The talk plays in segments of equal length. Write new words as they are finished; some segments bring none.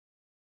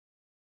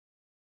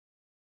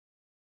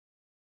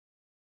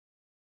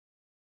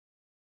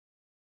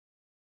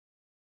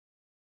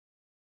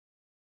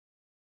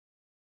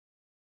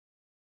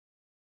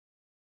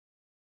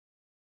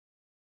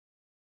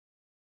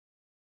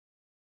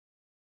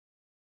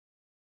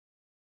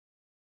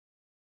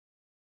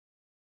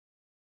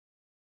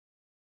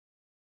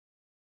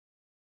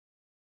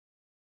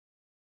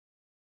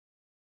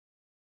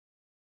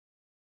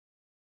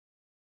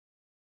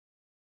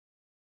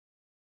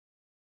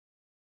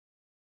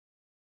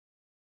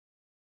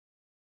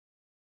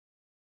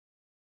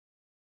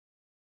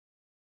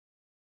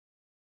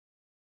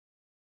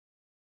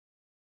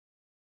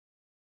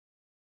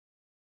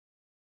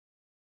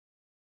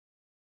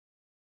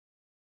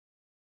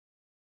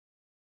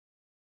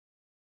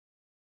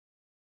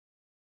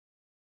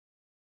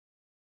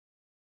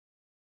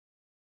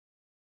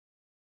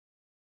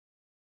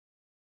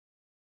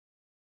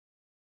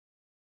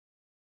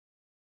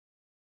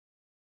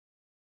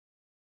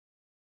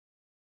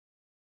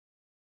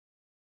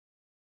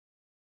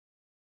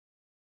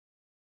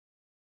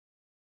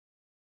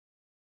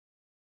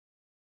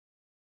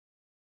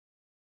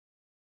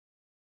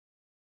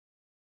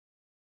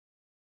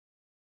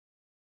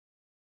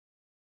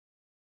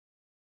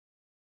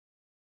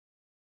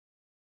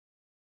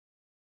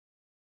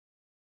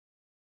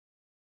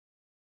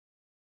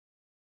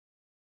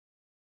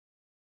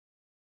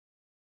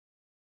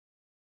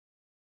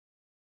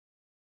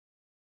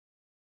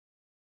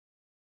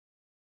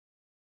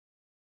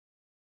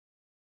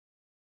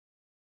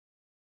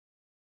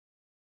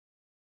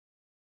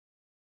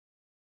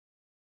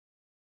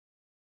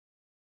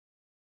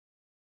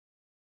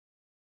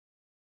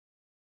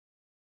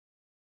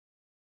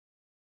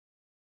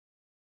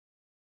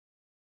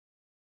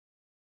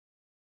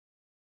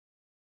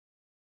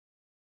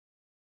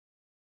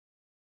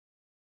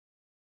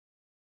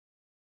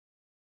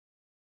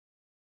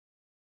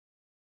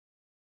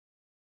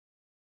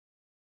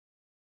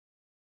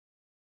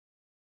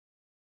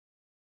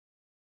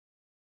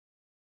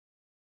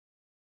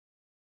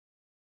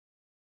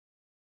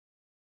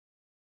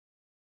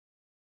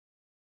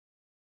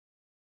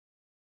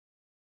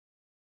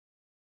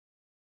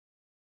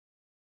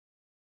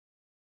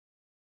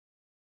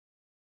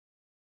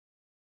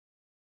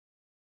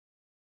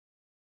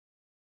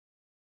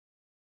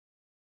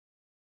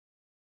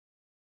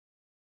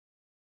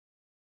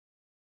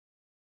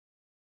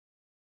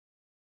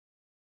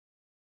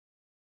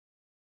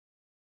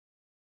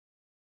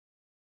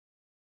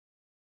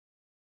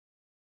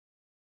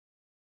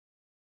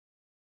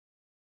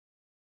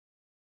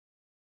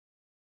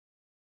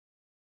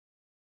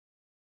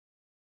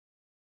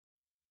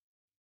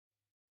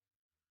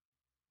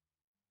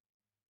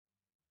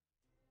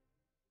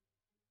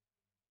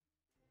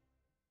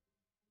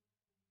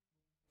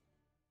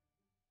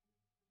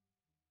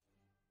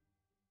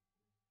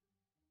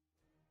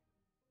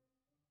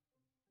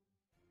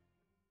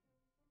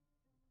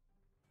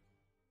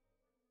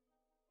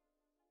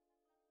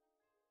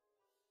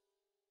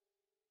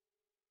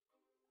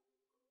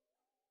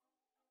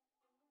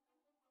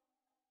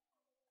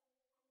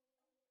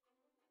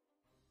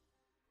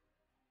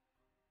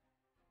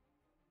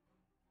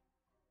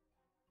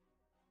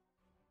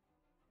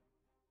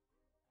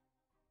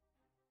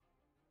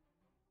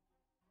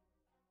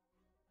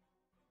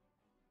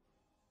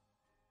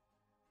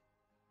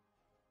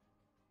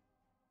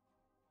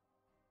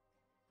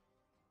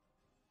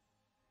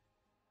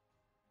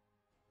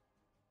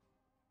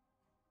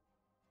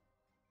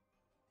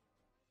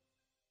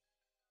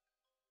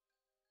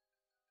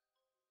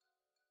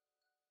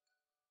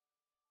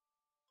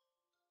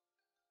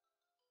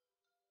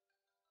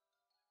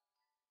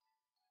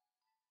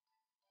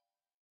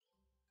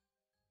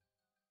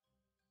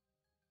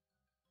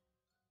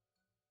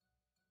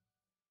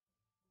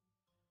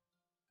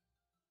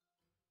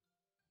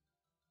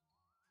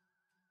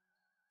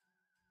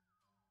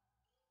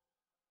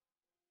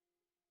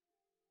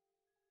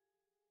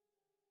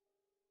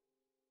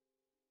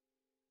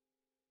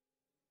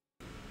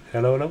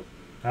Hello, hello.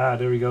 Ah,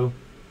 there we go.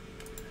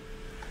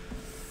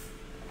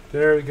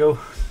 There we go.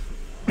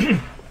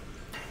 Is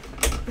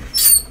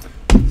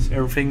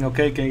everything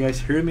okay? Can you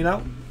guys hear me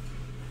now?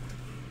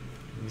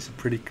 Is it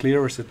pretty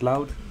clear? Is it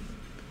loud?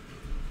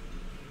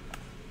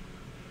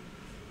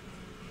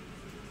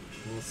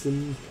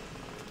 Awesome.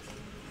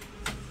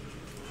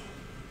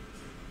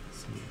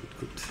 Good,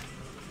 good.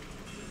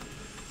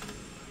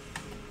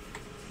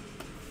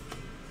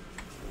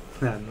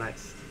 Ah,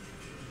 nice.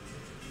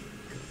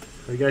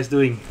 How are you guys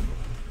doing?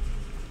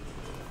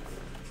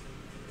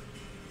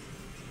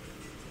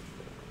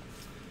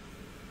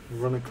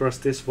 Run across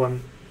this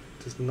one,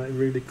 just a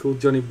really cool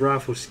Johnny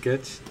Bravo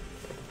sketch.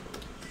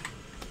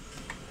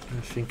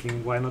 I'm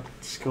thinking, why not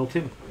sculpt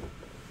him?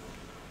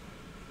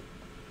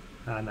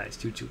 Ah, nice,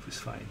 YouTube is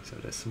fine, so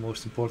that's the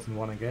most important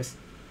one, I guess.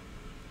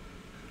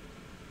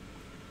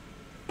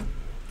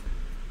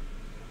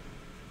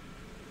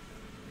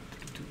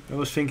 I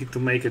was thinking to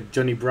make a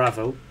Johnny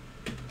Bravo.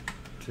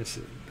 Just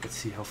let's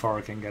see how far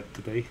I can get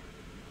today.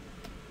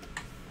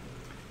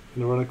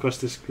 And I run across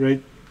this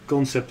great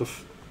concept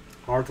of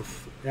Art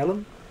of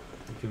Alan.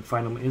 You can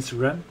find him on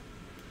Instagram.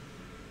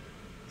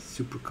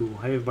 Super cool.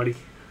 Hey everybody.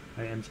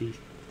 Hi MG.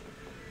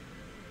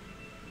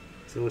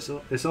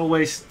 So as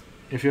always,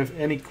 if you have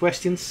any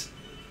questions,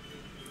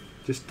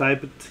 just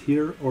type it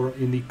here or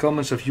in the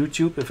comments of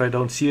YouTube. If I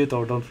don't see it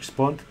or don't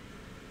respond,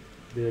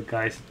 the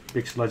guys at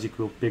Pixologic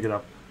will pick it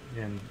up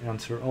and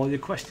answer all your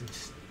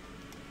questions.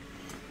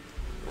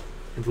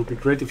 It would be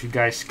great if you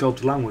guys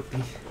sculpt along with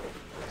me,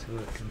 so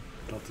I can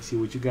love to see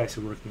what you guys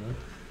are working on.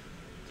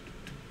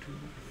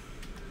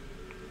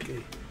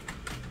 Okay.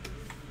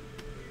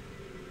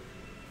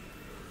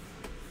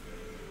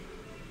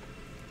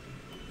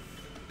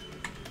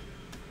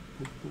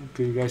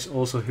 Can you guys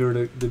also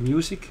hear the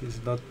music? Is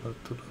it not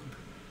too loud?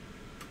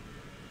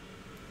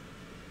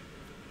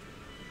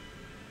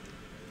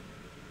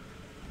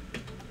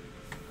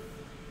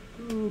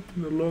 Oh, it's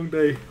been a long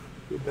day.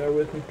 So bear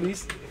with me,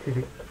 please.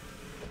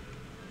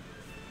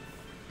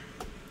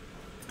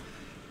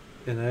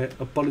 And I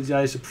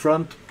apologize up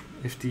front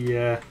if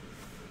the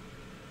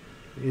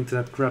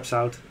internet craps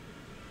out.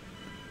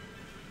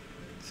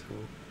 So,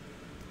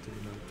 you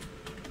know,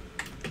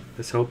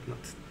 let's hope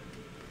not.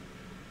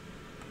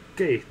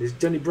 Okay, this is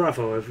Johnny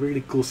Bravo. I have a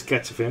really cool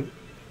sketch of him.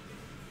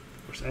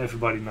 Of course,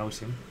 everybody knows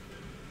him.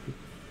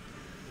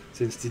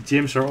 Since the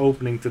gyms are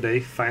opening today,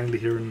 finally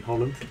here in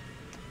Holland.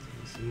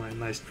 This is my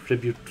nice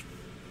tribute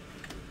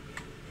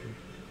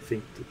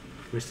thing to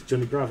Mr.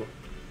 Johnny Bravo.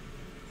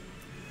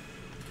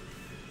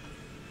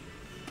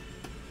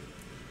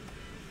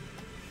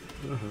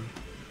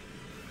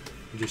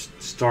 Just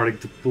starting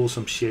to pull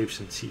some shapes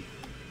and see.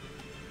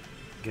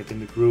 Get in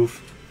the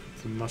groove,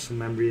 some muscle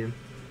memory in.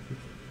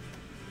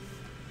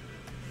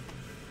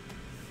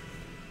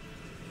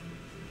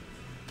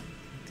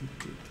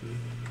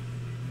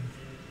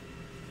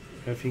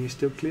 Everything is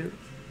still clear.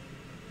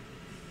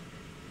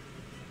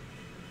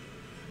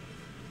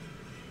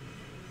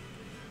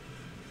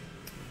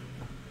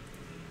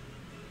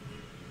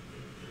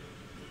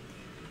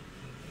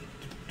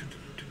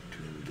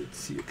 Let's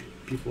see, okay,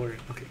 people are in,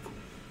 okay, cool.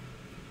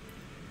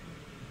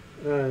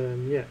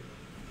 Yeah.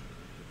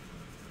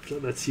 So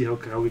let's see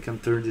how we can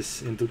turn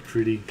this into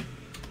 3D.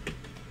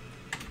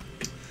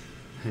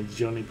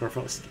 Johnny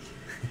Bravoski.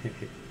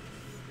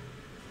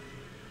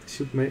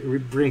 Should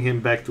bring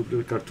him back to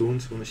the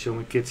cartoons. I want to show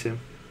my kids him.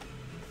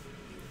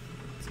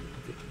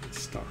 Okay,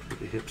 let's start with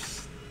the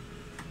hips.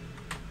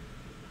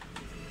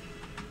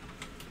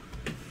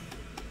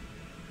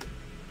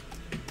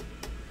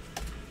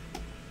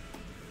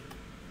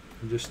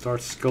 And just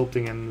start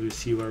sculpting and we'll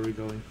see where we're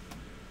going.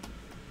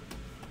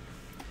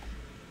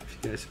 If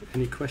you guys have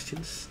any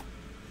questions.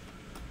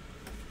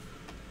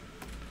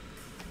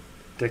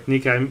 The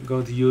technique I'm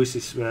going to use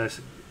is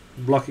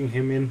blocking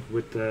him in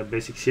with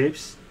basic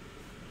shapes.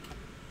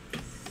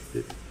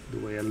 The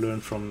way I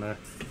learned from the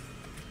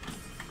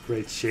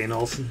great Shane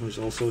Olsen, who's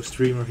also a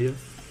streamer here.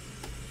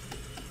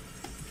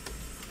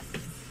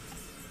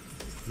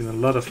 Been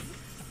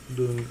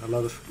doing a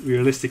lot of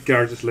realistic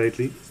characters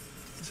lately,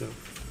 so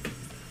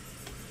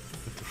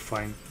have to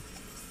find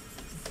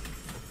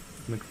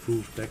my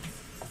groove back.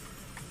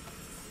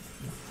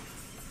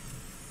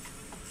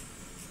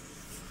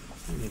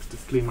 I need to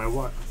clean my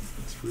wire.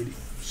 It's really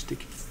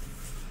sticky.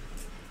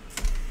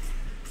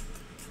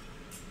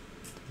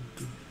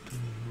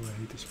 I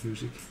hate this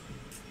music.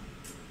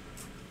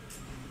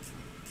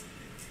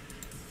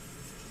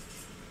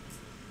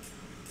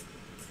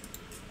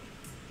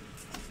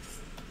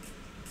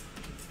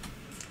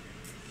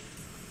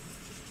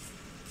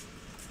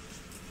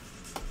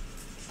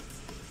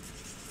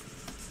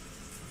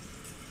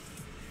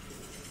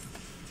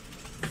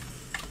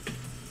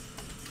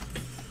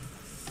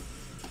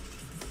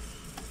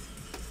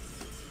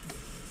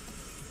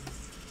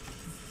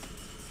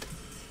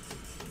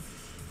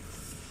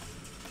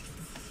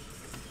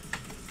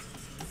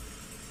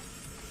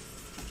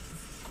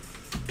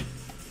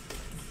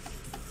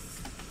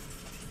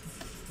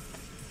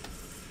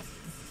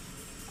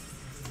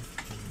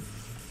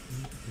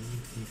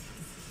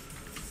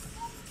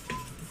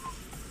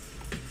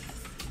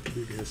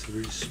 That's a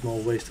really small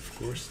waste, of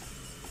course.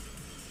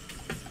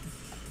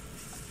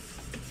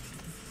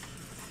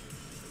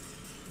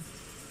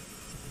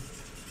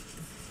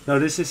 No,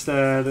 this is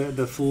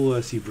the full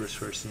ZBrush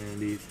version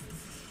indeed.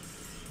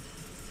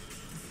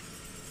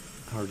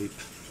 Hardly.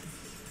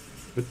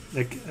 But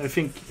like, I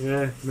think,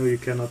 yeah, no, you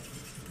cannot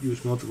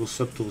use multiple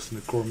subtools in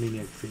the core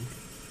mini, I think.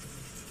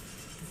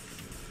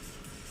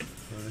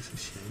 Oh, that's a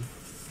shame.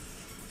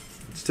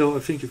 But still, I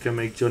think you can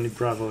make Johnny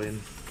Bravo in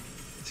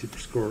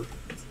ZBrush Core.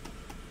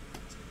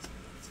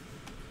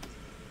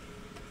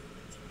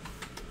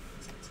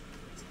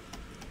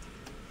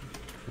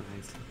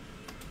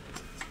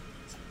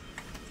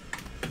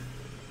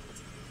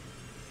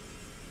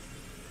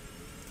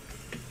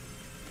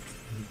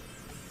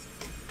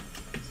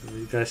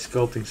 You guys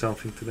sculpting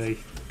something today?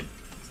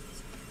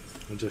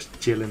 I'm just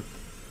chilling.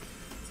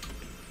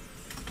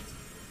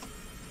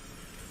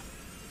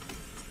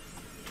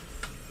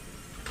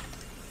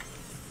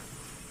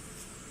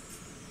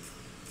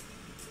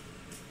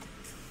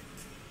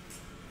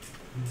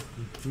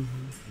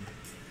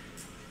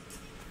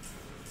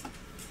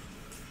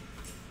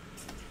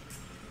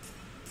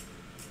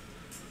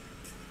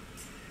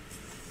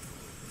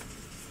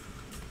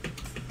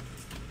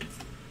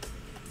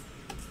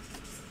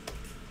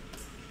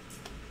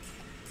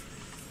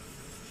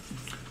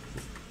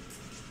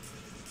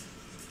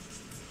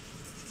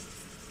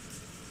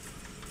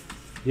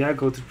 Yeah, I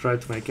go to try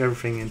to make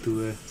everything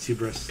into a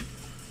ZBrush.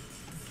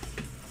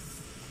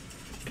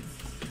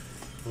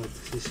 Oh,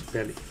 this is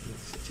belly.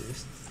 Let's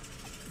just.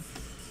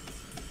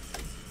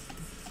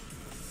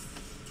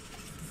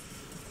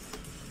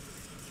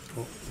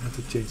 Oh, I have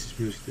to change this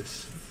music.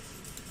 This.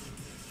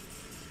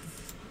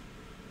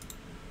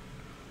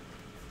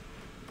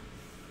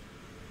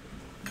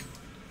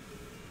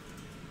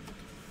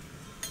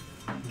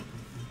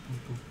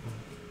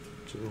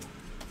 So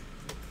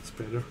it's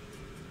better.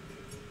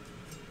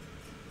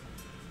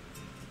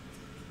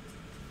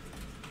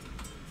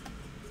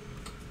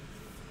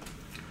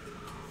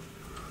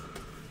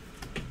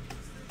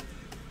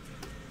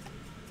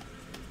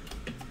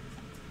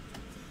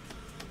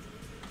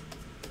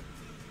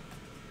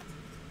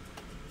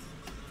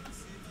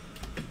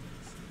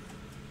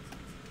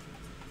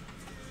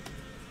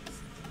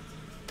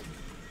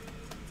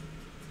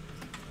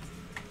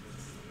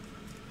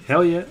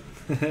 Hell yeah!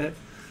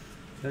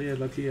 Hell yeah,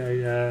 lucky.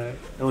 I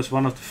was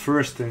one of the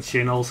first in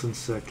Shane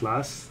Olsen's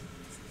class.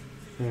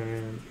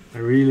 I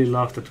really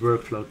loved that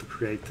workflow to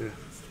create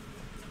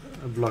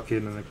a block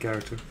in and a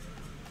character.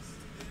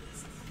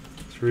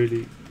 It's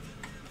really...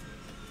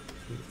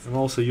 I'm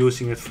also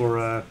using it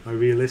for my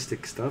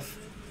realistic stuff,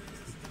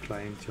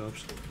 client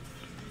jobs.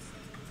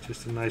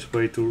 Just a nice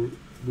way to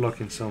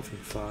block in something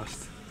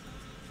fast.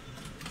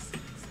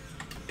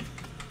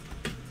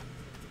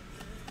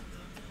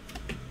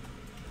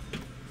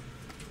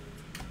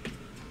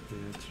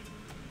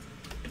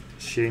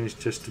 Shane is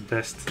just the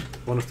best,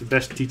 one of the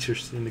best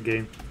teachers in the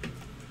game.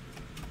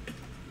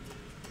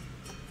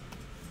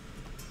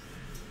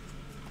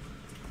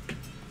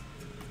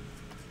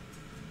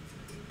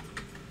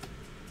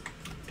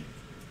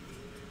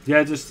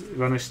 Yeah, just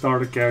when I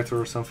start a character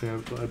or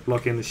something, I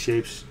block in the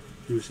shapes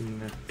using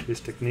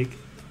this technique.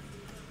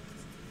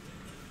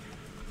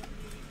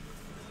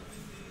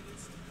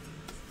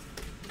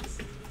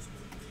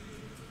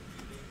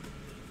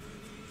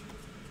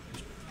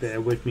 Just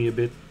bear with me a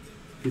bit,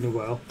 been a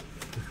while.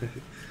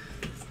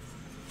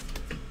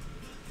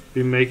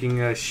 Been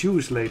making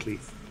shoes lately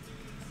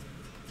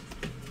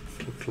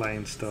for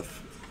client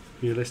stuff,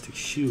 realistic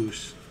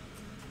shoes.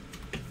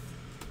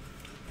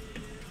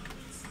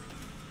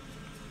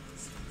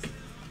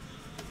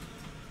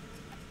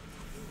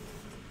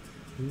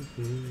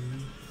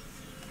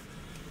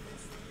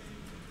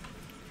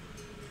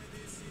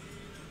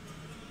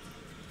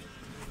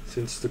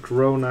 Since the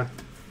corona,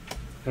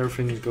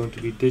 everything is going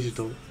to be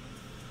digital.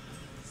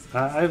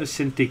 I have a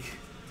Cintiq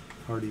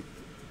already,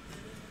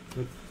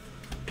 but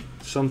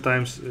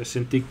sometimes a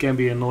Cintiq can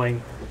be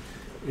annoying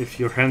if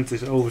your hand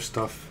is over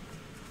stuff.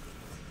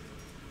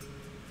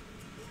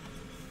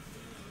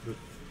 But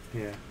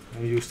yeah,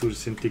 I'm used to the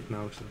Cintiq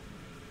now, so.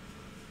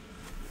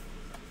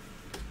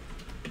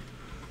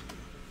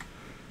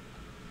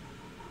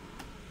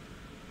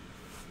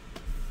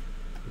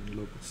 And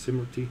local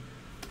symmetry.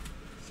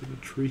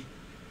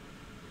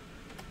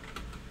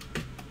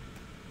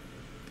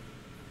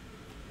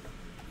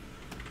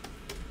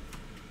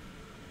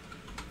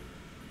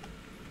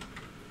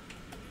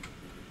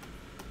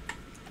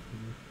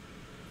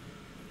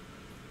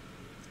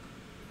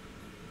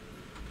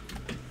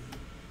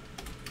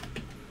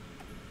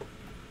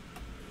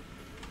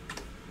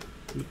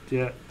 But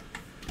yeah,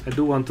 I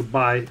do want to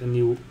buy a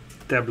new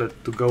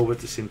tablet to go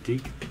with the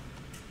Cintiq.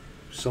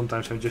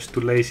 Sometimes I'm just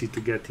too lazy to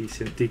get the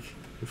Cintiq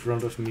in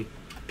front of me.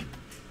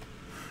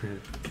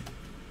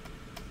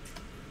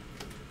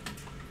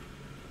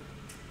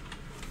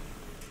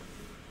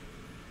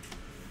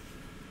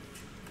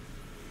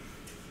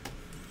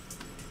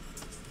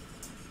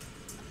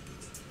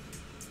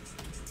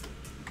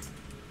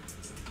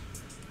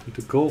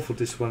 The goal for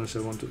this one is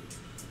I want to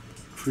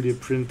 3D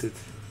printed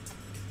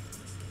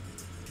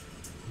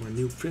my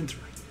new printer.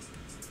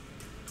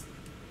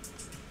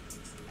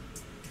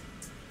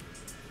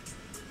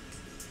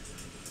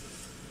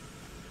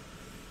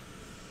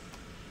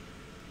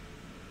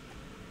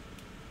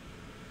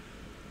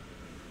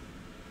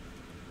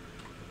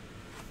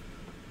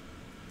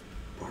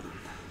 Pardon.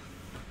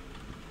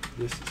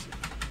 This is it.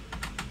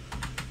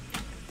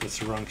 That's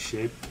the wrong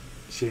shape.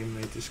 Shane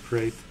made this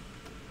great,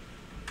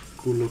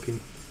 cool looking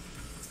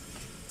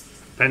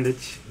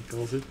appendage, he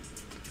calls it.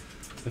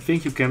 I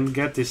think you can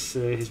get this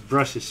his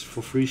brushes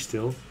for free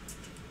still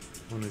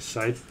on his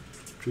site,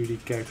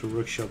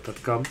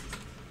 3dcharacterworkshop.com.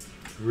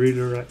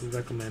 Really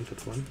recommend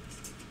that one.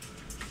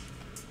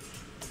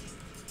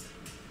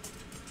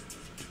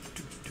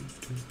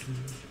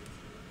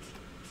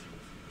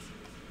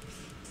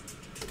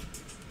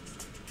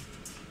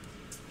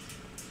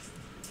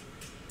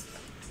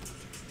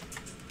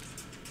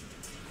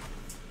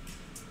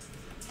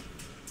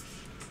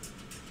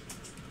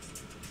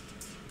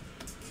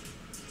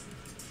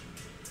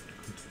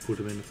 Put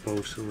them in the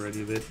post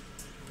already a bit.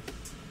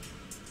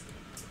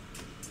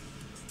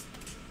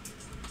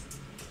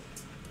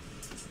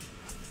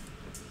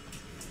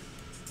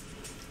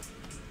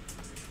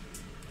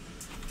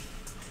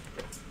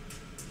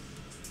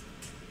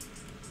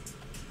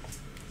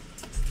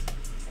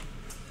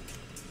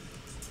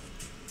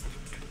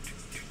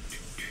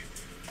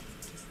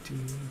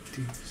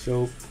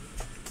 So,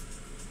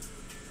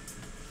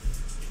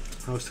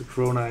 how's the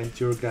corona in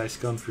your guys'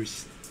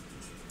 countries?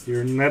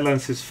 Here in the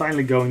Netherlands is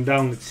finally going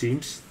down, it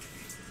seems,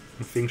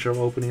 and things are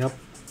opening up,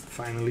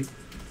 finally.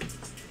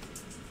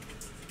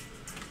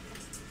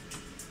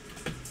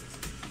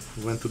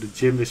 I went to the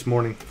gym this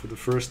morning for the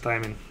first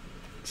time in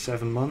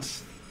 7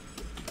 months.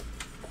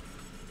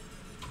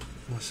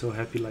 I was so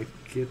happy, like,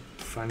 kid,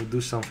 to finally do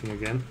something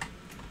again.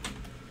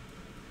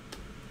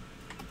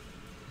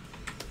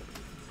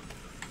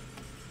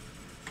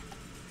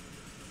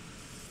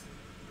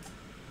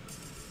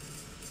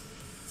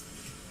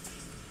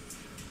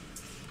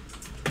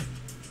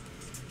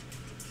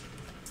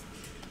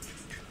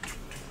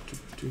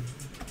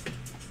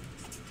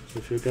 So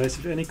if you guys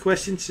have any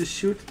questions, just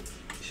shout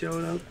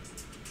it out.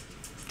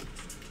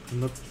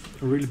 I'm not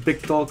a really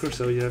big talker,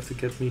 so you have to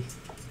get me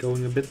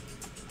going a bit.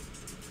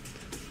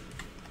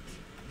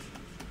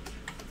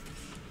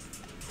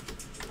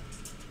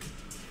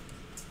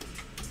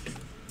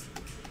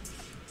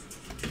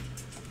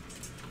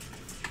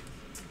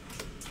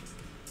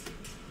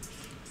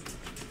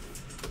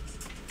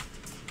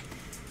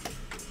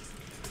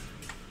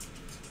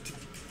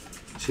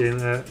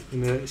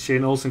 In the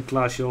Shane Olsen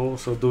class, you're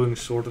also doing a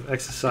sort of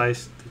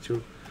exercise that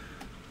you're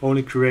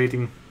only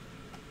creating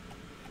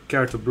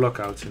character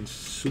blockouts, and it's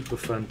super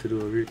fun to do.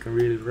 I can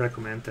really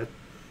recommend that.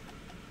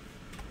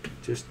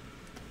 Just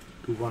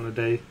do one a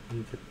day and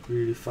you get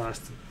really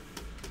fast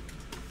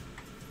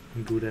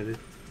and good at it.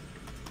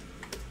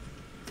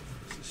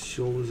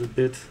 Shoulders a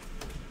bit.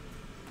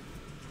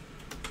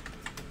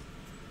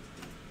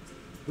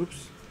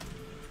 Oops,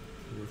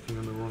 working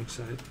on the wrong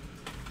side.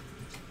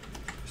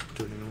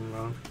 Turning them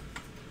around.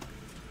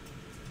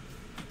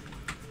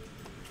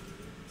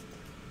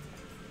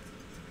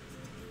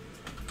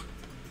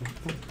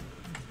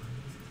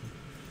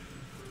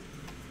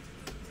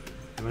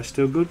 Am I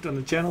still good on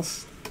the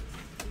channels?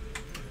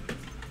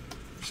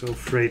 I'm so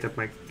afraid that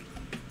my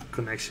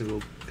connection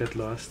will get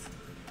lost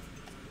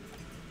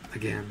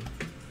again.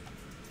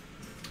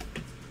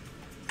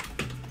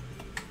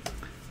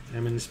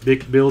 I'm in this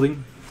big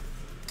building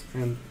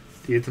and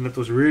the internet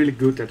was really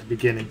good at the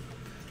beginning.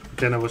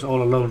 Then I was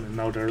all alone, and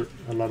now there are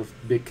a lot of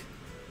big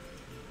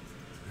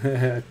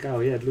cow.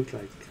 Yeah, it looked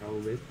like cow a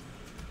bit.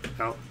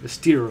 Cow, the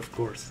steer, of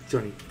course,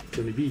 Johnny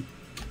B.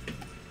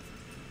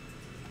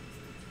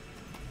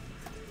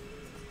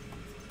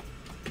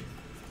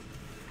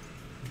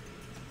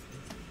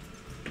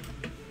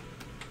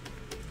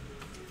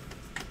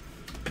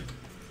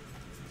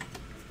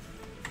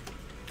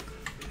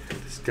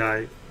 This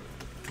guy,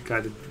 the guy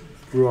that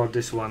brought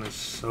this one is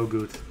so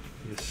good.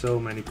 He has so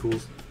many cool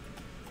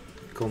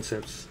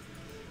concepts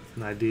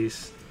and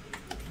ideas.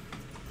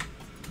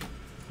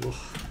 Oh,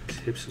 his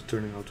hips are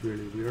turning out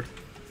really weird.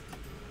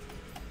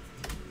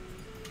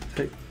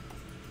 Hey.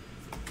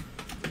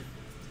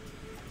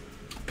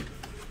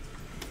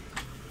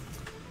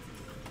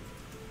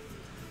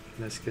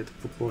 Let's get the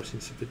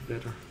proportions a bit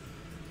better.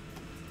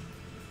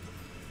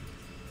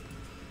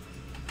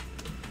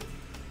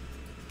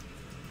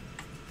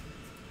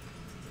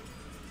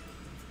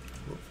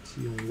 Oh,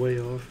 see, I'm way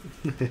off.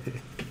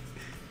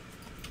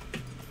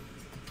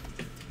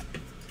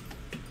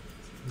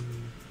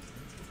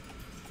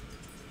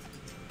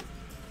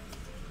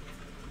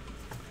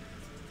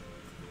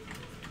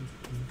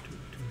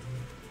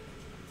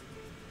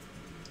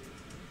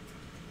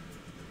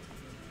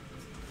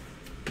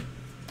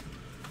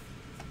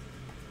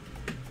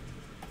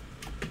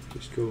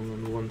 Just going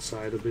on one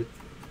side a bit.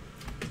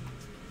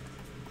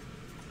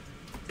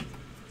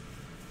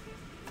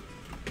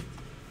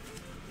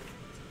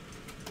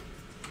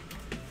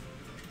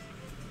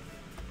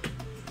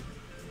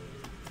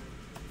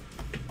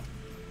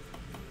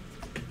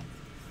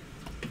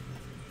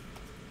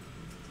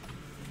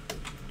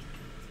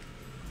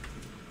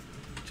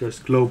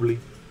 just globally.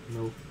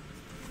 No.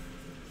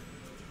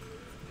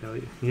 Hell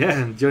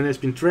yeah, Johnny has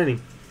been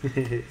training.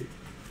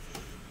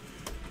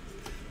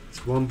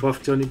 It's one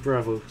buff Johnny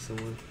Bravo,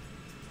 someone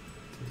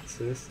it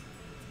says.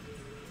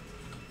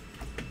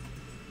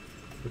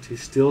 But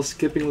he's still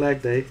skipping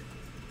leg day.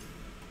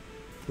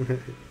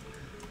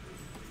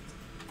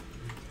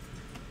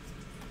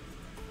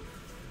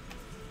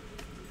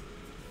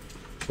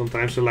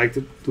 Sometimes I like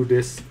to do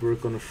this,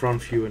 work on the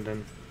front view and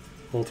then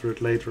alter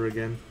it later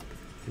again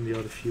in the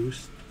other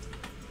views.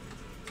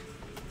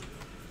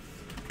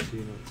 So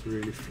you know, it's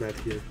really flat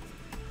here.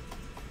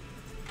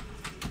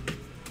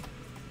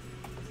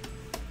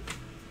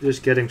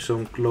 Just getting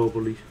some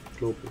global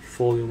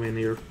volume in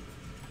here.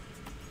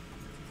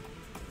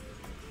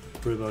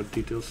 Worry about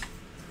details.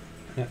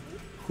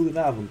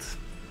 Goedenavond.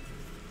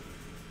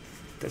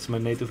 That's my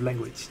native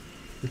language.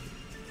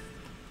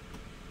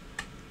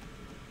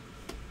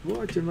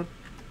 What? You're not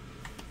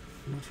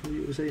from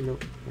the USA? No,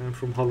 I'm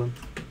from Holland.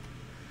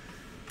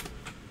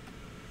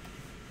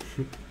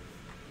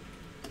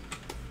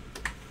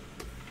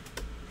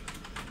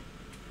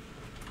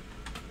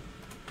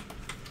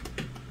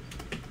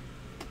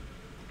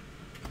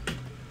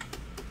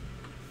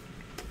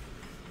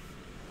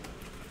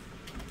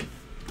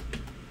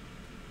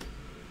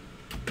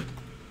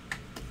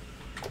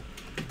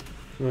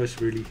 Oh,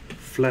 it's really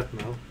flat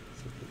now.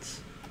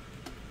 So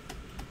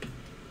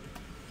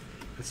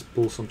let's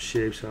pull some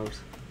shapes out.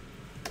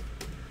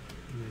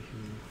 Make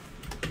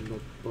him a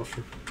lot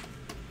buffer.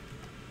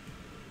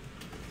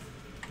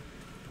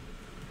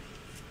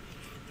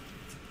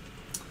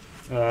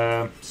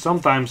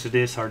 Sometimes it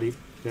is hardy.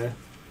 Yeah,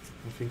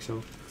 I think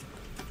so.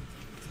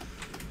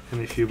 And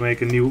if you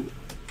make a new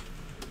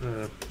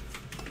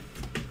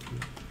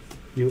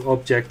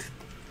object,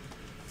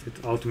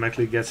 it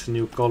automatically gets a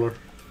new color.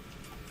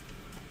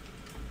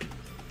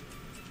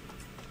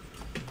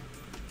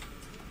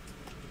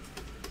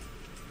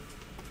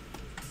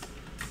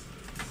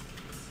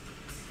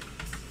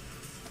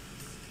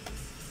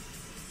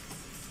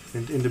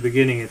 And in the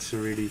beginning it's a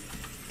really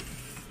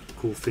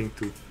cool thing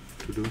to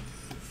do.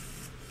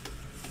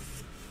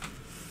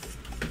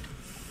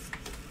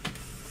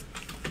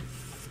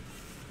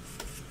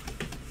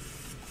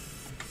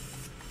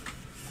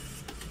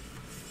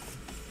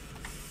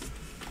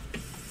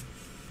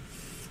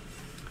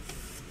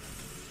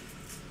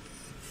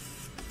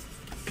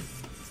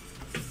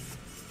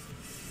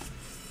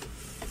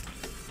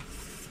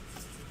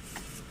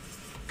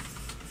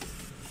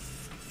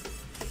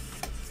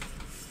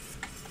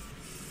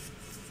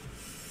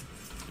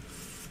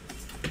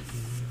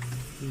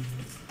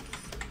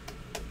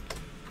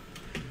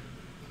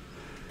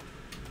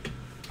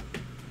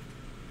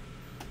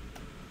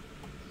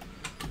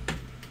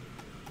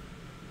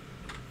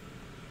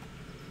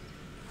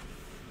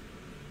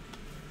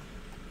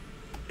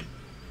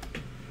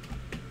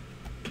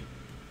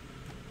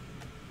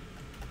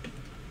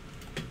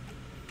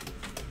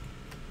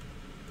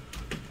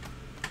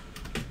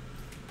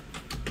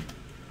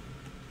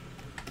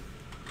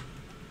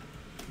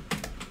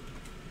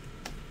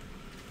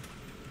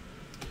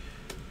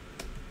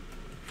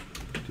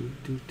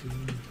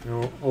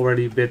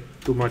 Already a bit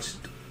too much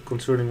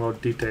concerning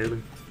about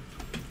detailing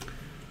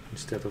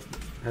instead of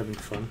having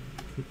fun.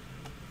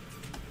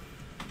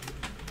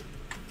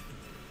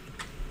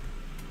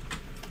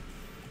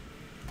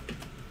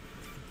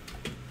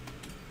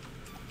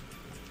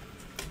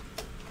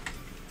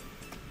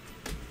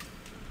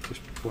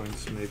 Just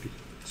points, maybe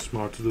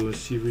smart to do a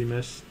C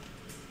remesh.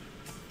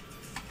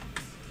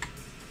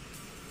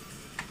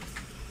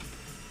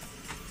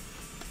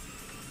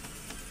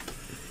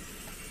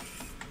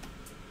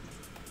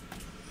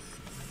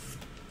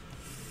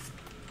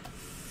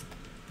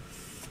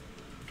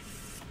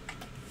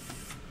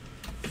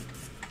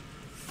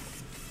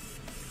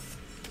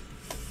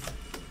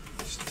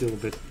 Still a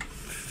bit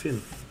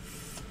thin.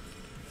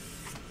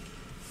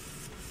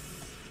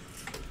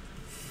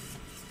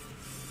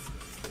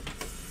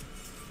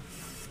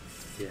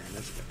 Yeah,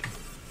 that's better.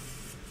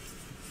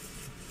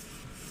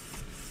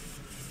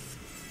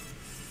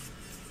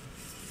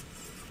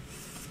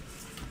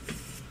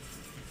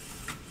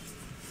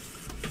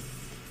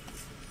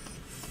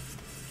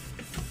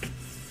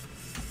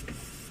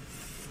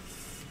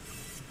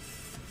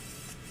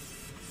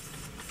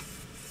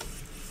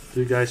 Do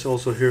you guys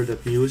also hear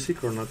that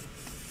music or not?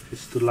 If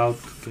it's too loud,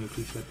 can you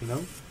please let me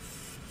know?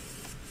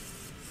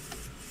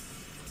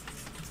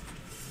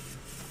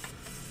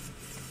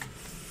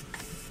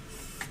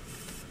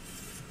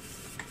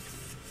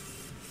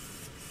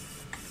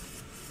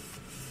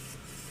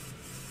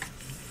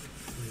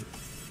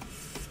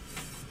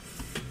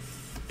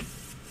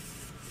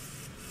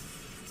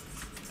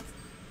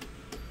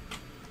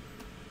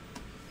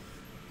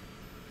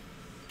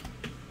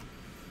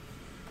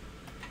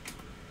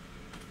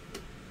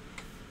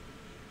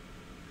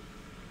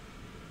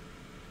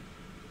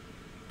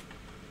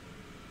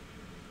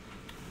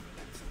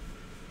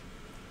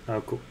 Oh,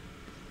 cool.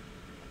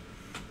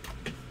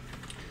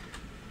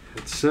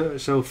 It's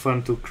so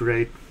fun to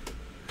create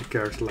a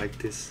character like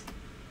this.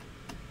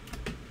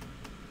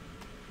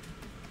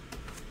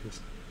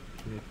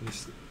 Making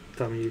his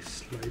tummy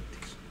slightly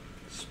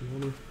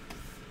smaller.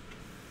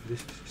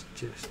 This is his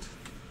chest.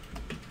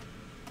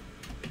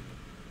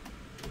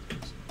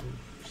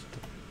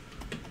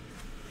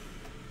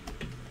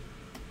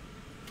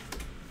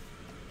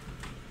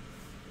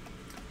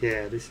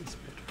 Yeah, this is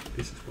better.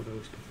 This is what I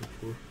was looking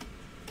for.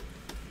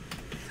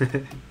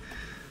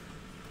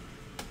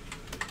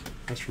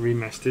 Let's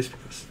remesh this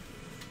because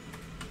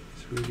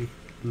it's really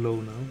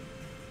low now.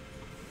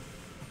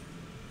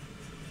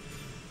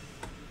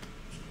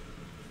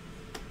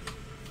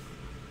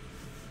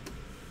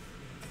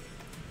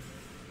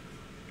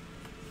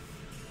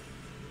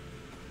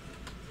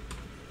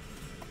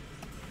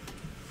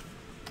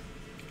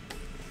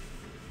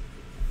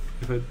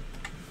 If I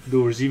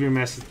do a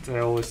ZBrush, I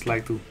always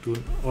like to do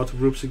an auto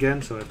groups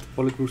again, so I have the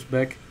poly groups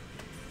back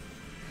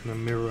and a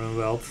mirror and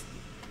weld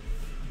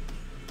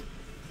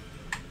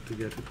to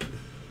get it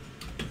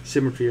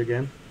symmetry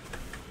again.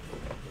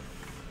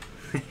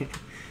 I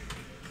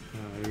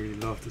really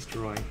love this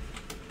drawing.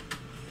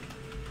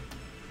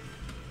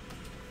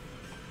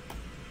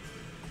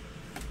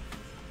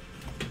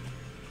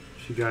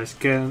 If you guys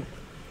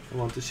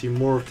want to see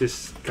more of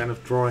this kind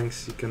of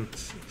drawings, you can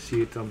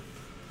see it on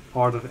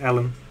Art of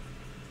Alan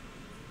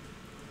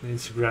on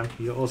Instagram.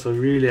 He also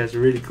really has a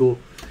really cool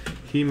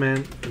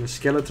He-Man and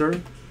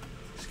Skeletor.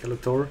 It's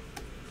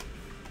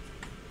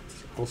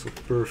also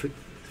perfect.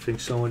 I think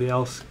somebody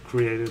else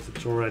created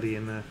it already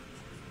in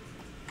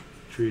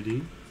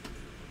 3D.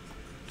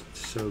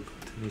 It's so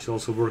good. And he's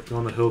also working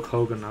on the Hulk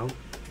Hogan now.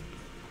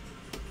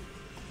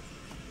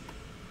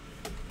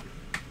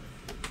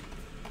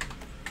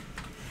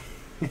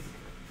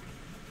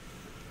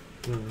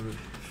 Really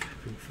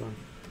having fun.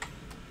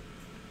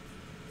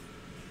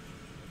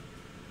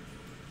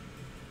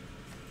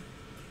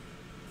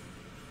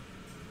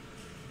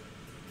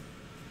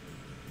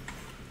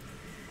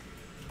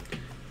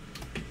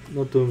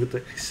 Not doing it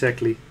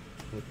exactly,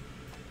 but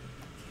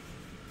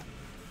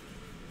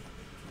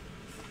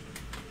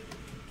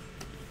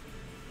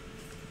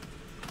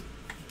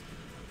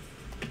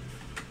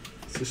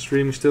is the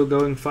stream still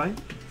going fine?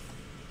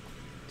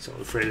 So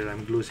afraid that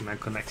I'm losing my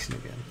connection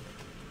again.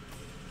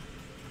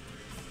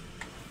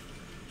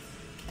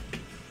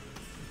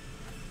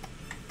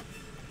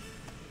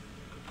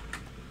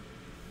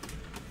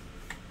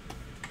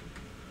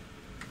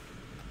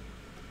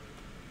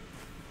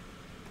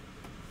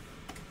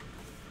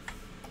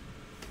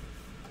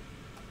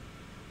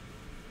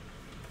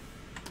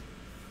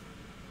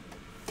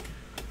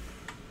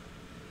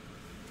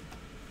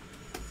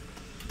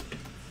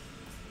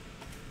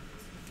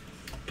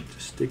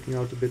 Sticking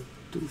out a bit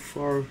too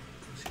far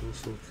because he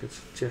also gets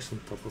a chest on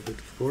top of it,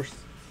 of course.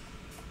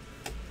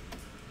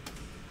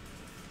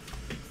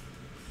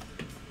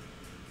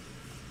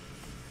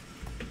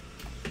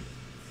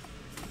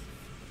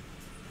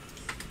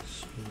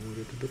 Smooth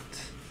it a bit.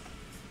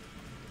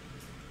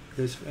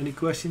 Guys, any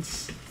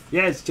questions?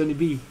 Yeah, it's Johnny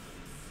B.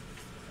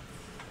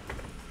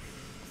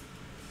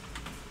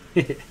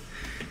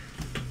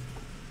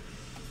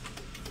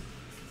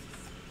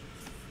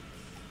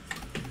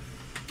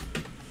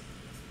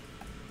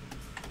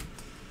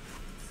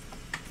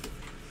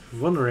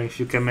 Wondering if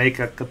you can make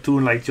a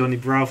cartoon like Johnny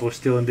Bravo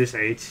still in this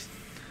age.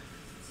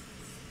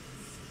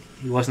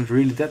 He wasn't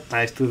really that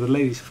nice to the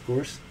ladies, of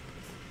course.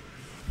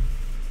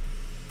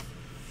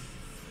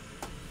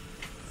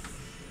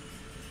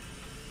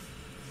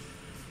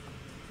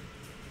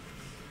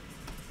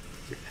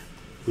 Yeah.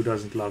 Who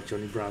doesn't love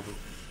Johnny Bravo?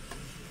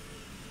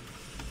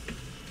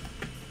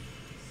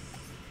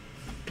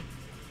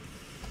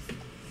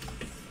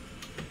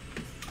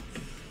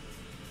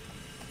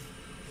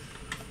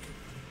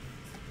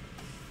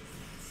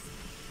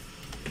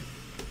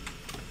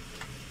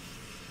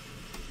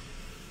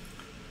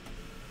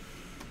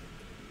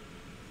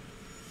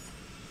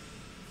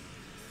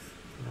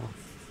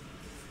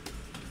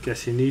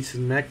 Guess he needs a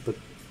neck, but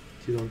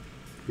you don't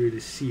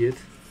really see it.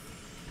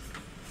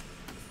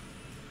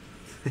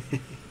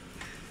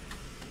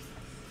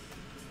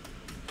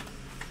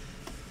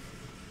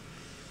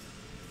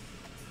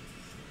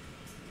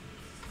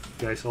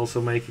 Guys,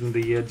 also making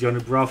the Johnny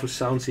Bravo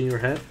sounds in your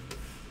head.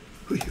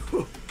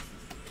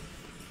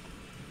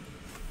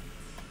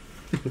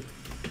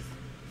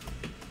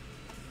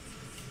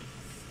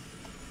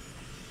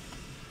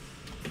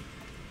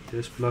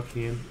 Just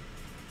blocking in.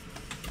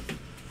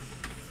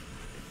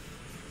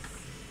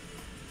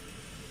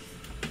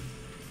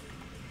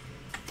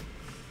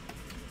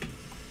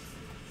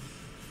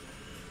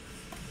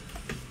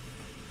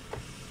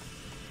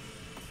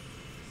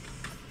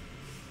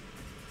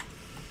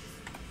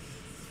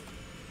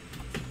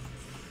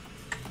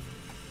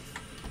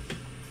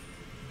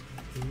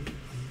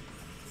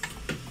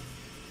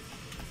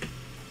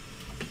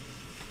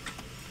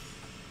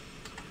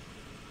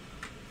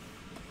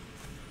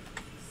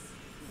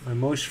 I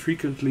most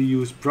frequently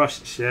use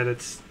brushes. Yeah,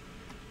 that's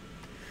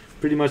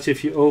pretty much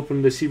if you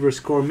open the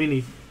ZBrush Core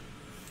Mini,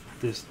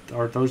 this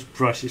are those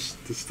brushes.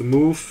 That's the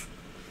move,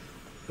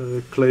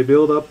 clay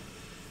buildup,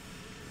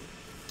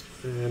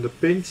 and the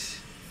pinch,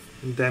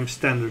 and damn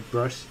standard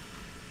brush.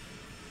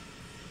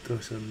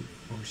 those are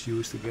most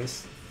used, I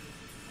guess.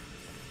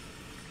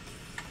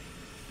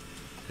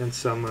 And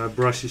some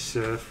brushes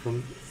that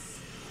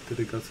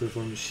I got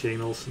from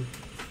Shane Olsen.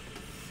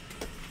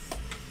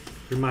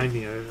 Remind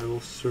me, I will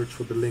search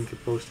for the link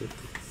and post it.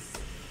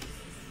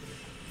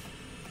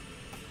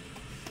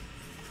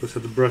 Those are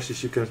the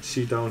brushes you can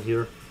see down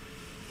here.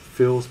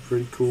 Feels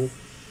pretty cool.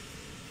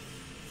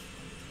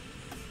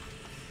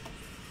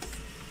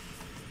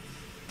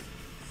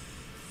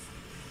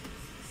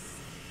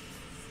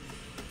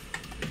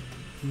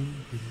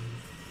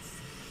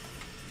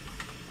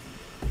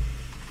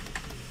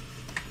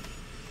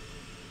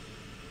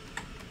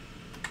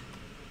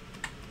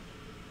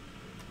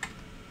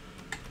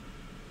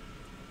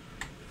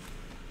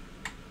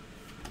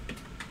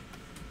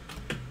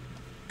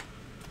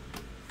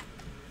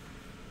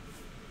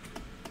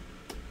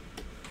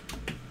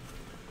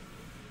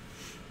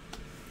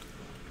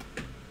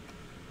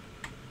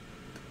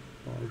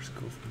 Bars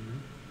go from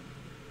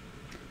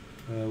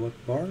there. What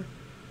bar?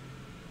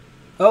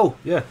 Oh,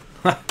 yeah.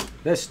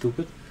 That's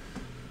stupid.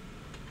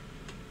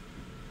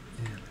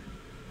 Yeah.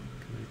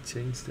 Can I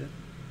change that?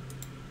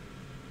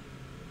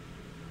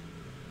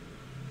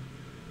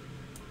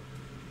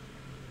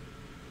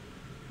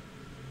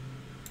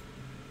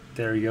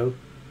 There you go.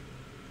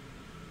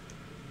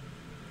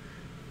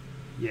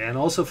 Yeah, and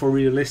also for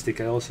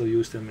realistic, I also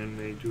use them in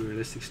the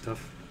realistic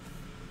stuff.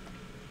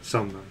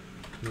 Some,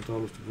 not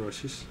all of the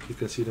brushes. You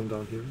can see them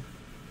down here.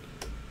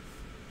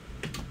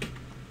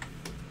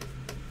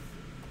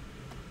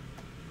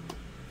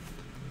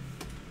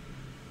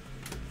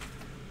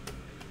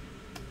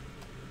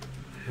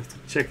 I have to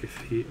check if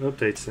he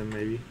updates them,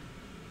 maybe.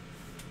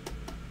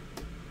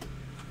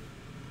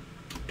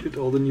 With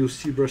all the new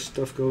ZBrush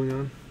stuff going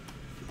on.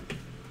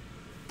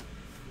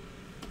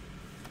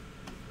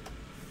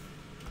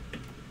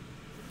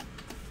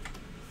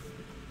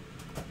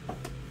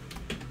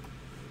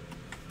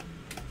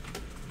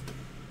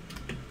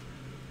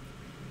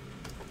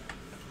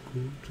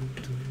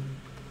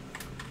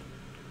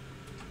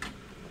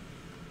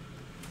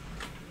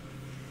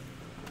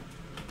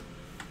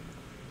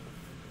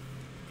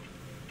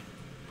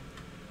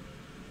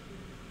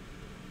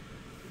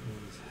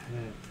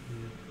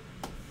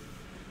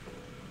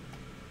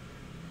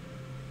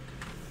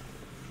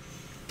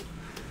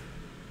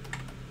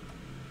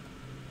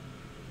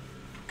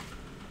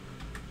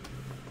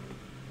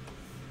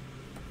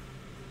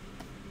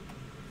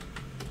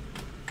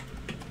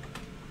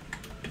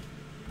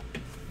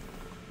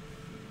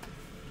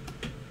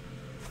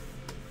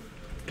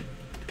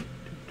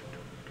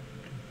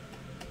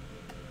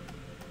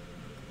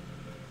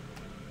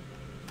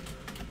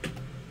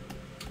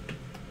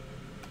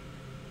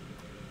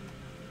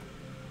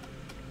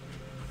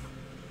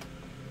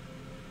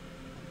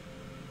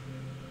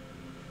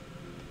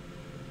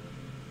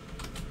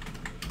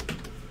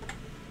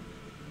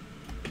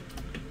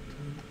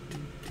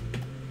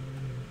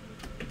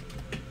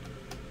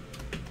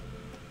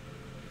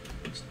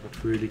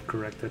 Really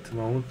correct at the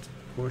moment,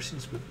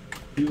 portions, but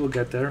we will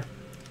get there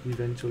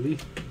eventually.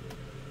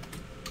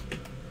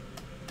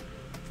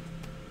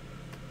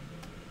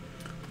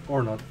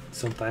 Or not.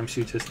 Sometimes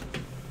you just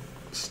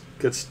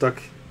get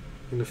stuck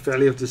in the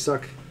valley of the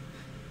suck.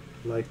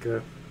 Like,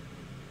 oh,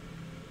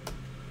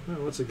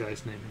 what's the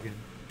guy's name again?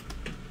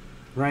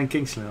 Ryan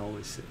Kingsland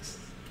always says.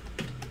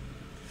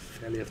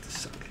 Valley of the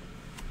suck.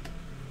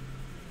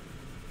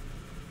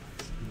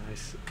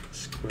 Nice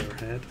square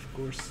head, of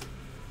course.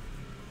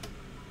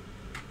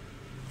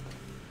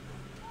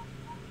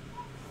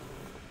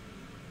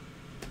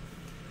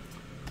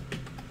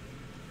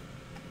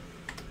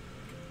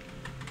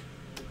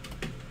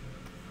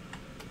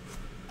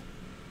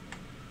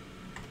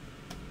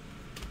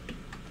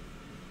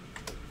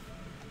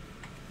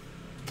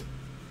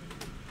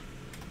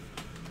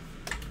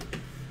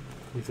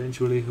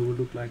 Eventually, who will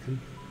look like him?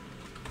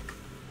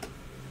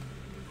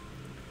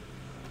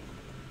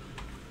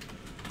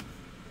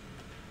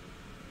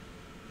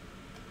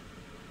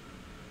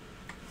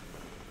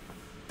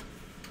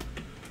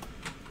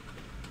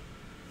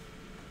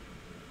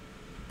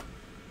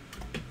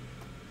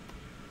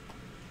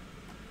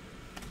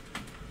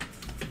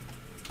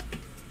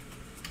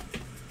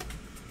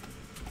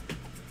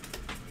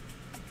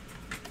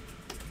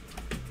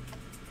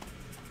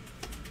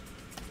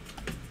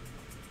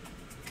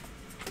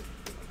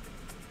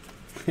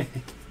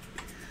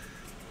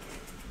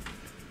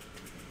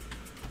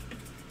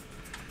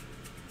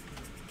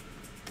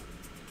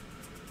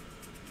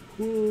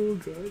 Whoa,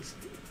 guys.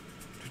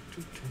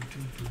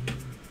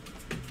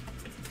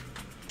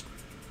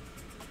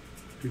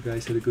 You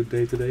guys had a good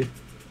day today?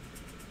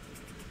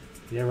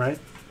 Yeah, right?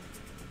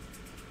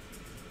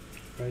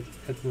 Right,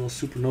 Admiral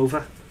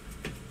Supernova.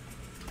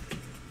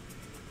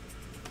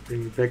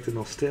 Bring back the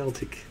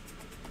nostalgic.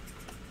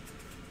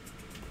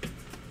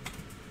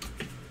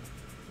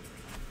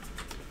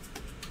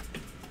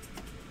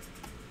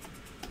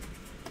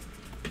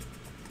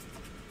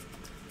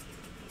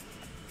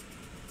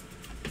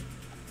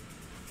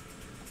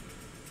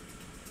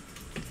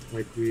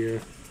 Like we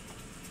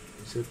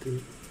said,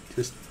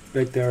 just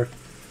back there,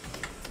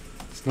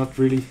 It's not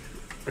really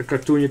a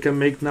cartoon you can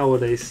make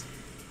nowadays.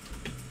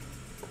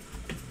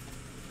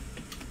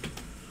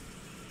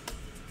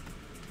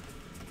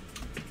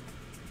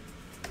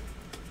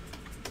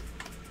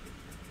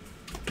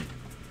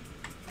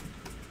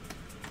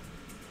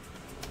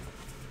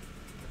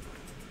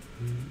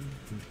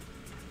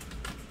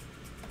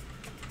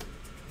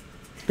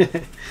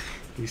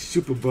 He's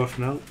super buff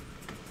now.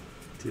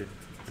 Yeah,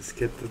 let's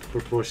get the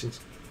proportions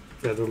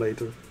better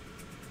later.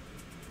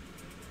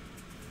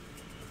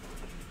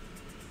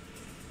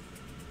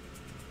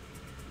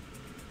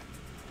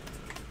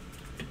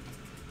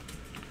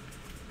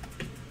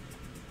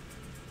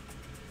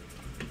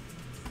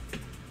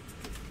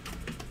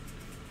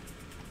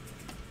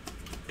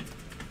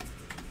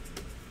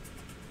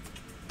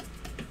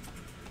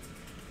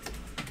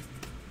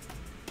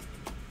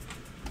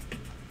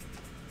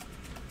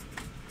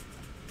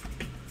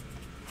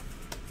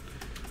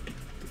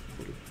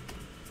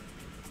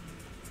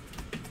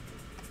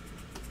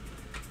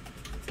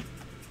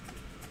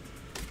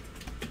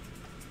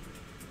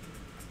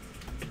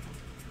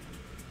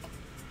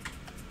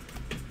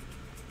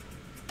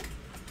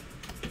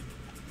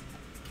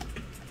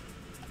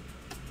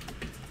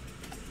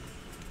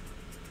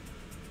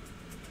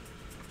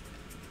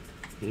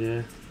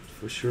 Yeah,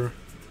 for sure.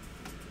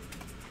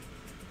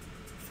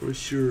 For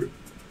sure,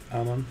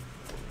 Aman.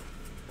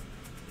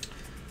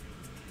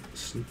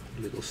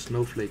 Little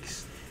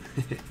snowflakes.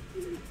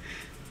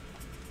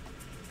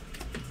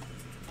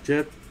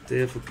 Yet they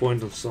have a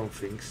point on some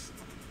things.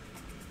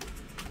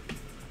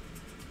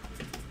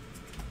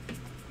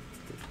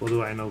 But what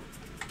do I know?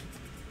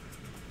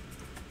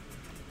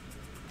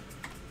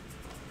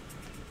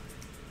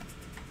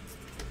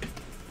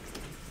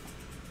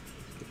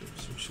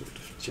 Some sort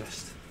of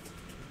chest.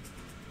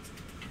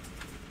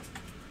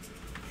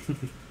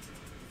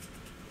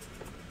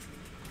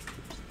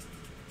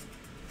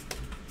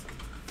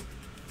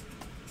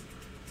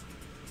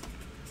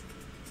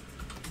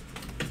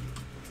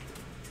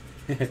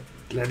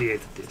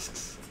 Gladiator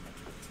discs.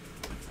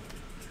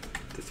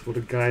 That's what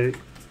a guy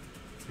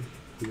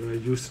who I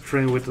used to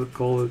train with would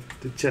call it,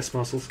 the chest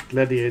muscles.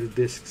 Gladiator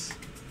discs.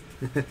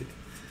 Let's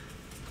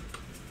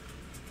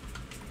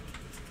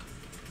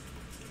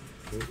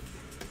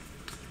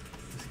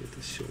get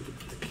this shoulder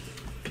back.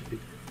 Big.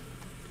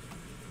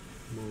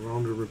 More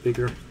rounder but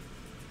bigger.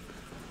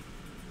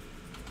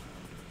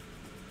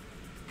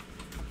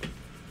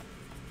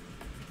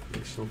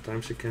 And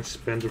sometimes you can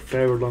spend a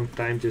very long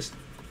time just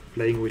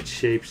playing with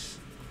shapes.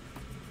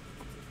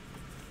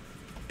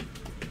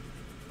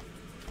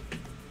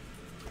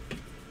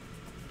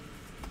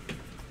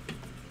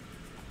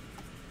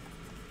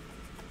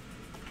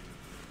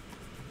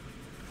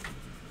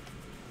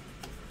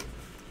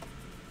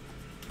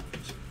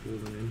 Just pull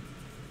them in.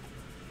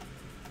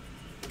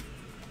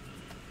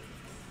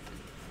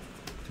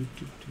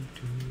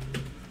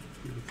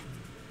 Beautiful.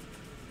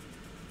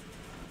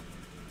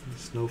 And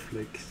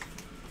snowflakes.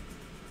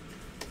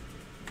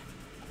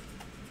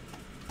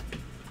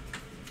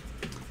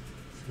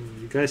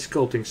 You guys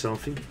sculpting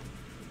something?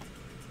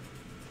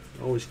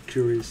 Always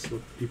curious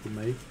what people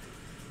make.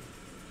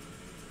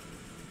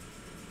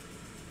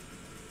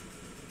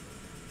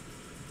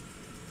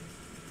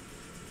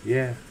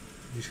 Yeah,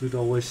 you should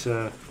always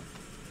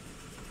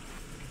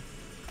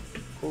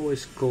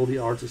call the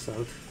artist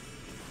out.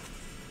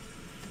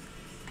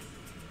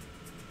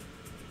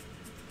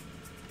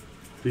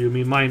 Do you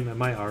mean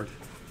my art?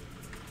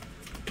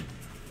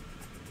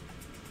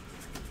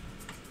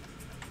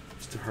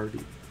 Mr.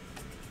 Hardy.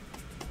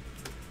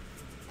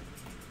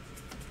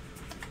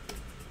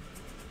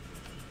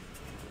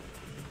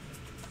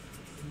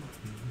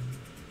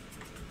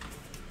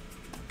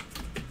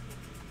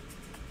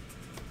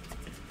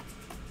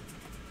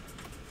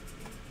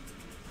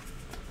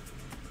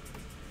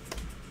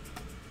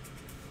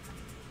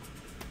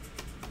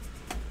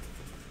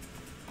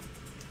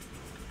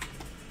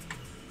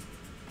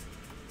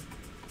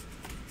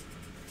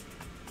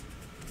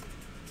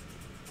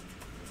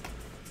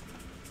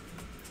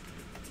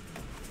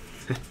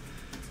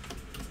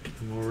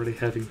 I'm already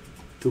having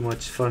too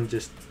much fun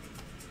just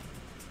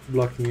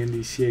blocking in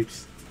these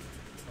shapes.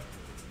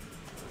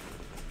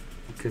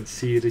 You can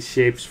see the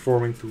shapes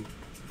forming to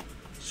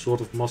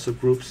sort of muscle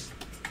groups.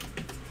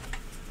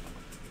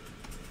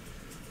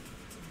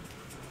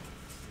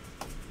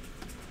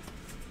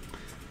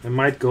 I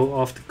might go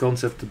off the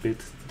concept a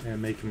bit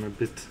and make him a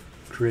bit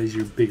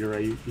crazier, bigger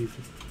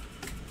even.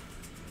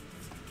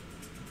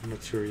 I'm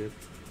not sure yet.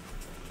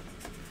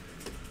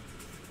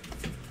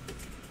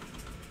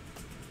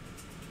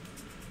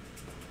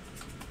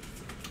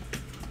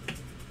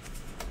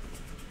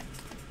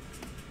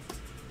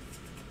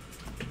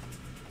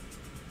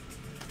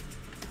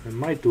 I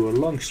might do a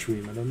long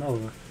stream, I don't know,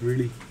 I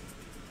really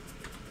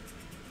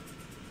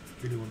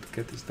want to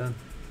get this done.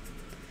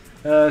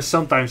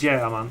 Sometimes,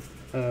 yeah, Aman.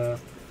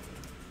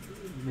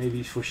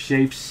 Maybe for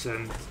shapes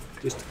and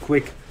just a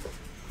quick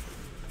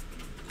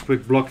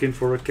block in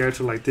for a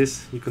character like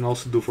this. You can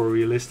also do for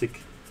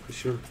realistic, for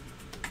sure.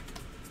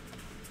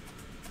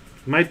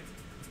 Might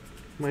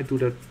do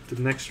that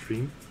the next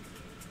stream.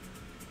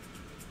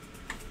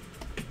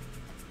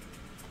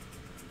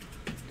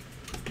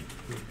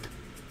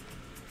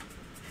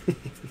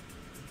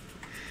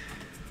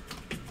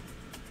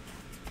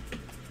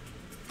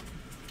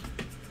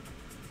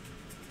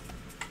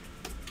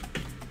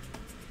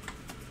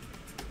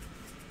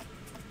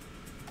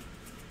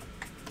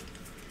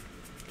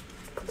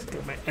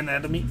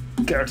 anatomy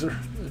character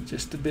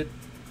just a bit.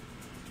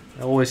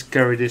 I always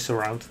carry this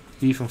around,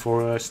 even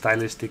for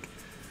stylistic,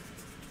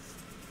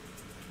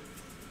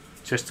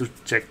 just to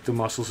check the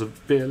muscles a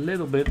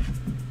little bit.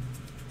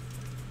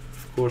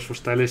 Of course, for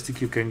stylistic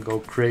you can go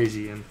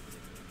crazy,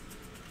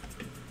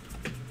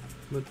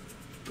 but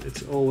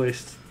it's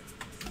always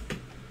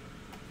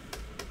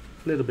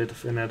a little bit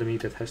of anatomy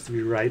that has to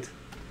be right,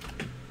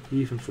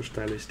 even for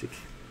stylistic,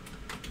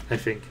 I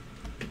think.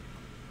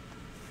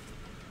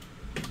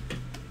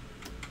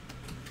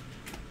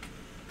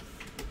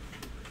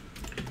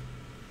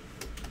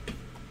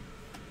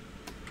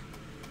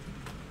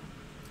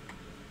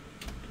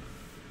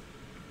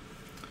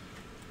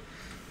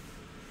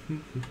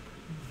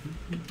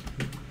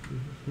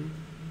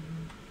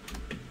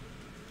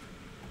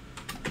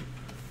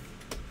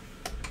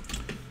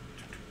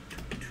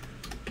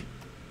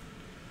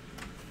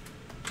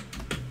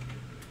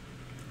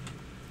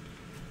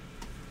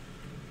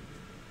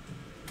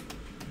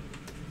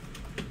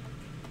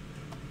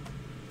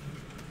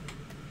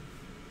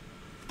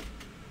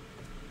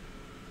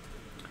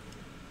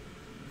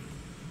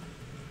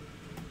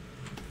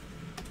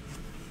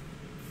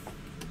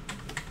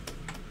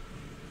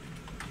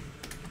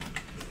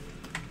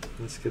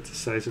 Let's get the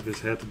size of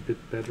his head a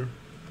bit better.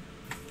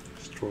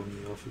 Just drawing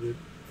me off a bit.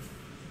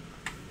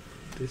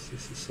 This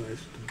is the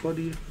size of the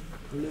body.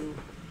 Hello.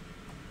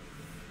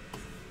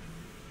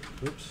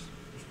 Oops.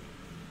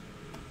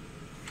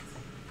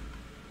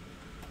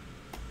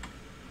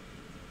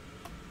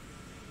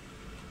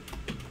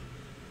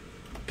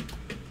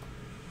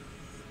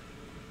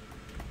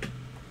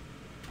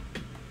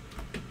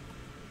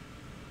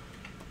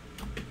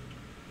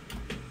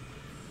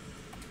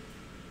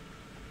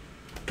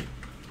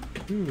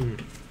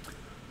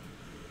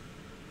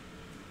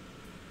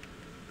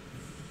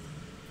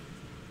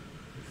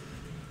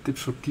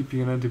 Tips for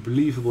keeping an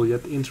unbelievable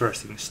yet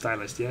interesting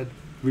stylist. Yeah, it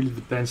really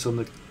depends on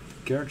the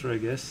character, I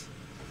guess.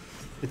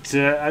 It's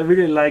I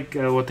really like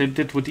what they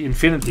did with the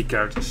Infinity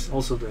characters.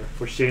 Also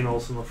for Shane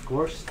Olsen, of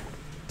course.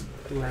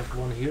 Do have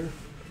one here.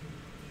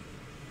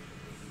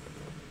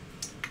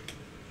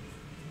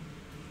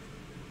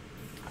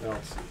 Well,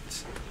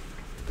 it's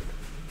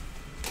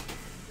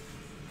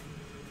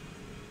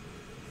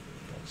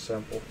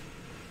sample.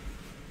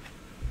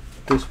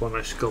 This one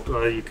I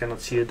sculpted. You cannot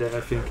see it there,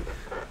 I think,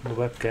 on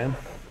the webcam.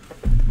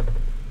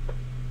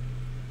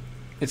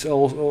 It's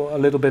also a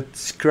little bit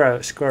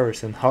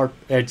squarish and hard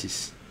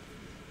edges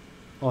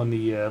on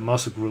the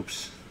muscle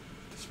groups.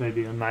 It's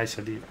maybe a nice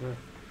idea,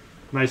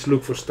 nice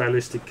look for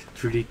stylistic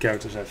 3D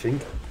characters, I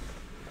think.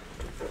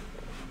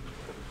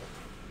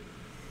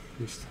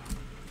 Just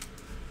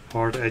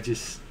hard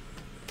edges.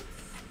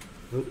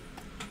 Oh.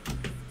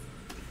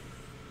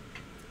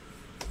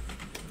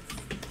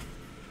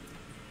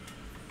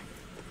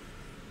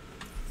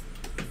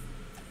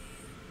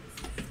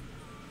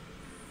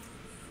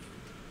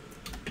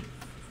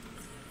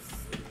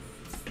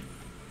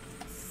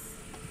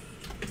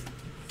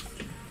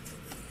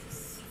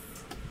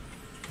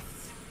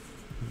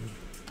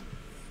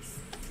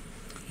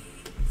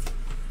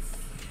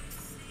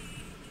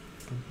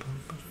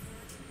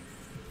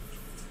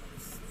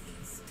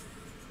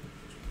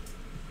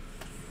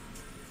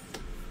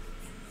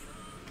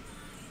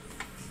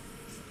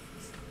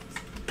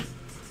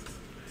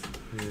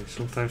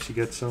 Sometimes you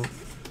get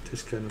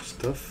this kind of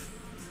stuff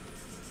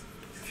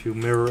if you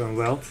mirror and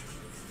weld.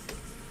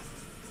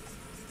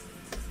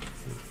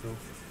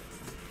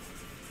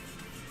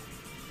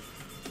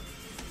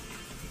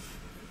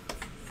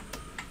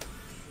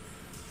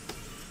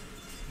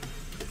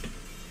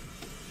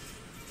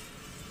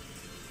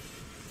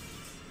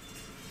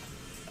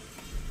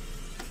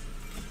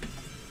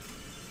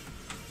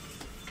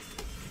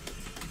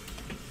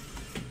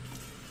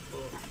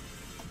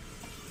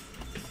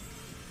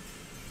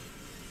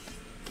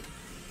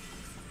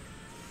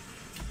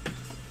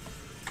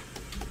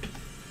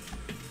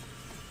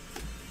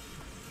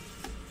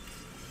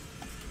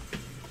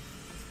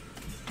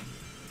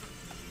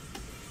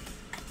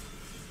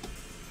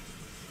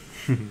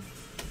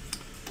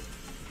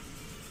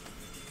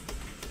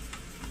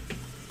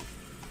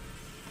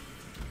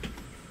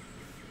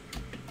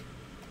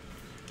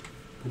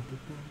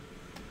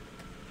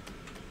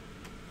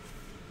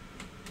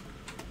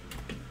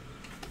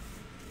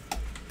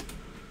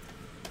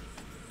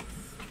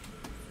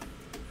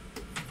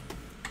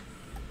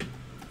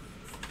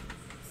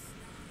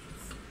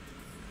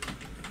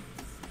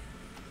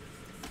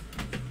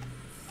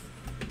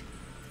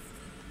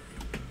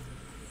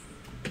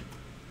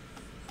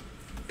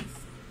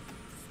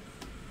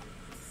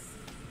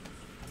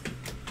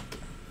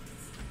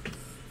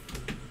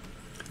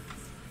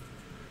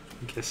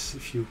 I guess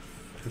if you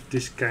have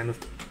this kind of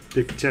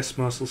big chest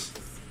muscles,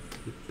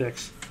 your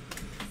pecs,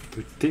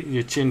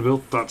 your chin will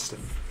touch them.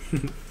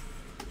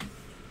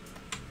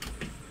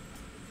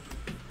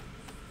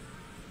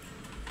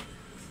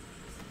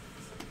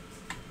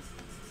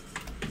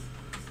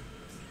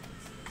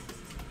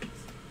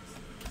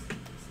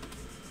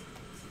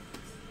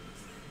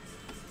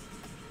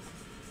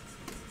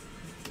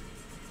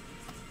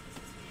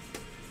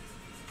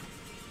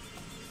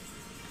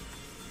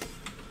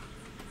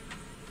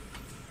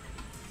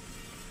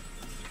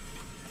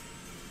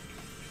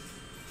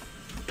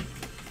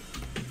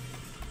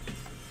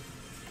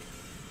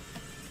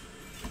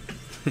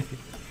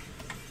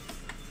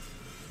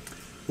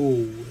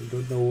 Oh, I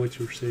don't know what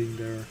you're saying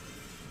there.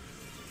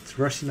 It's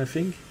Russian, I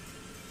think.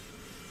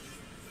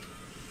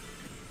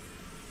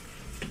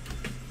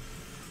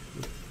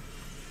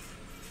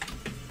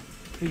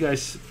 You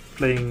guys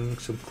playing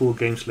some cool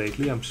games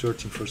lately? I'm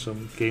searching for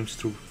some games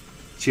to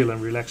chill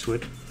and relax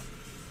with.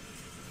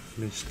 I've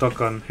been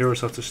stuck on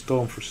Heroes of the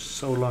Storm for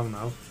so long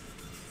now.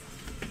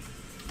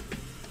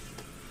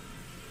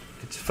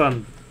 It's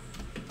fun.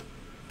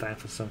 Time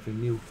for something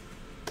new.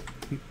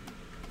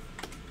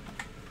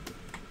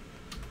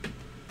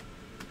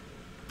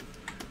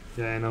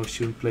 Yeah, I know,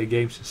 shouldn't play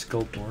games and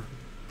sculpt more.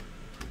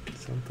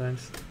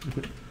 Sometimes.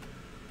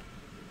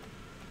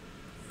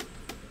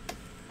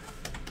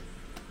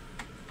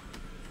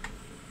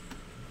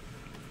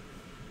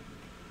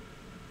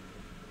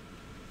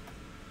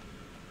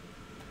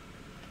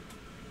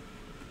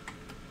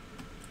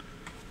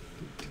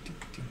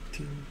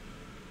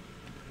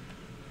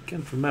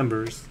 Can't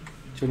remember.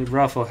 Johnny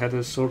Bravo had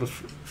a sort of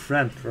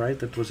friend, right?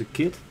 That was a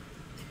kid.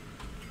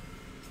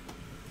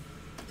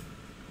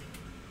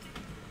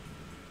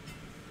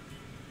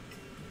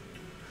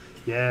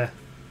 Yeah,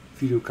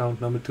 video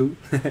count number 2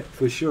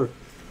 for sure.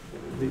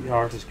 The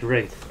art is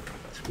great.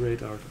 It's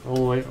great art.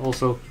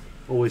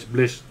 Always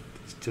Blizzard.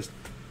 It's just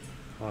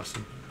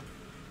awesome.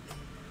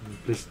 I'm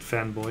a Blizzard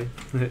fanboy.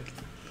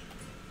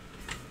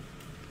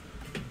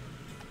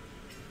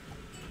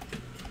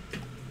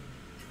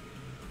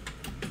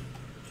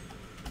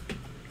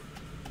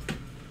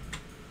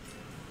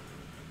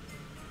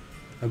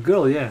 A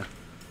girl, yeah.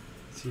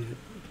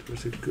 It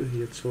was a girl. He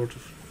had sort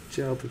of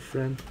childhood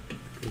friend.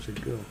 It was a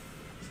girl.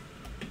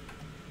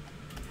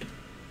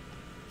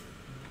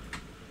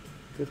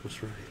 That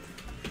was right.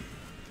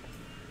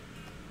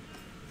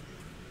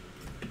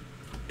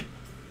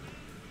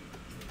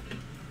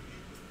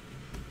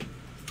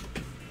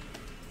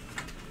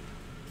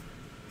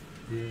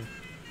 Yeah.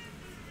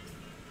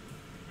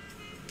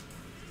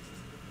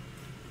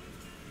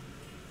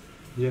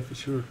 Yeah, for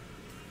sure.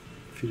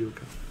 Video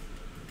count.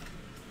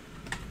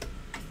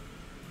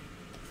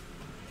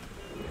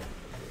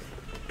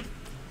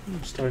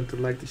 I'm starting to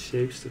like the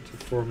shapes that are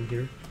forming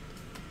here.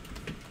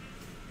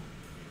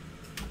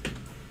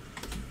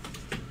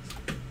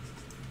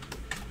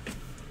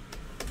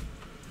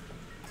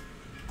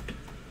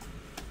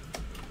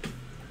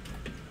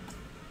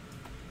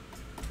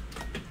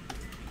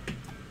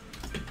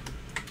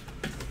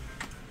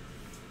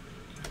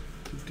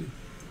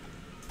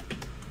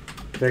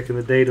 Back in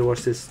the day there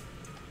was this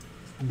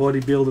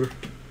bodybuilder,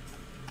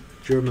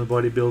 German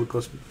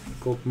bodybuilder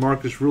called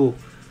Marcus Rule,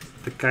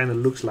 that kind of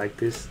looks like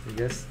this, I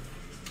guess.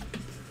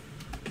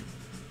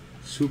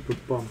 Super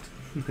pumped.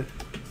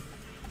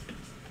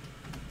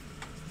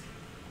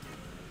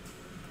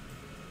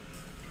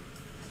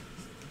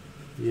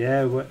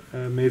 Yeah,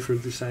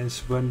 Maverick Designs,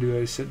 when do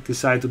I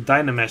decide to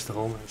Dynamash the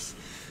home?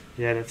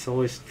 Yeah, that's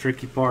always a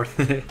tricky part.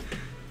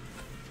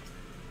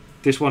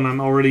 This one I'm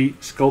already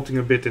sculpting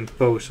a bit in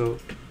pose, so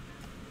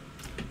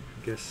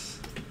I guess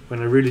when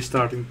I'm really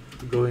starting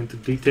to go into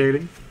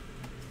detailing.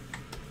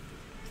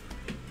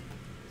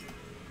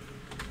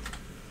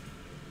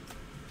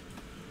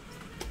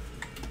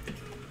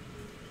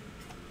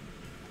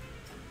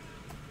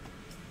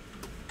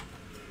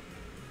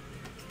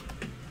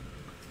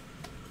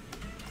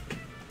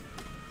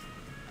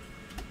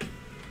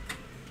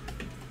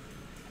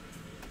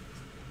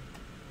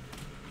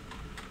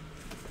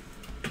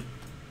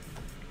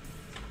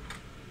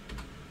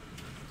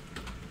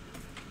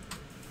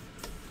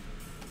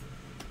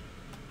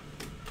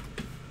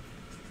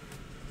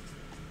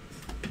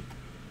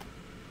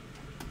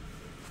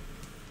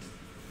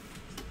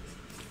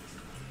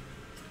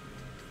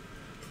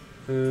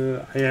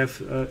 I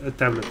have a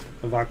tablet,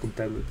 a Wacom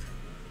tablet.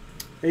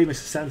 Hey, Mr.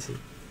 Sanson,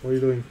 what are you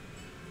doing?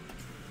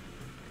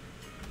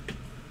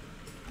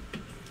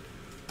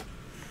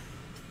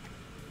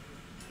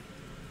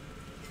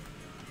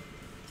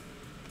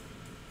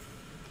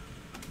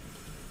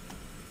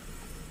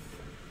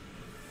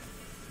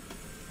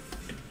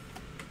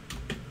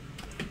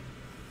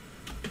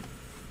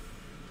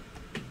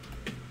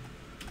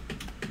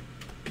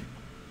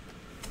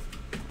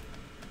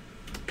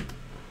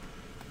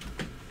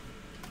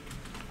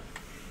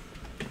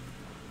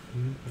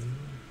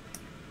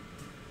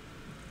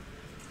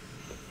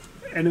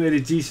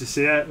 Animated Jesus,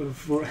 yeah,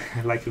 for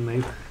I like your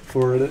name.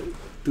 For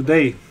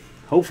today,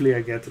 hopefully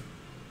I get it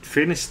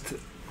finished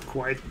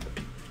quite.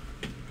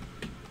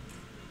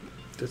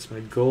 That's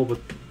my goal,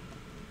 but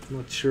I'm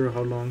not sure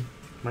how long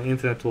my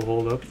internet will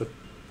hold up. But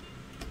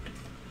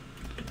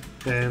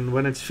and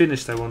when it's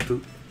finished, I want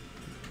to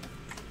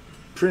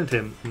print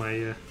him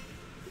my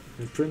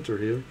printer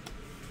here.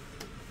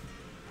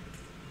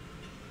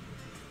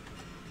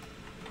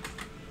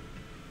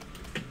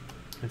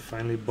 I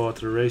finally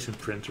bought a resin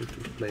printer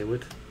to play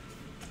with.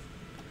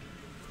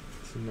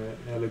 It's an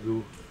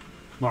Elegoo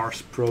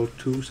Mars Pro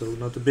 2, so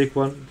not a big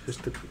one,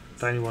 just a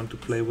tiny one to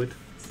play with.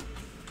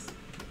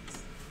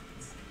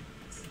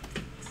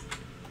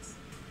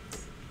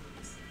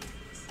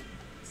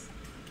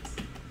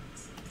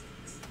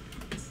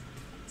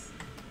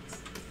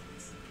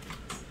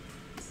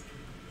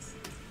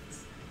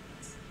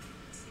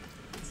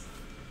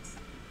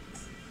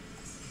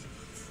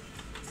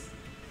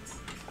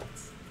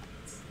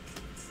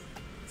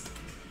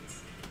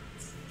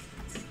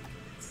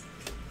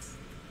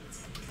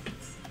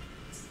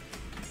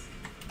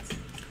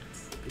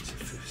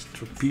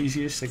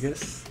 trapezius, I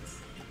guess.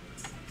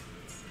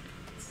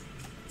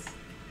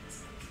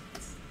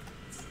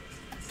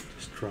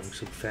 Just throwing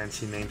some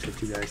fancy names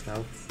at you guys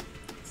now.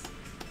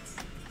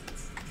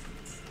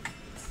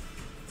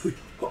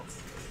 Oh.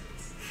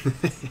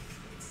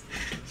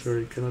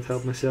 Sorry, cannot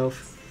help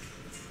myself.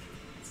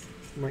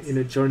 My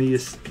inner Johnny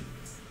is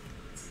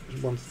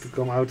wants to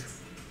come out.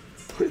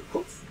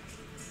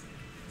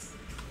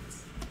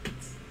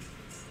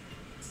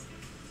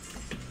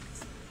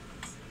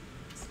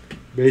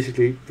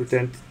 Basically,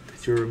 pretend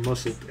that you're a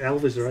muscled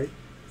Elvis, right?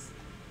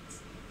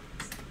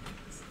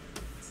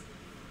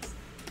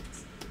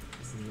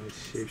 Some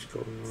nice shapes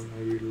going on.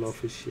 I really love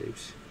his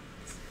shapes.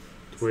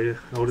 The way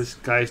how this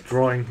guy's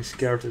drawing his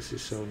characters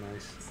is so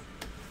nice.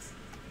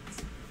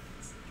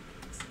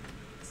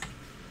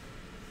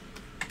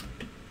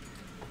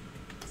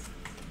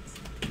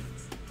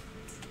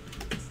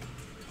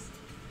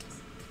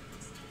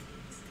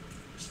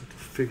 Just have to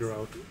figure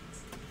out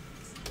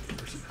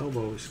where his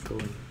elbow is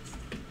going.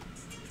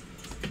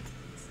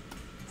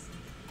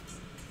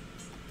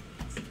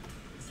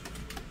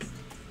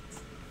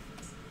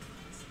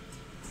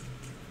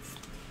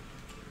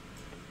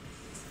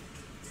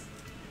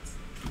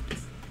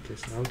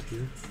 Out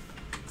here.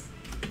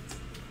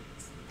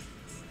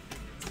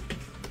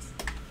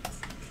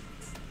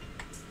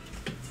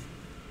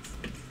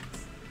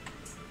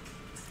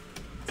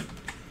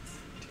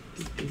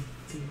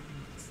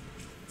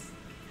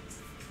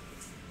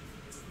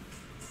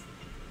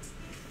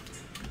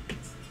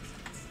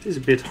 It is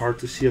a bit hard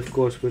to see, of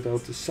course,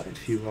 without the side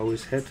view, how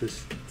his head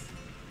is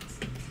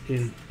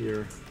in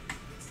here.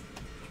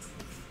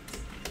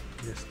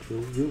 Yes,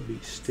 it will be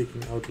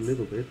sticking out a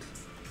little bit.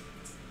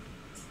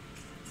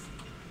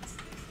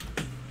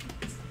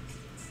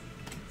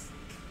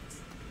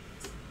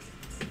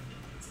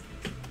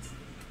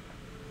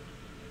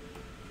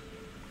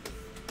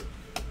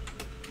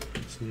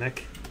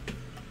 Neck.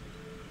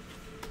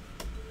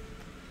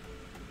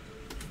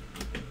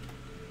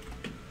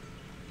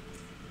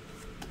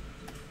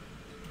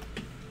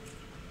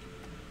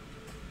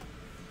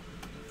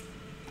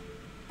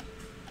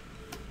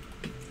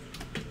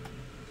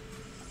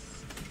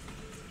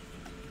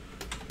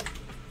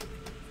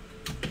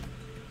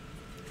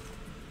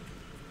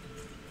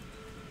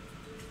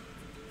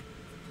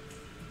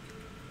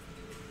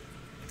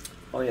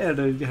 Oh yeah,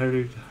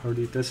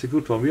 that's a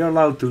good one. We are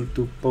allowed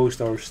to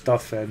post our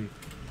stuff and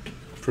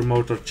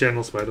promote our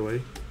channels, by the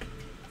way.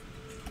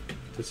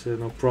 That's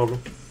no problem.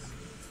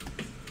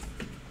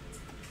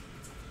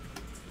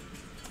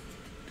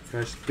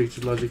 Guys,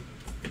 Pixologic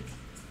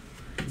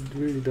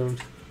really don't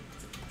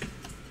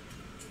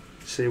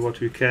say what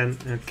we can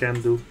and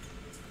can't do.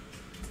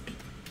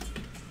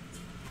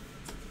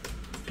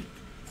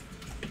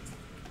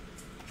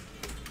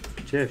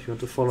 But yeah, if you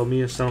want to follow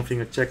me or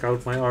something and check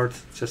out my art,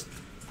 just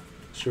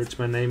search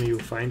my name and you'll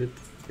find it.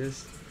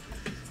 Yes,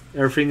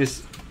 everything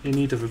is in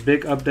need of a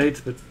big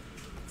update, but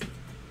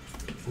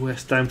who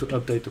has time to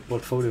update the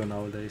portfolio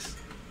nowadays?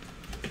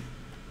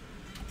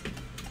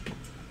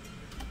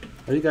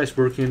 Are you guys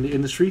working in the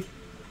industry?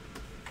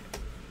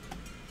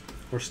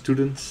 Or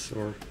students?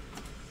 Or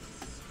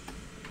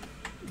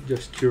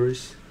just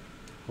curious?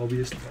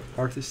 Hobbyist?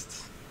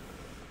 Artists?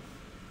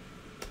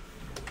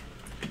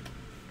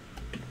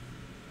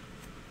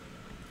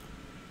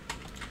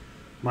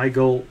 My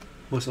goal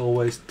was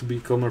always to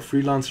become a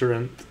freelancer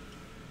and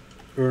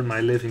earn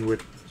my living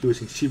with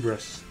using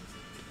ZBrush.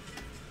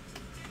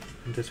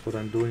 And that's what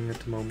I'm doing at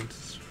the moment.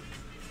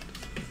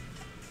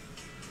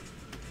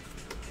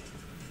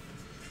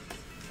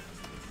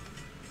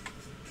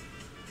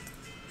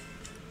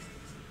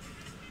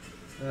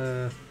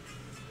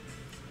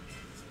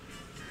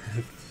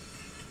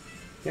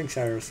 Thanks,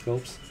 IR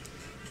Sculpts.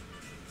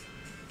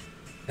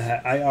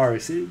 IR,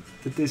 see,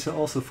 that is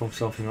also from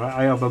something,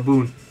 right? IR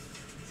Baboon.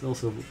 It's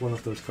also one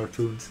of those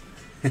cartoons.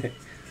 Do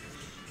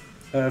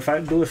I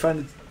find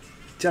it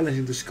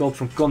challenging to sculpt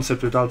from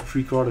concept without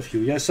 3/4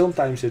 view? Yeah,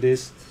 sometimes it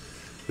is,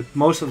 but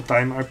most of the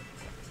time I'd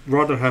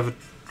rather have a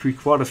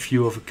 3/4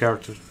 view of a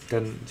character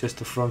than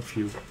just a front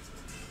view.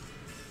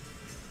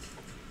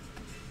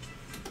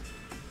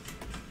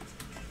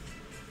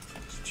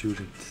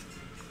 Student,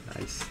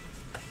 nice.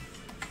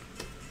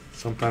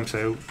 Sometimes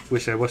I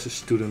wish I was a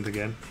student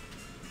again.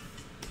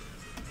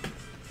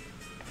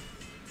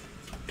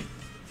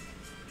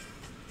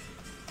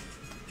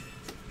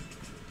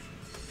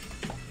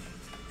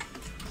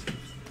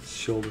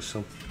 Shoulder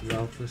some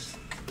roundness.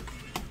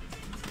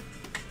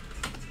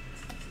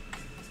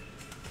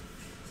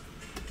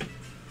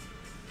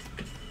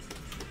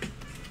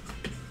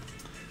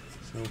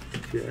 So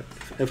if you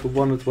ever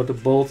wondered what a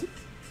bald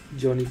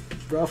Johnny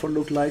Bravo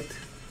looked like,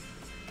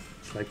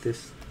 it's like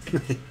this.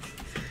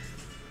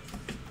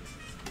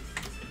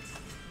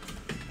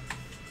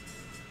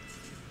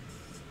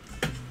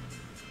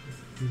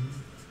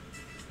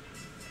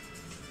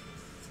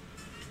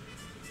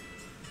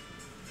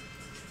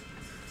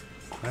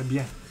 Très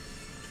bien.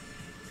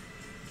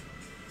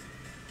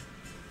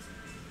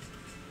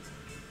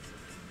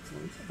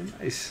 Oh,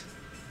 nice.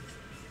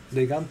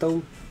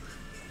 Leganto.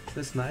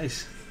 That's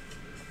nice.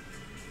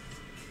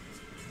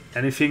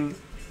 Anything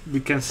we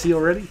can see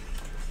already?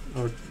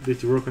 Or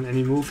did you work on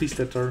any movies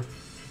that are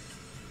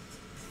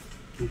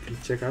you can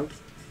check out?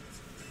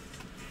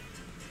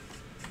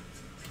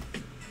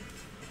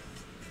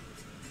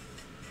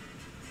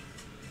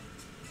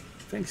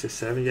 Thanks,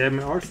 S7. Yeah,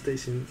 my art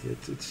station,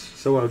 it's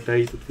so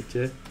outdated, but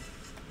yeah.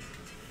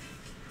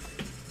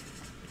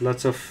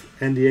 Lots of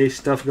NDA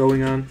stuff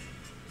going on.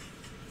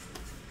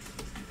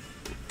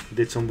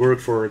 Did some work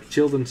for a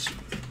children's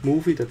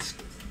movie that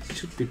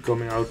should be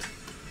coming out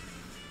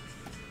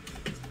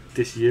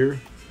this year.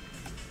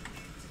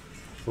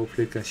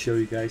 Hopefully I can show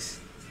you guys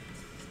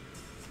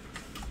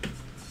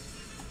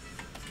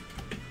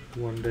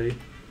one day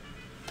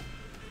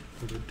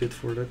what I did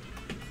for that.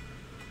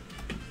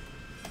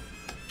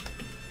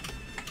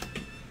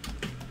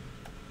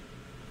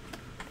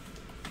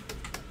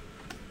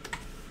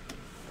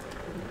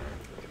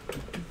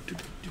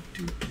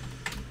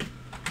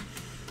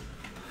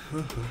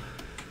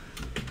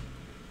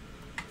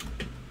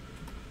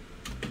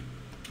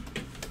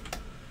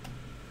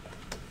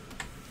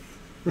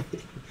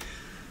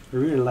 I'm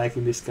really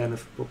liking this kind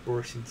of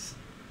proportions.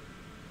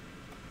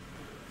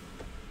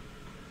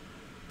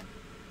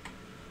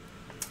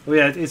 Oh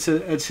yeah, it's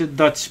a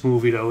Dutch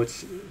movie though.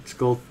 It's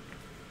called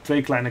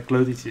Twee kleine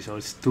kleutertjes, so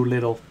it's two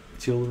little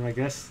children, I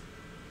guess.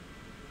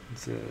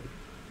 It's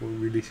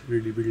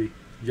really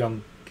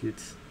young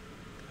kids.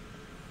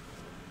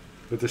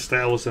 But the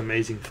style was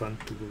amazing fun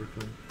to work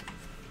on.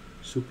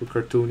 Super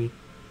cartoony.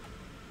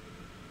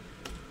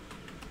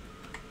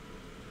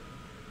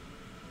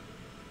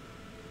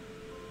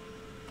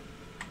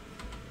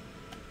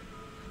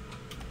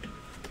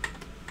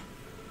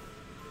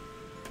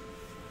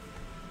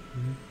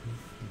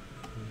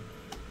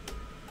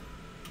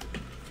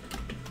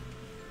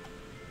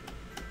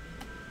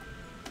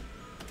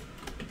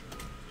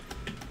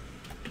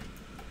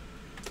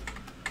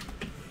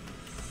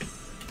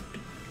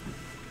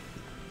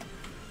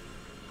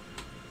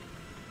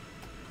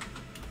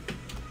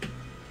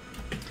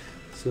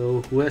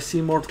 So, who has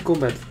seen Mortal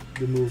Kombat,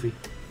 the movie?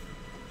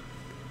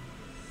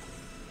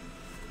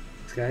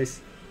 Guys,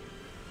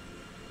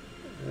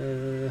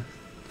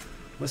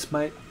 what's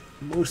my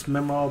most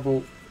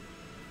memorable,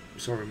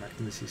 sorry my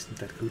English isn't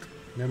that good,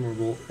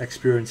 memorable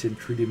experience in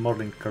 3D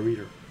modeling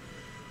career?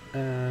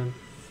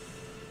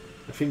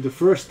 I think the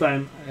first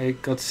time I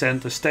got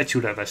sent a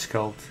statue that I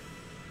sculpted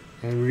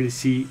and really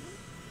see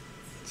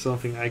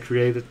something I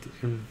created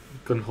and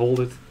can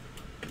hold it.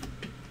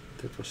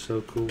 That was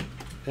so cool.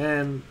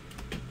 And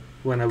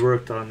when I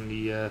worked on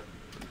the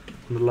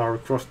Lara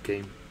Croft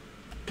game,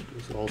 it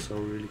was also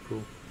really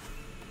cool.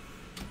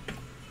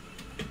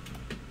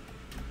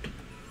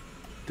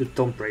 The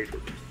Tomb Raider.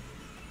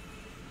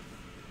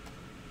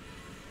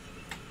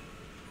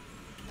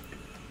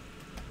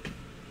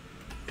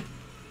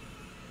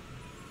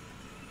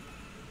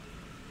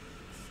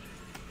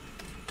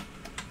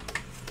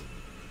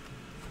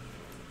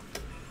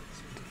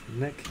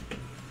 Neck.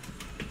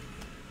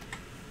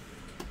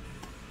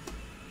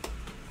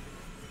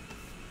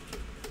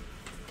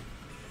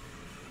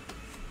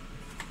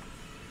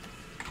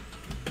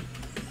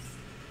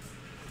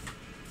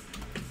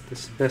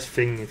 That's the best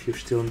thing. If you're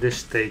still in this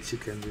stage, you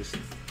can just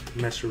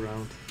mess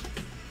around.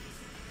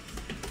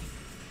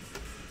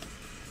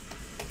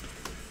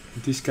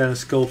 These kind of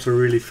sculpts are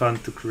really fun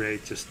to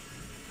create, just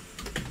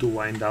to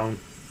wind down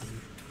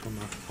from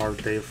a hard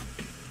day of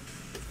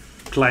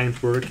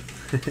client work.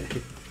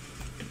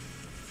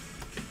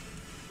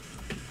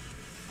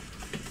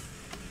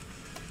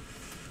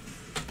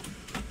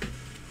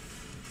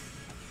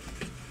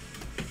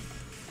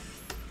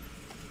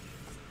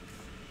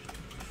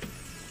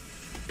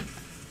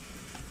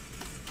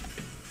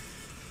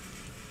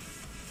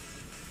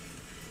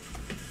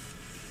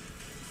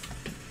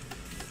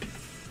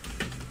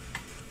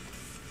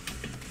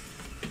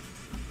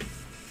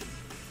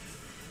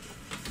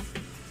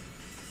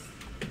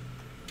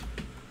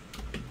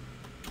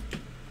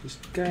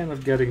 Just kind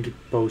of getting the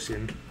pose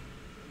in.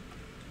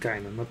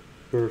 Kind of, not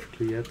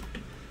perfectly yet.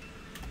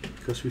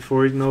 Because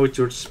before you know it,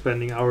 you're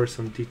spending hours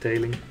on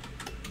detailing.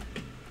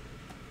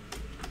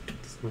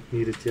 It's not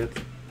needed yet.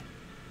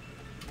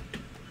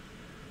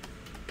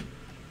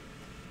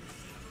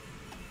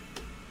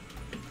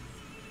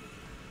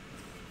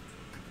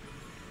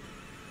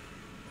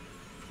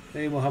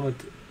 Hey Mohammed,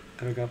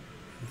 Aragab,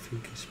 I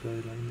think he's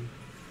playing.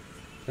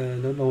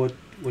 Don't know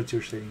what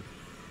you're saying.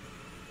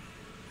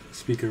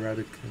 Speak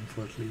Arabic,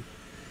 unfortunately.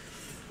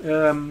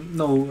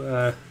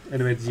 No,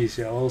 animated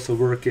GC. I also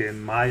work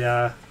in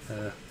Maya,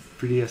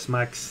 3ds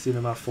Max,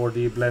 Cinema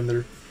 4D,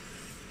 Blender,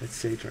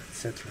 etc.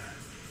 etc.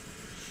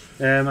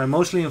 I'm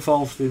mostly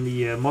involved in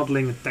the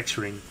modeling and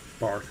texturing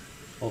part,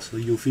 also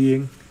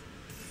UVing.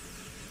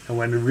 And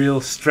when the real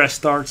stress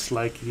starts,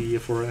 like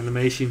for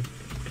animation,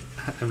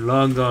 I'm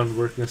long gone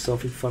working on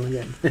something fun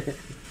again.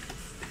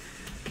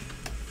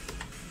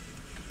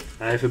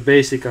 I have a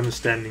basic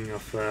understanding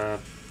of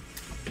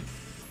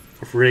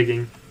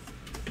rigging.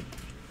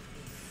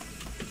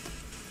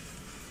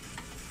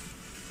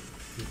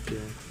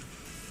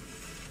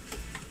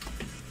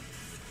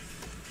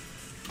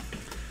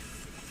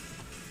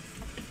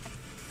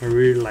 I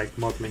really like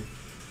modeling.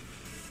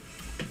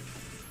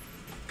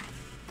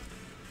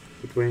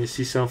 But when you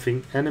see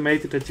something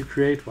animated that you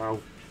create, wow,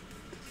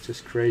 it's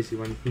just crazy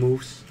when it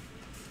moves.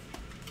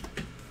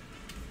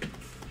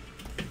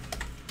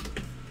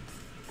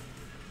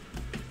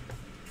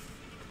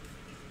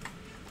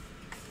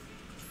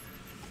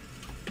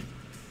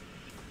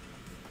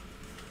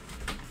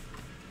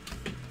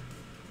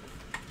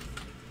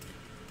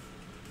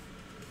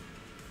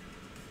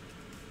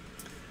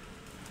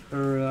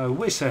 I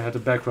wish I had a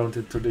background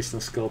in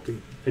traditional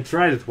sculpting. I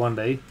tried it one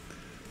day,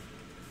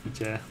 but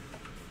yeah,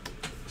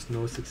 was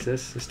no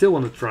success. I still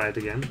want to try it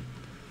again.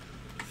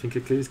 I think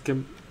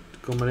the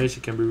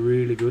combination can be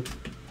really good.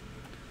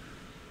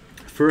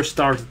 I first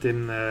started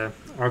in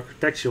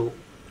architectural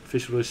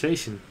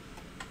visualization,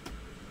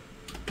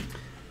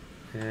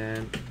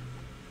 and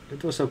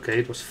it was okay.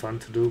 It was fun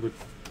to do, but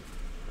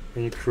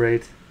when you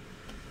create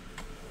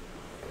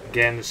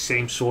again the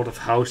same sort of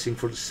housing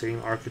for the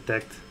same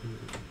architect,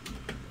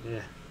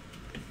 yeah,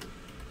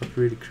 not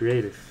really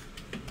creative.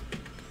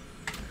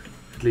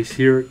 At least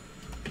here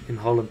in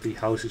Holland the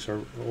houses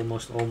are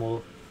almost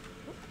all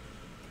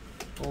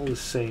the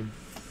same,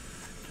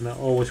 and I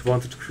always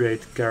wanted to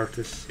create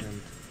characters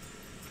and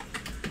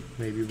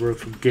maybe work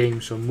from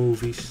games or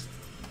movies,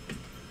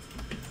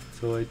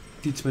 so I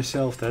teach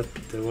myself that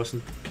there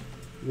wasn't,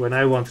 when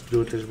I wanted to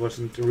do it, there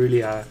wasn't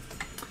really a,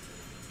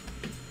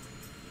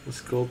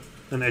 what's it called,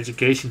 an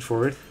education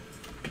for it.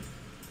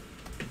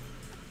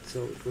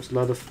 So it was a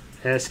lot of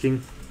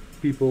asking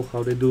people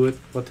how they do it,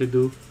 what they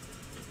do.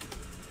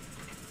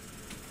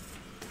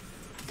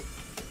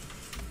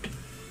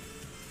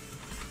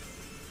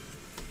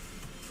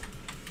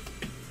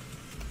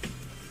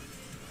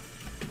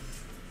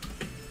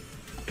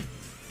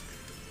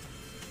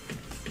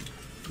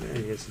 Yeah,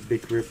 he has a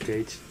big rib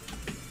cage.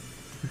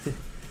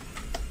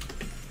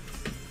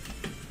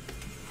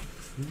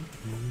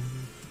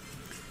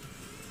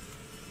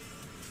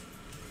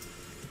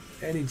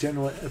 Any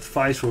general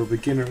advice for a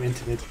beginner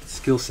intimate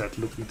skill set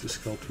looking to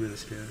sculpt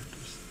realistic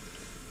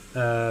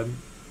characters?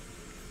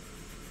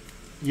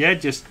 Yeah,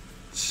 just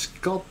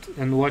sculpt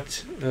and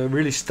watch,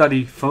 really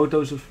study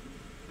photos of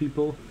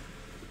people.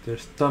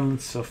 There's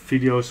tons of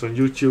videos on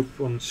YouTube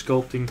on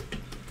sculpting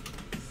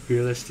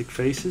realistic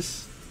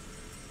faces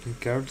and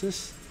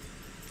characters.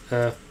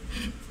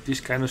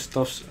 This kind of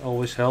stuff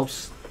always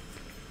helps.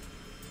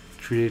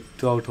 3D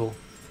total,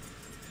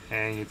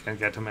 and you can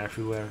get them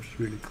everywhere. It's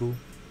really cool.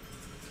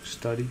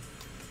 Study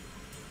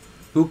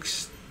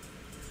books,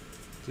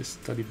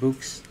 just study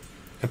books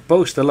and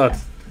post a lot,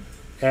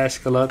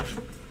 ask a lot.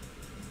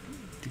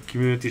 The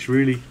community is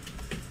really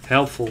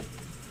helpful.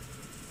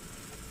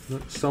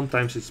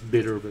 Sometimes it's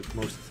bitter, but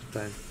most of the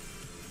time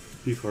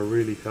people are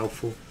really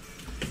helpful.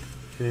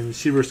 And in the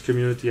ZBrush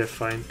community I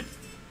find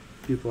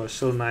people are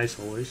so nice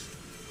always.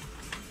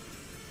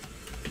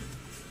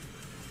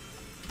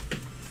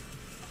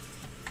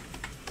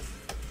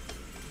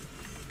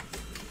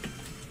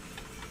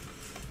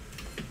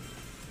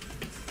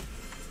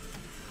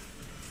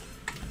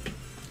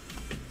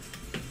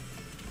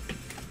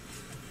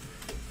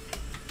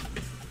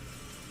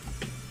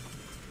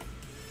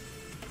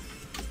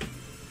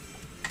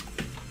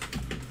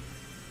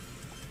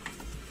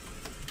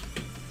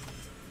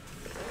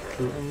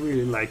 I'm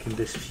really liking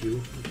this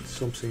view. It's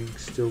something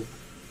still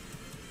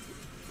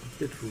a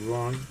bit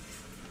wrong.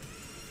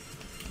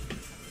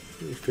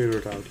 We'll figure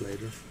it out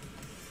later.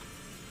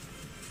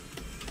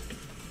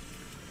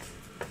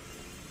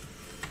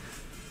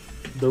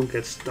 Don't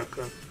get stuck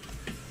on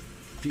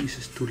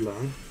pieces too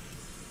long.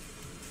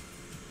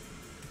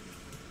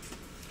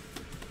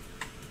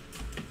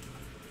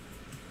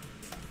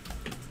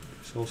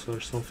 There's also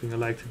something I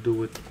like to do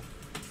with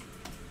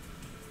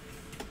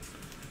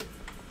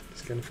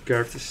kind of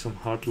characters, some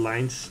hard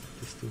lines,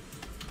 just to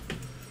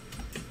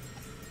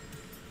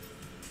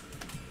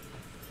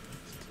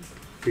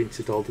pinch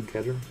it all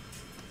together.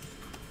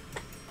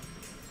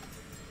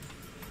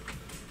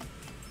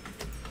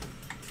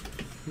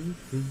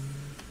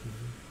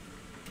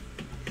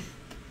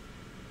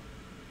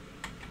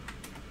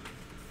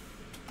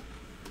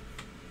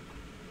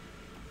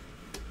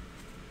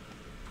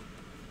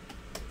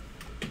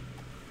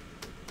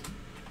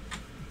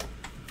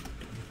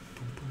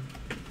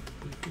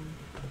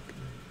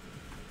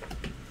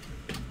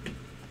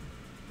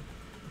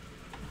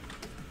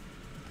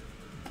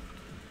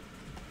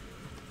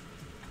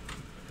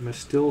 Am I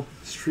still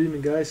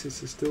streaming, guys?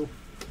 Is it still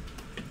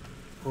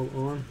all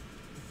on?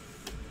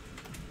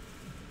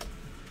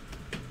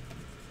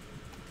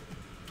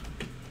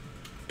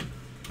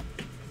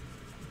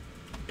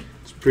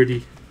 It's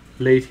pretty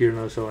late here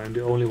now, so I'm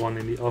the only one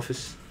in the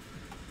office.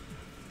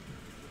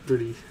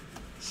 Pretty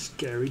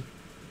scary.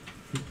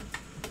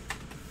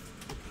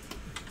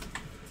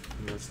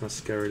 No, it's not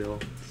scary at all.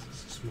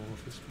 It's a small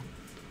office.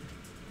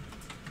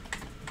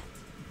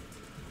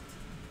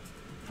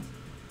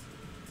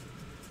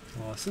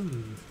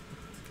 Awesome.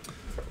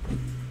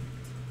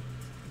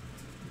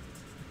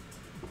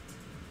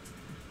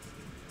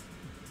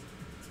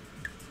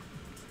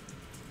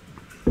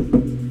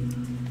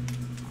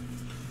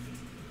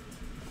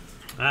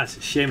 Ah, it's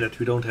a shame that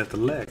we don't have the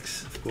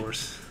legs, of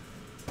course.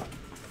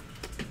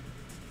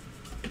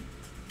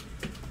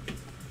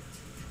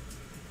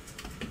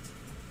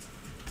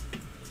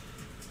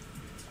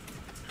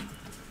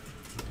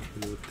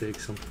 We will take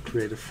some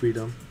creative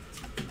freedom.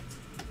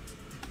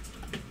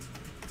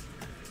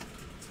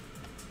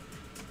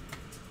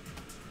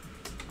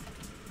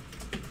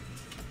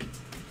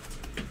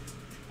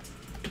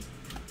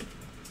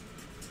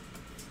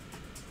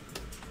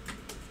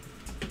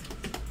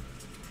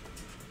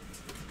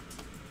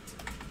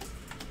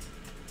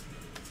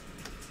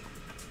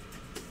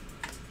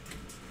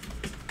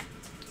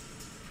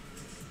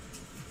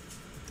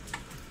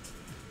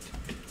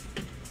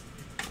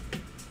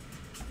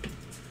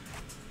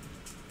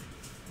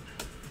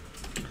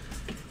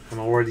 I'm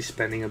already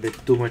spending a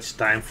bit too much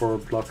time for a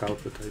block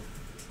output. I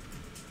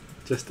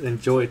just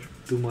enjoy it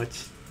too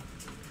much.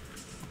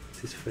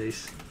 This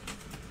face.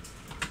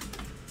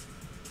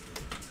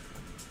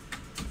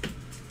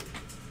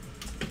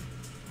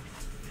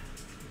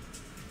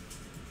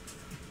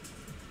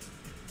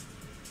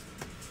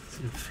 It's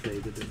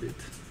inflated a bit.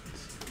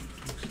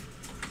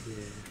 Yeah.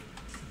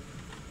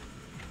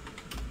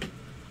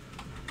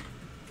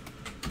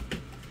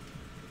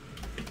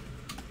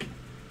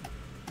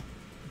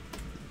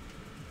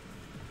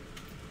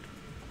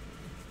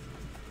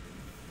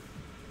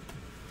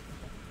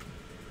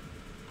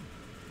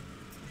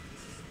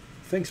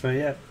 Thanks, man.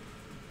 Yeah.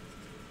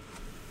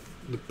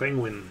 The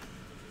penguin.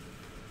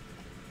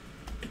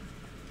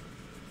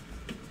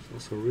 It's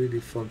also a really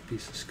fun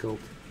piece of sculpt.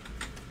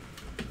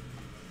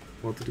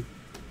 Wanted to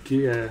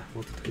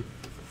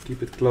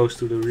keep it close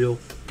to the real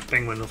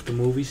penguin of the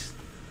movies.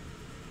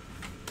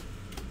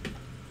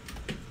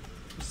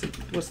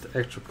 What's the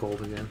actual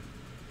called again?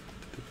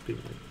 The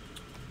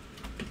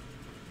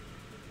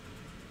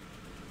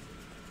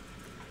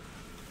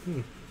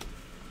penguin.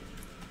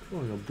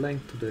 Going a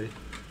blank today.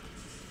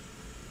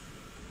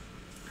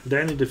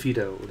 Danny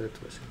DeVito,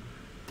 that was him.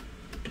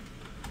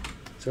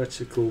 Such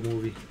a cool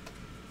movie.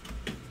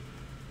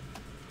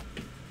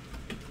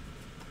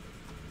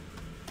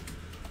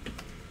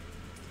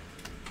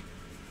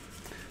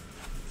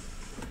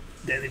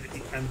 Danny,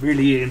 I'm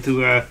really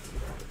into a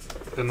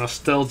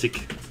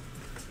nostalgic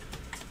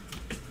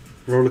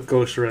roller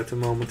coaster at the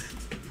moment.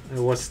 I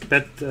watched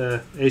that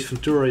Ace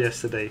Ventura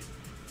yesterday.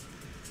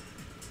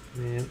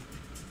 Man,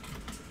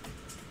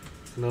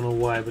 I don't know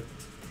why, but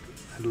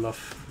I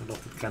love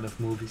that kind of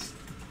movies.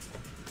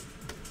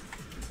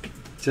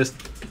 Just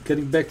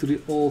getting back to the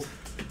old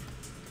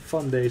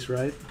fun days,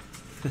 right?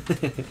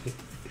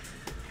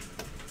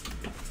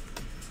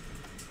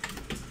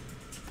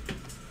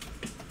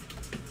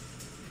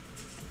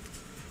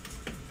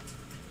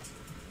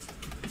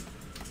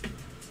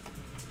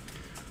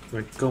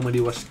 When comedy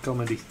was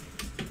comedy.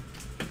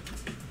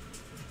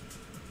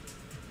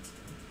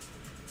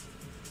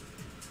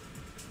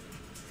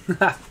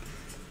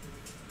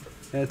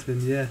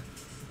 Edwin, yeah.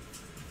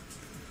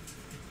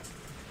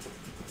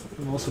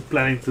 I'm also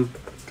planning to,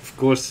 of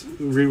course,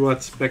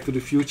 rewatch Back to the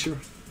Future.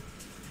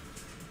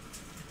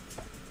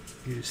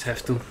 You just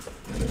have to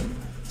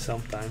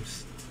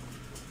sometimes.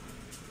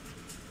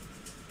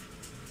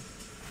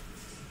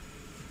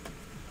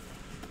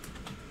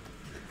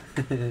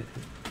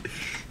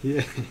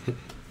 Yeah.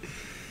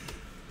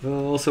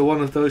 Well, also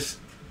one of those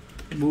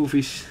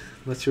movies.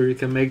 Not sure you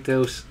can make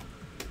those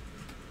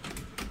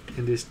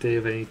in this day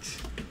of age.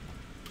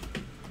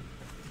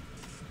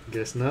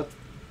 Guess not.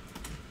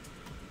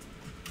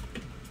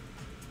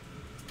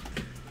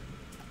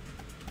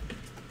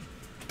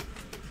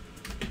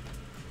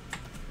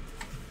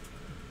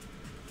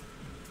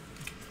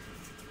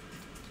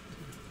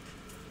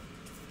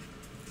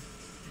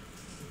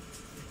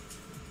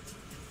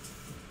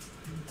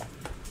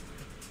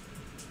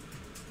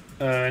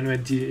 Anyway,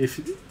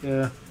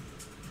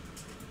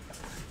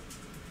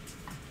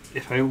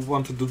 if I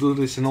wanted to do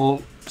this in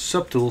all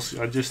subtools,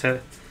 I just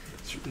had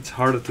it's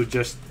harder to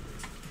just.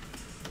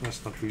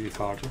 That's not really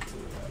harder.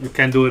 You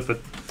can do it, but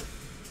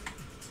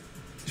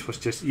it was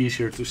just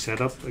easier to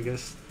set up, I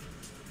guess.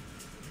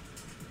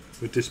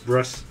 With this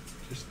brush,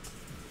 just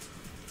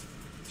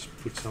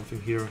put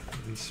something here.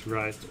 It's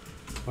right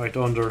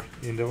under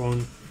in their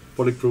own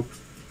poly group.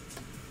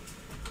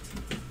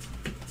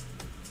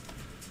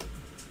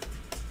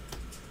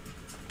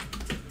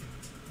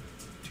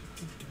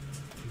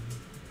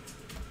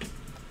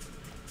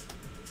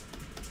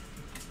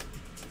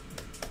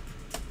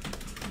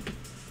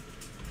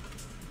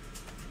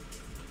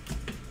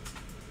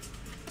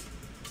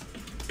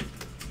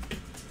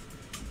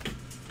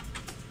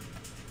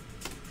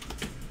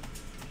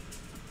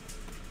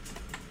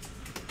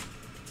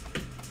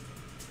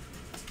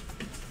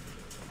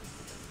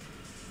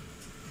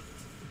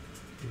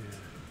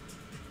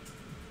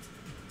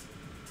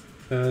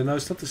 No,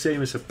 it's not the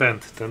same as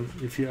append. Then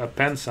if you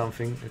append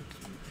something,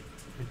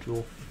 it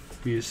will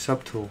be a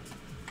subtool.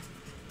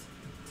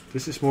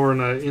 This is more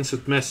an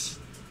insert mesh,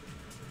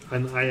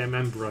 an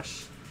IMM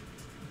brush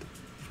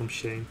from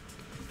Shane.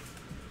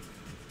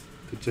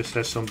 It just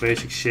has some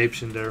basic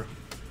shapes in there.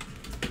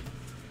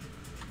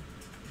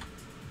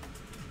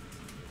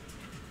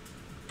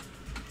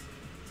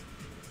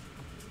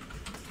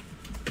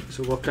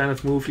 So what kind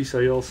of movies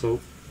are you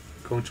also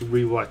going to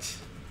rewatch?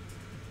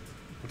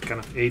 What kind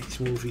of 80s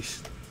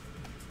movies?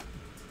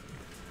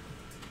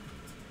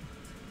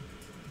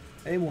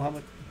 Hey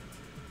Mohammed.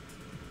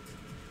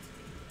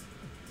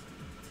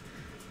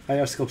 I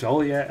asked Sculpt. Oh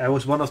yeah, I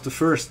was one of the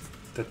first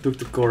that took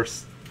the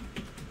course.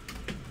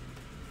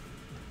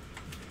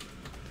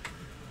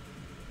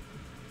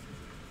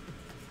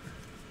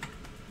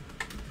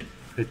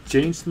 It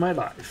changed my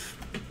life.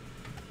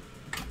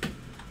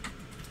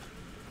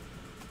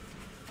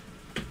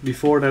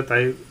 Before that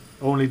I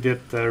only did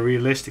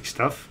realistic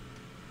stuff.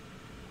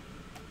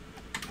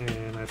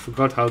 And I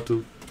forgot how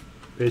to,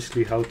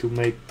 basically how to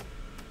make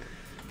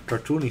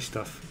cartoony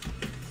stuff.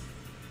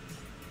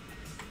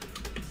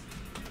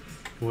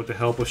 With the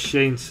help of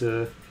Shane's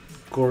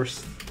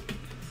course,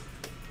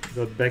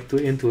 got back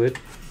into it.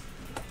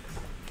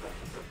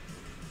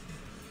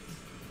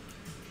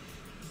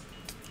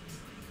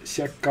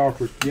 Jack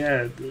Carver,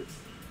 yeah, the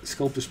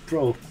Sculptors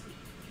Pro.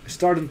 I'm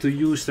starting to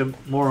use them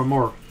more and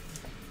more.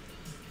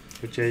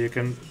 But yeah, you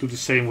can do the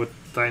same with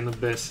Tiny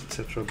Best,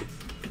 etc. But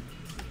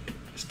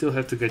I still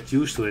have to get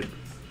used to it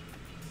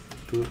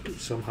to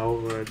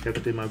somehow get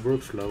it in my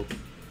workflow.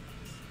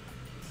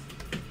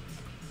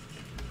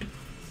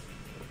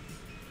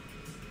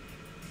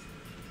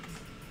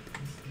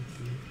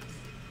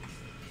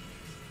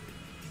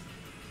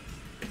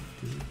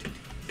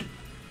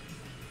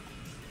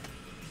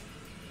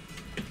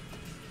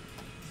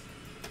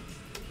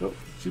 Oh,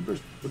 ZBrush,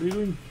 what are you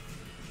doing?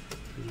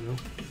 There you go.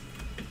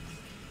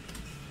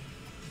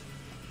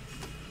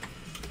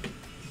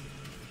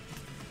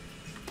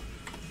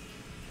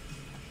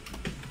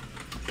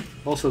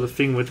 Also, the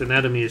thing with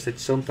anatomy is that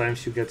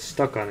sometimes you get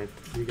stuck on it.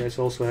 You guys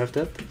also have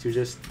that? That you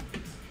just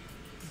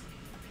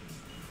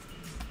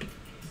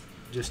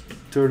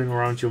turning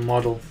around your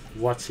model,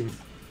 watching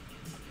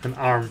an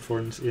arm, for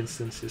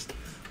instance, just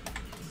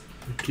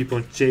keep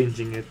on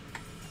changing it.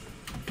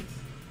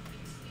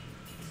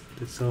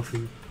 That's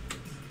something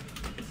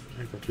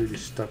I got really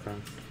stuck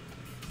on.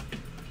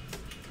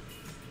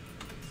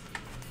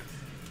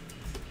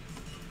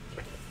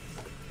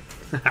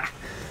 I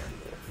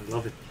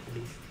love it.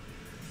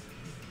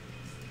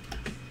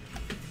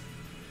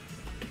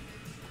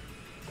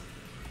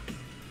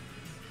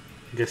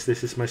 I guess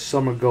this is my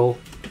summer goal.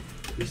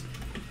 Just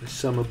my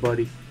summer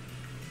buddy.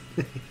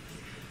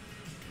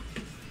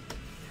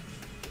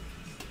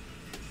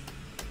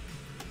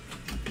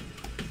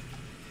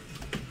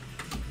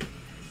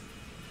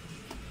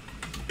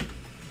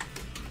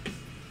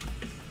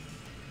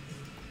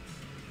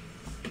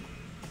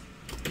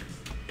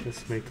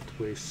 Let's make it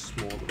way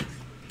smaller.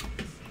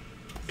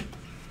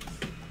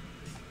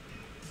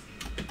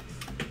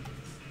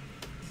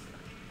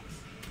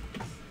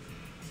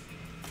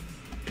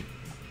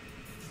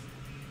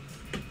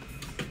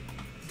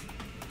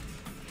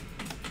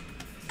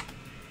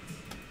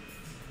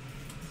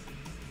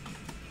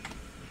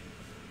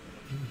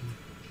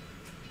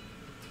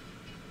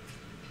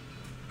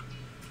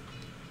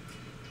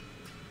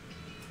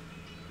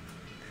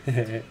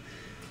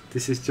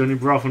 This is Johnny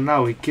Bravo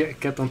now, he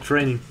kept on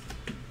training.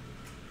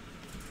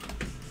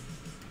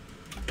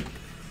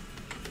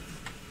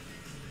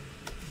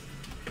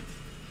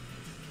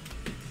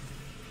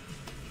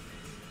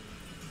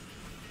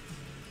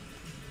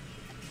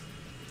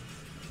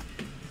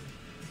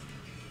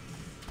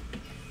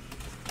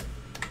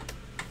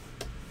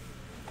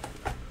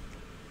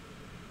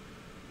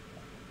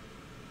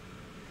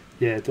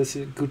 Yeah, that's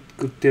a good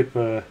tip,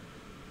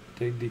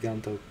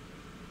 Diganto.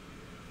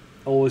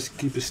 Always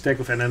keep a stack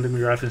of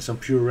anatomy ref and some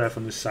pure ref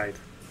on the side.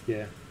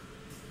 Yeah.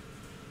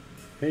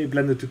 Hey,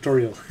 Blender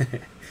tutorial.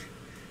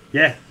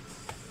 Yeah.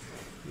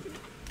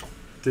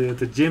 The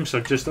gyms are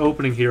just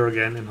opening here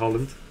again in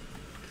Holland.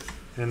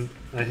 And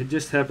I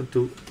just happened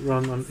to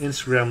run on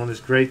Instagram on this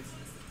great,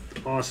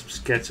 awesome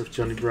sketch of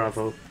Johnny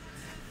Bravo.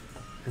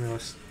 And I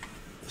was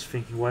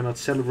thinking, why not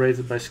celebrate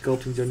it by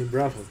sculpting Johnny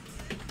Bravo?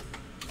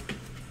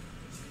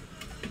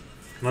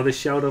 Another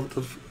shout out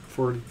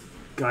for the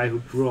guy who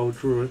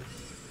drew it.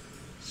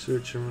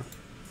 Search him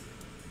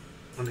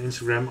on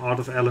Instagram, Art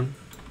of Alan.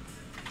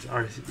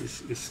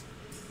 His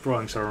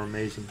drawings are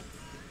amazing.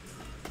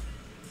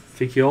 I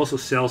think he also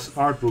sells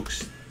art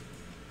books.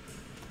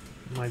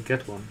 Might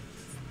get one.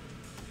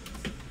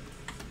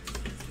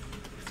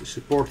 Have to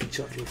support each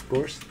other, of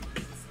course.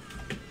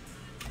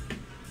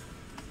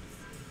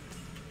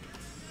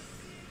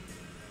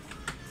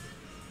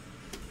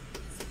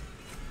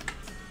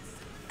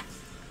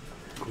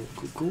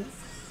 Cool.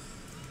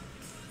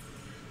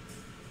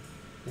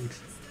 Thanks.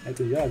 En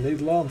toen, ja,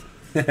 Nederland.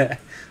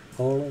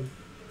 Holland.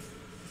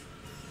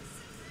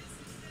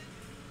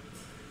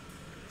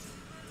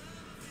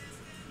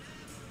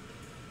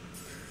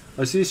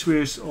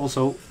 ZBrush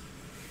also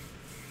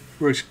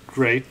works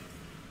great.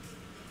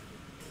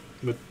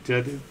 But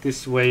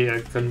this way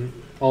I can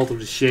alter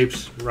the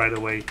shapes right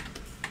away.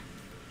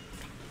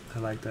 I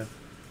like that.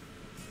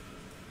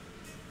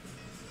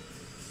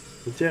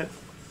 But yeah.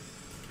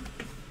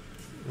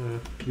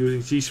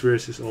 Using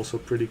ZBrush is also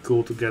pretty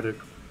cool to get a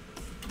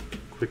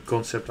quick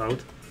concept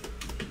out.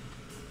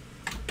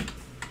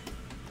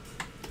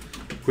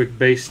 quick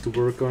base to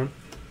work on.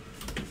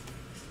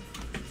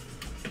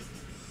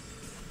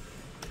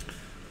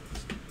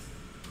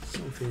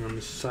 Something on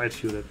the side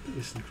view that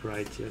isn't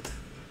right yet.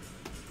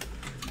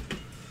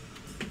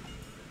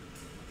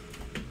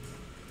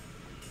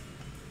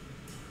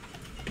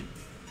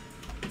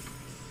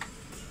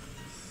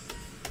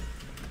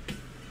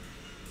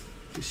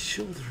 The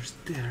shoulder is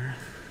there.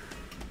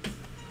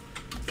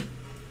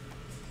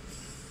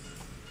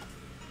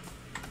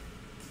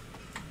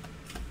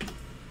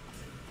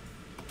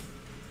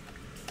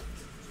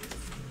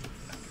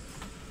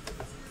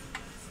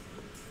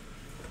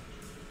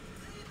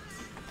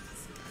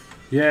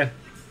 Yeah.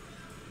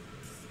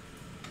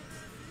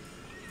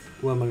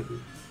 1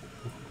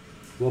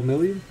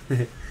 million?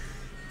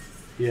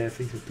 Yeah, I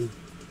think so too.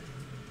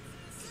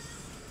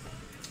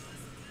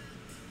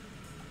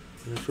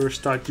 When I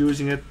first start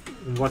using it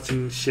and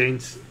watching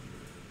Shane's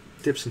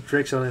tips and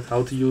tricks on it,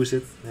 how to use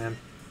it, man,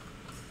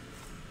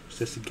 it's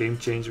just a game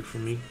changer for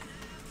me.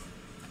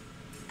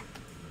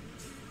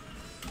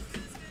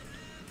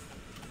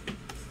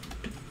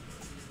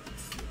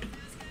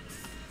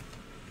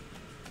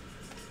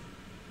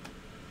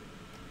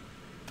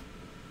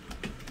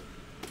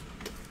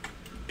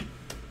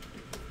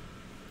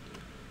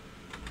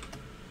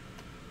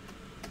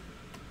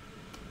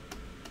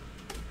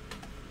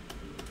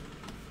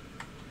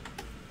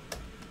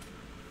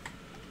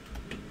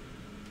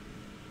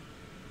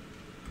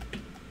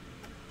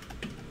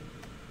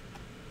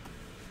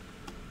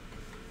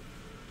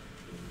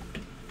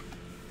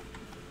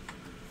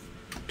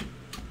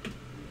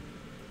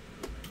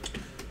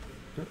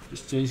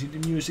 Just changing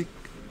the music.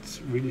 It's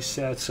a really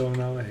sad song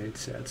now. I hate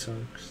sad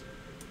songs.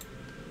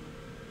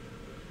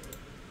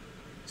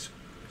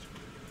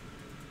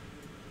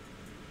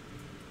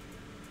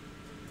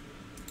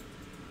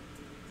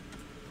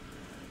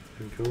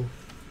 There we go.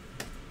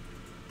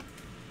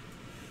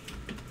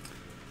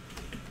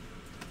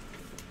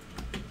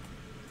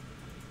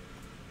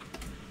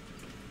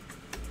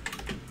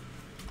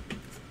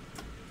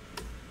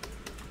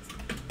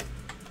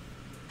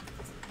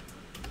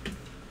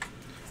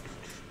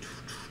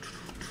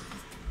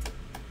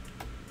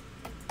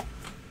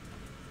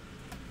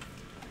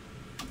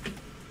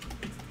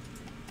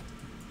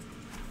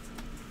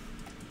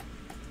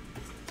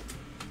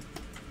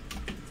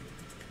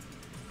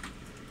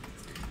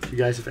 If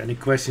you guys have any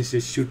questions,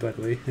 just shoot, by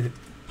the way.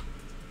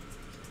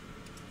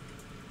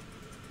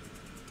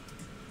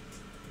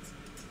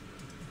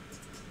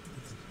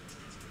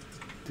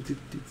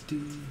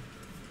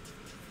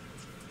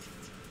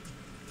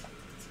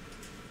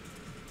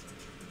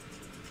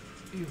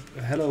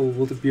 Hello,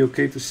 would it be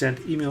okay to send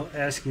email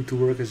asking to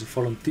work as a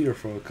volunteer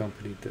for a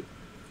company that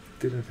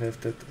didn't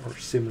have that or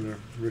similar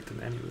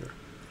written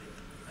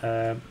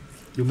anywhere?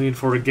 You mean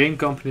for a game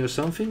company or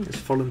something as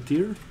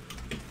volunteer?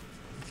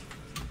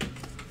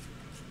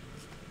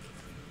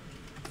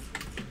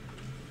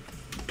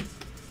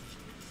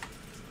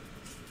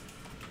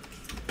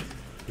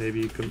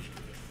 Maybe you can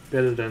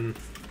better than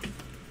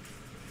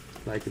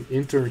like an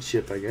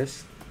internship, I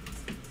guess,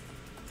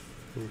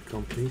 for a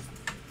company.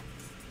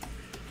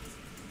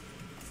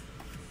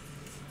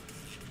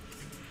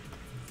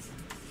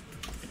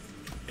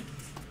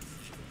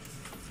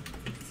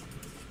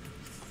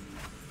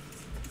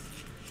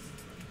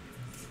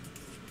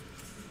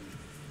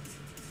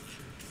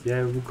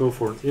 Yeah, we'll go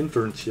for an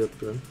internship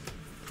then.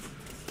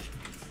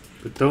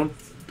 But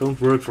don't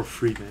work for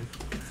free, man.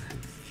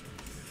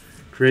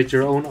 Create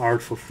your own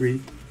art for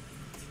free.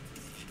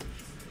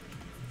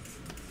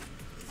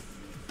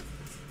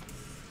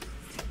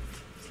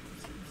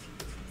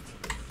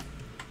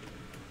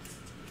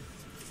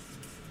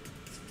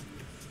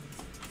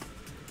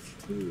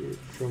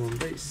 Drum and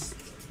bass.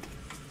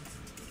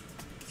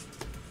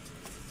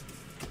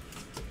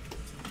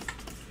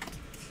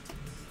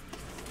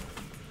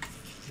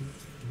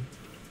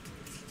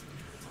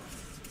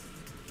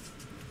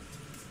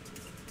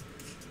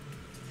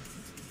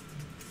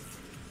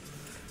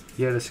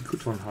 Yeah, that's a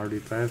good one, Hardy,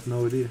 but I have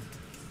no idea.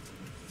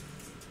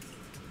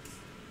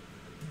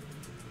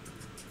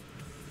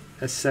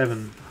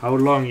 S7, how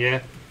long?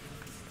 Yeah,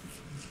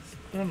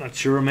 I'm not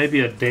sure, maybe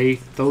a day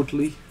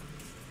totally.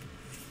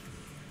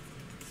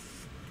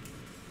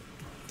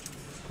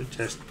 But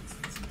just,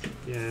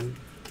 yeah,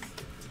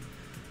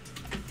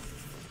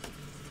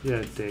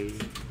 a day,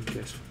 I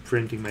guess, for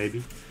printing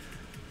maybe.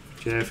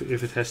 But yeah,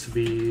 if it has to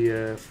be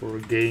for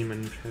a game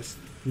and has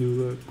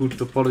new good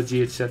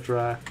topology,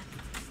 etc.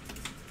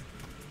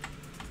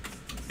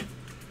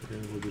 Then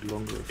it will be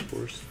longer, of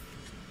course.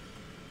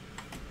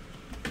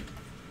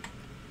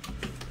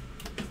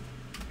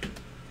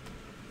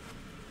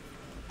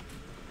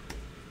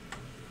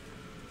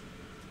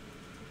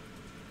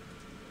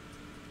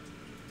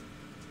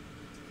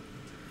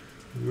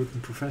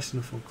 Working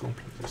professional for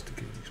complex to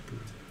gain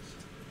experience.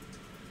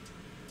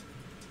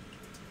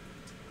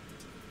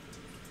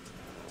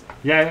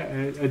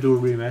 Yeah, I do a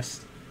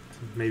remess.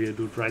 Maybe I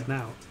do it right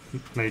now.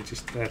 Maybe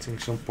just adding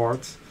some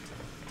parts.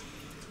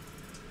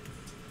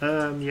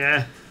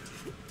 Yeah,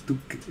 to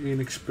gain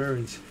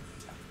experience.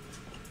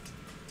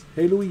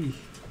 Hey Louis,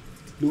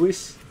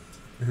 Luis.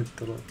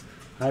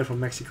 Hi from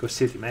Mexico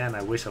City. Man,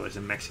 I wish I was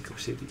in Mexico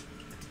City.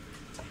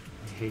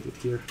 I hate it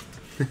here.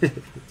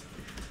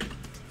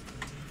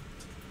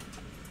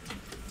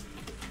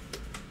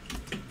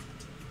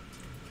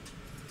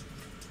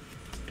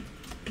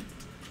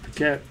 But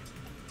yeah,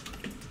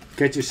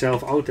 get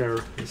yourself out there,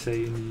 I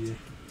say, in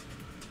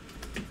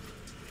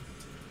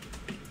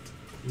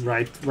the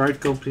right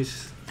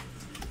companies.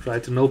 Try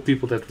to know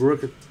people that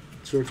work at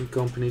certain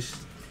companies.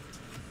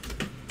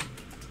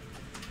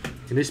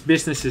 In this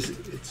business,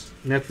 it's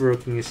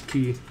networking is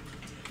key.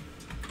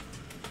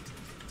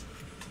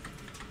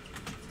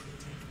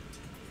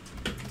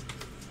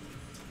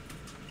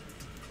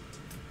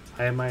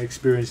 I have my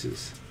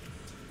experiences.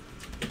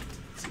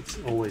 It's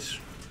always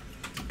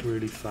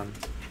really fun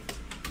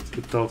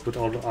to talk with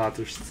other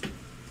artists.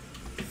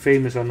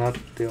 Famous or not,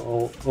 they're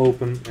all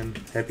open and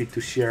happy to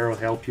share or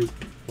help you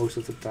most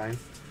of the time.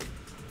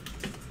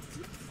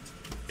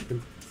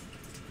 But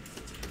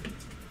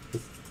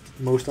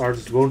most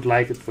artists won't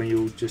like it when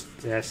you just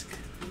ask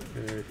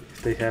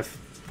if they have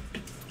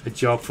a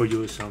job for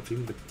you or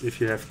something. But if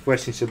you have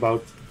questions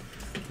about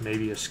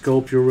maybe a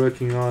sculpt you're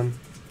working on,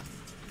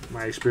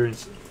 my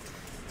experience,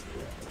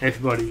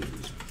 everybody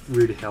is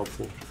really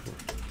helpful for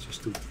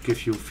just to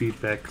give you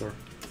feedback. Or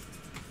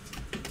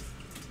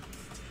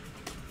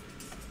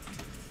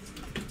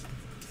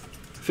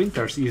I think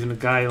there's even a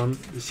guy on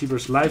the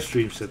ZBrush live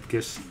streams that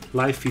gives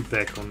live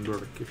feedback on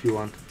work if you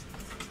want.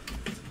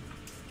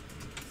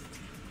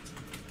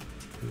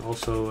 And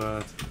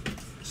also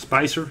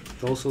Spicer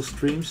also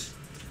streams.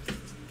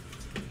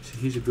 So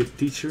he's a good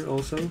teacher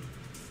also.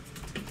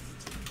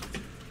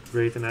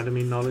 Great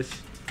anatomy knowledge.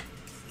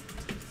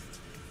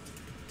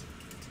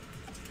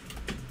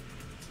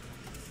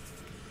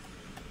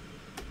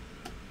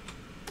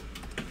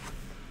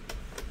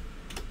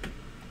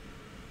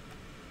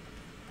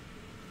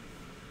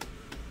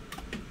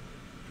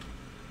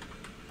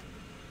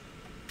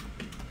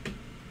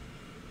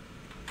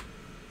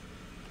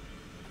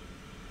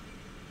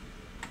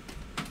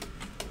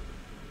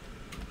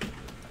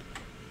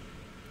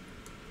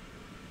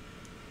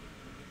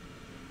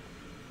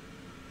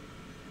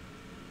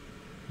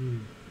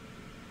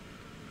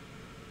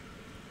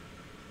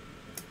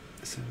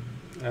 So,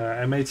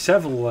 I made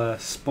several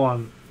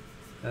spawn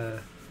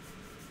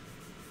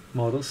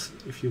models.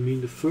 If you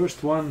mean the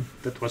first one,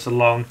 that was a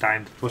long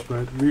time. That was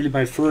really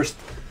my first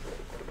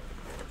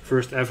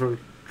ever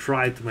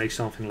try to make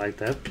something like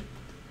that.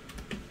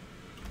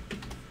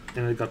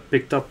 And it got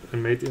picked up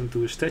and made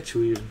into a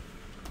statue even.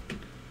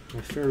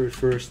 My very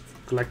first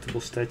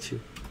collectible statue.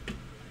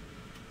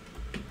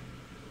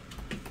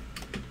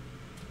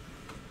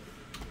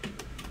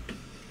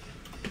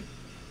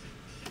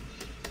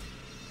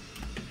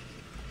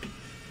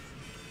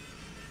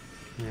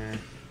 Yeah,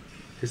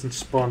 isn't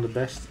Spawn the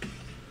best?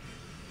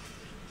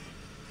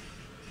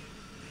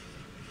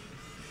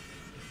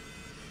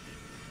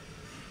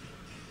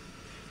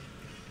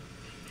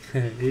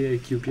 EA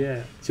Cube,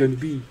 yeah. Johnny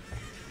B.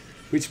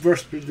 Which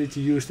brush did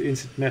you use to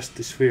insert mesh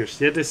the spheres?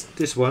 Yeah,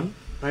 this one,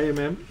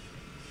 IMM.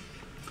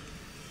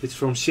 It's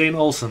from Shane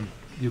Olsen.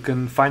 You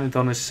can find it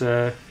on his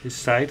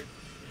site,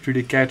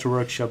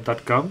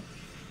 3dcharacterworkshop.com.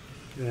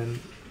 And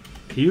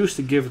he used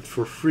to give it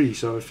for free,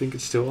 so I think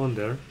it's still on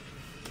there.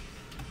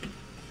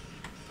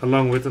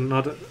 Along with a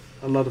lot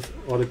of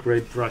other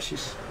great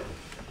brushes.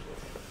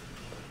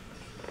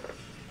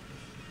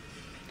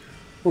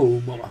 Oh,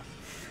 mama.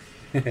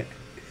 Yeah,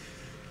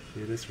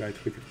 that's right,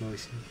 Wicked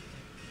Motion.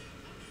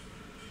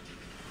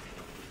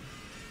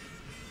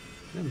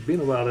 It's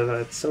been a while that I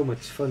had so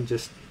much fun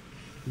just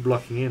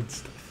blocking in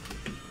stuff.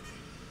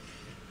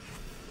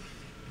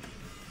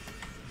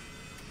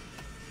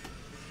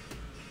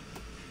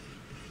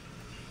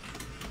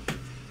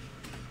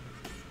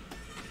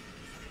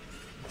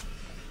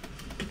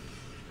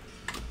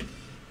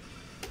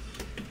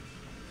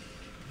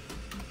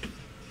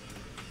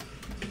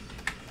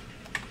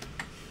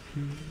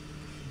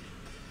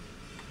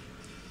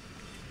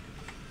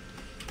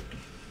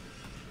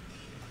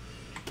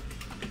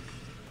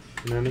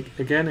 And then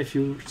again, if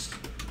you're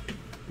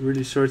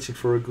really searching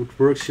for a good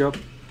workshop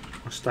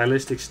or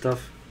stylistic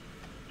stuff,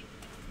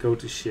 go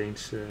to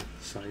Shane's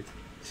site,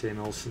 Shane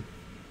Olsen.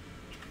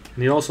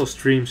 And he also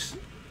streams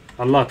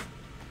a lot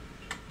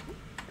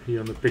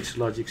here on the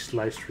Pixologic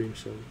live stream,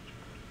 so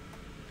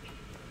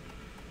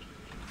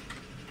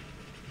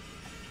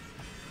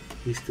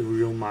he's the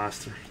real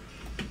master.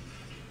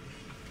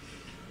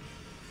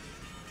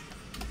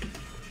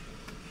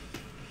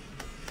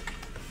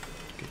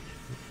 Okay.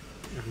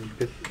 I'm a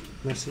bit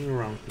messing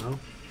around now.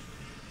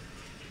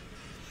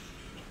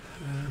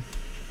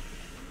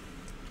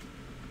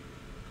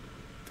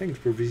 Thanks,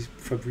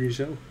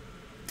 Fabrizio.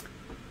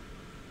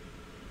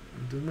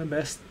 I'm doing my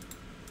best.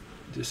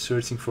 Just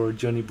searching for a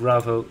Johnny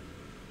Bravo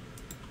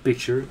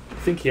picture. I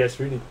think he has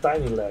really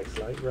tiny legs,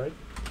 right?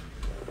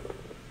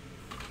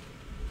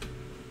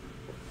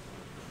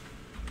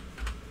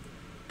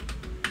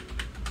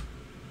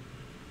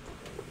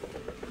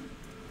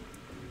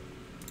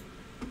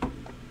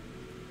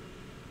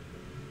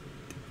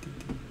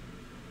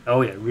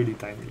 Oh yeah, really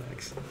tiny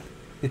legs.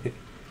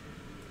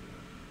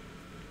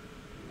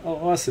 Oh,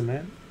 awesome,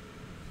 man.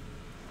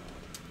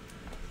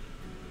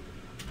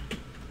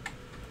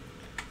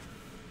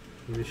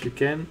 And if you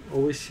can,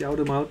 always shout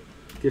them out.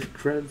 Give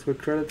credit where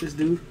credit is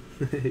due.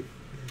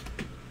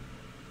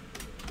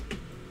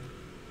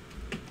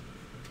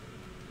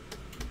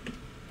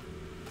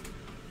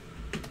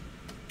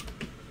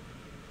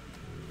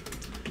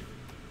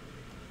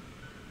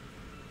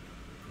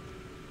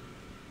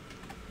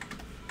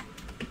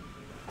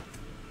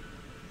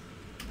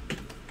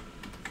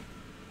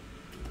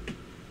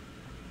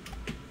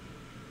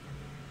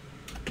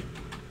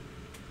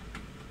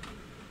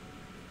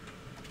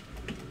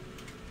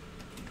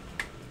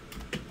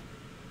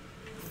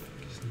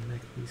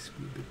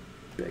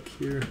 Back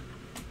here.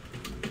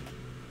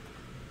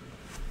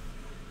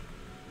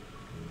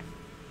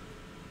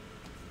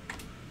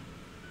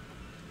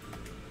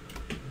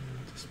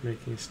 Just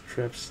making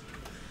straps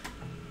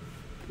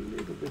a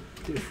little bit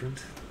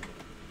different.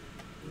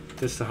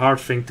 That's the hard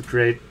thing, to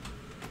create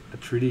a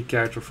 3D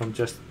character from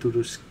just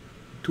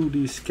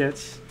 2D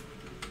sketch.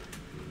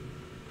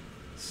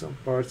 Some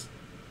parts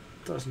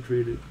doesn't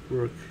really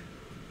work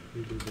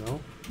really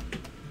well.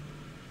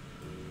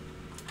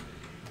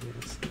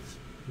 Yes.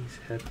 His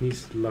head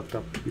needs to be locked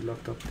up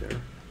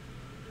there.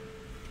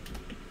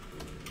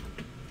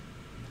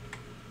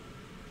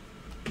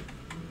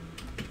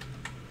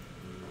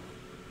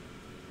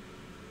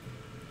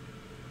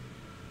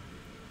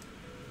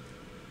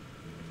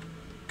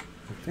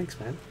 Oh, thanks,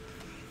 man.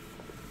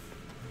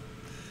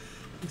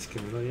 It's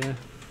camera, yeah.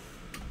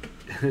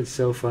 It's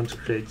so fun to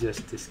create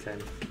just this kind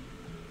of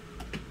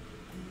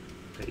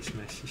base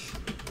meshes.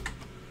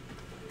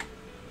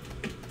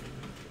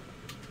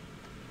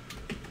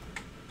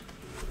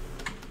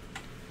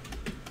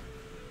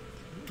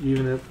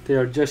 Even if they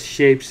are just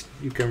shapes,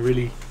 you can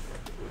really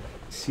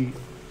see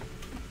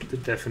the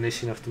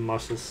definition of the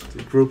muscles,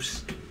 the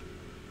groups.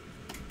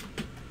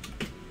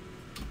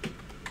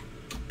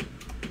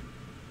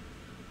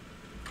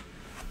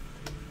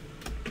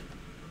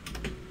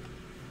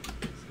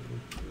 So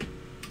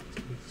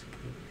let's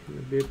go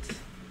a bit.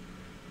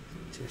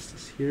 Chest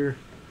is here.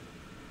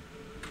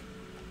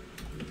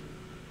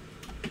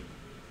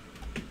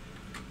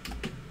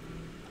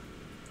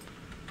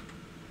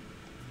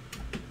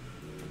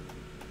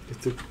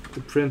 The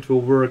print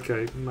will work,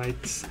 I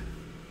might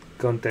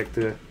contact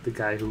the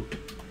guy who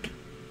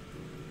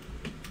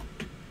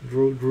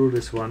drew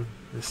this one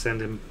and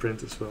send him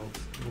print as well,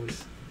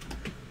 always,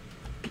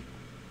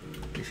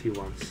 if he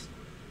wants.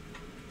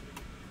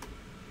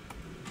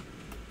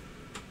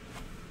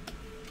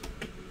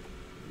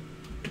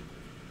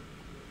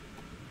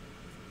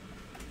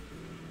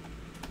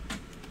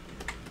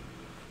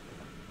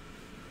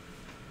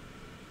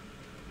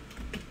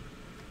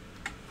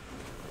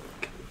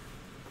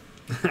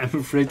 I'm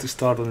afraid to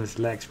start on his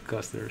legs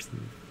because it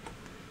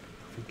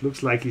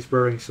looks like he's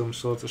wearing some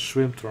sort of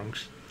swim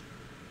trunks.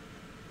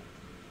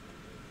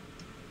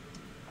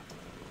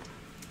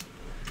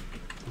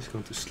 Just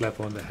going to slap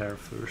on the hair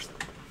first.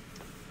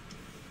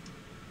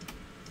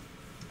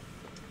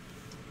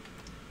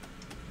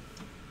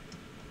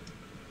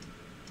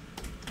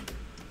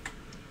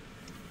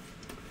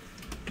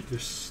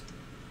 Just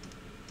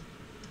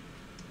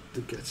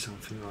to get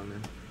something on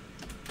him.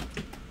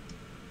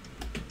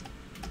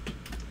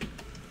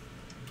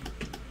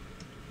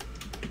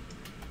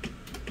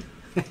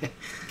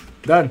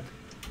 Done.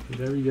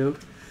 There we go.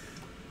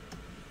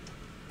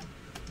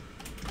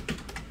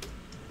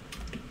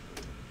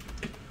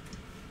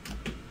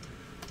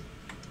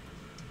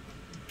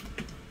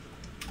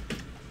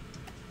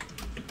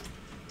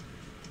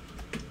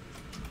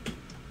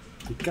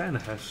 He kind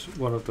of has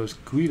one of those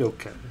Guido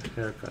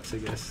haircuts, I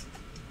guess.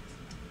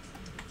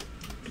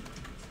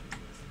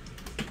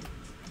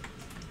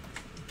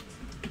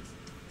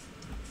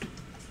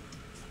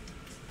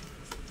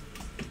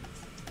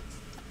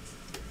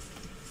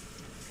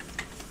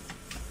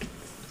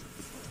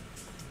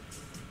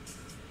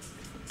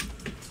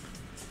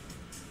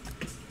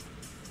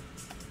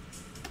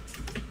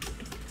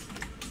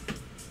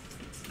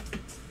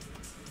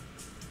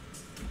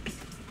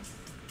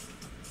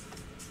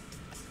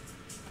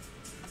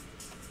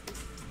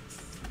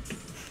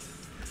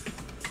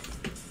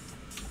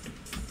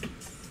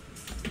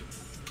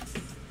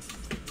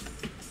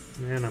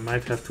 Man, I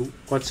might have to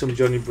watch some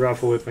Johnny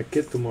Bravo with my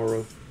kid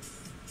tomorrow.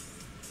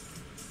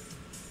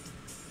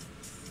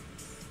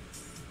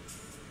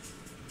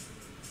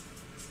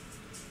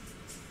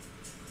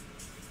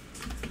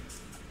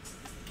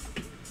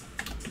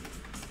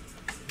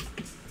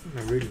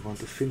 I really want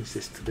to finish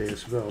this today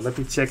as well. Let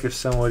me check if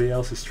somebody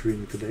else is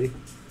streaming today.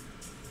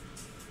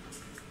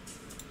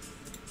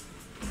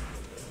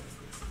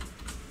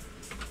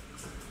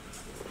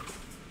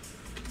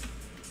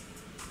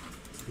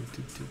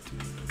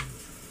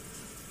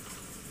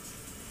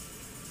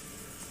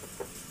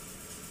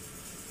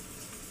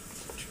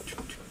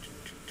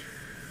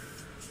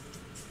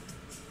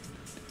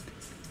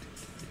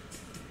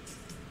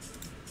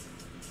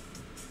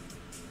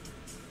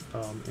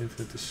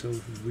 Infinite is so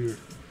weird.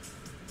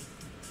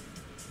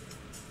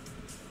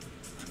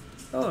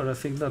 Oh, I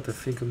think not. I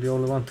think I'm the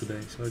only one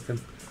today, so I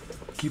can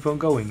keep on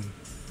going.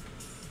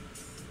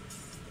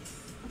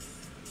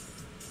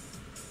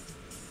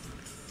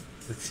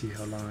 Let's see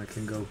how long I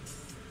can go.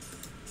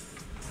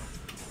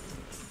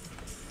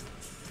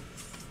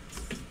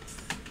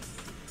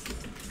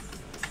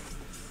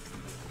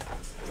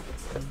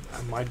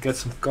 I might get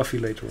some coffee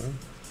later on.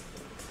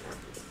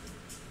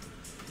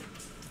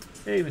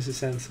 Hey, Mrs.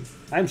 Sanson.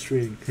 I'm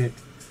streaming.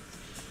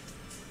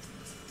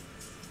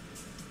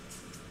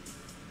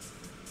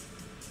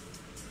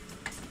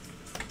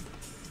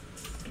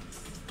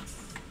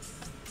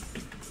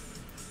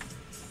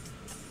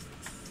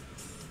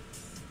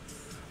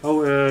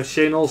 Oh,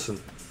 Shane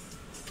Olsen.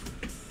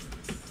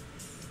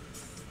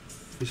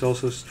 He's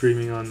also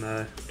streaming on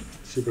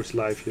ZBrush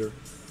Live here.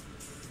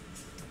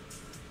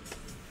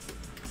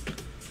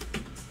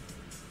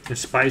 And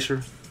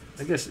Spicer.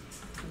 I guess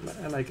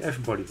I like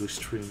everybody who's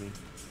streaming.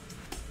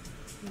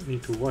 I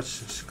need to watch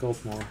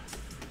Sculpt more.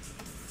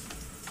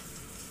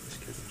 Let's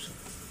get him some.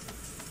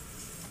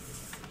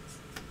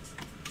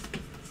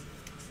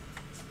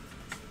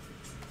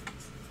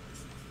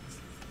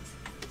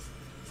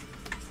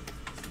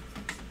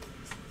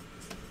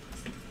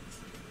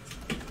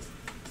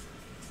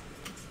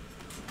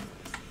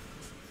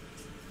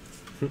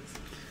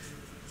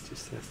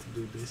 Just have to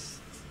do this.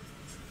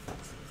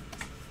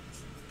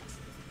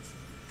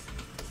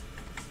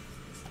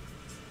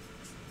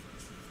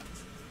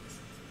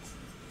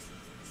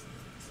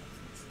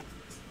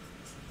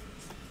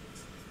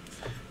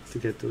 To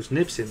get those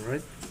nips in,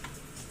 right?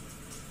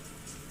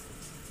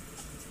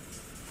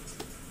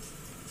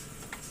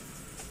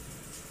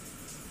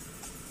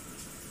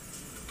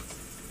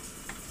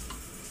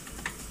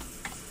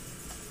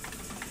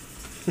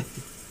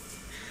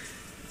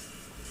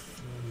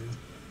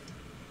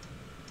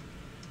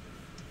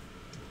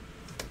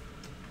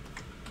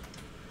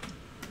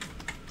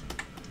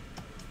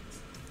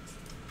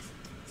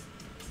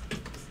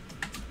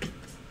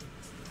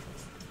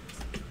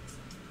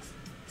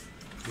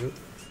 Yep.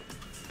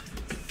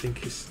 I think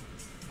he's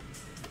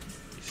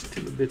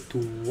still a bit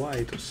too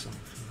wide or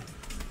something.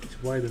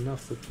 It's wide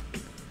enough, but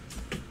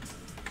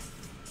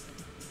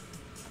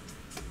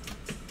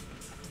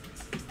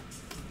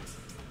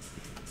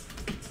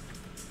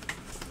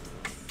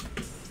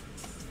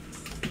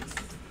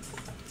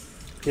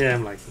yeah,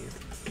 I'm liking it.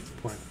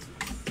 Point.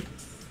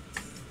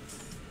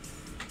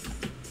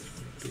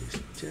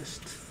 His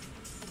chest.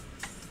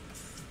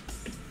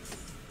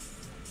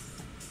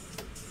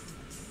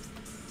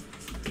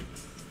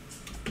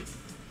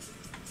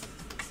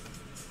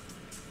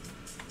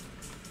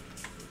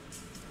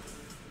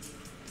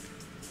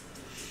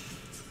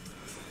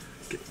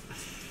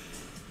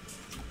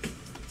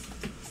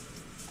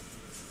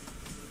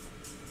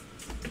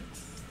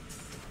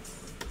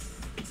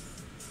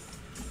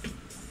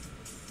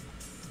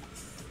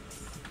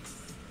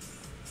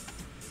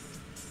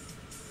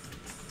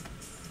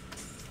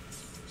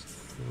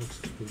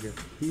 We'll get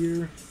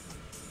here.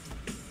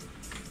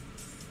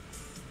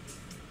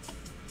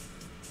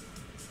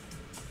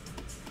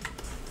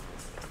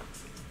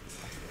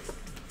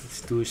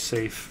 Let's do a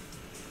save.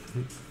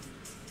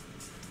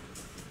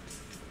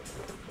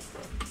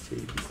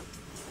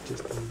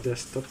 Just on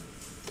desktop.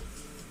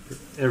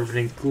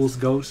 Everything cool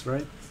goes,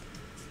 right?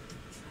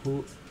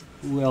 Who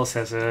else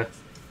has a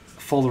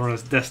folder on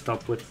his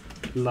desktop with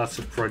lots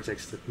of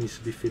projects that needs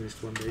to be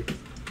finished one day?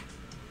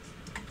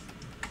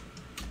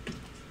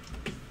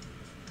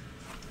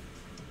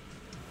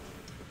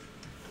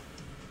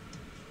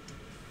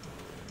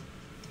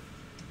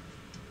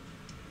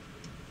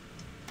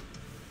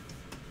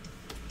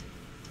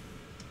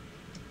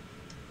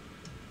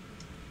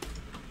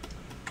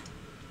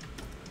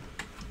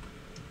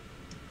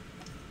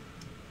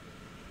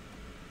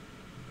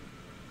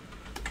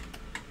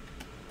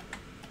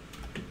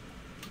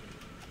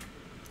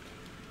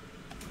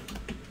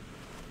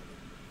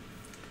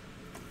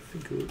 I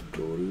think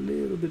we'll go a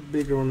little bit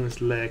bigger on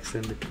his legs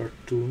than the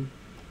cartoon.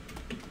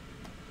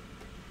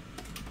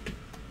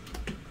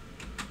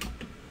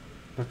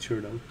 Not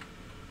sure though.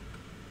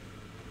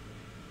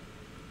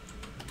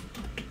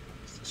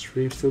 Is the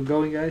stream still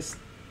going, guys?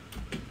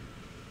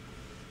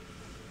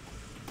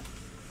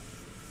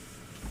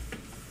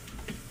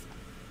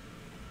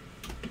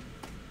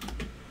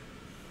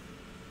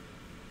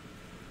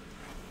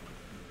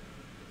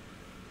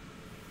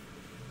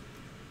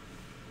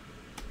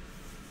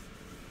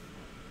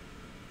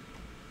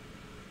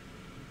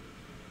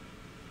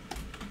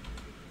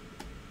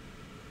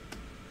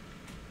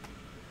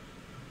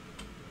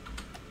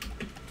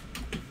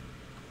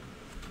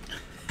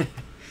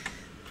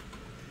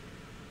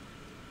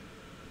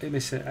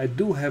 I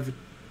do have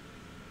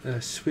a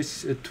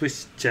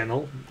Twitch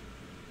channel,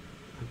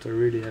 but I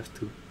really have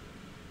to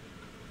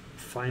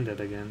find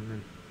that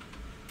again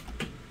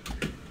and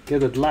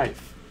get it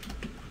live.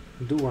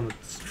 I do want to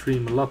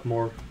stream a lot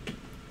more,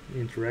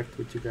 interact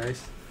with you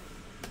guys.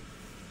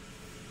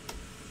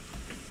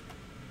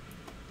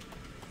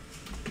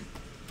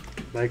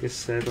 Like I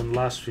said on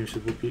last streams,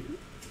 it would be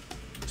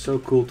so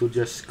cool to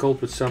just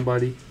sculpt with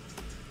somebody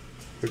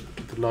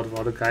with a lot of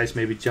other guys,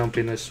 maybe jump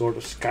in a sort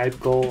of Skype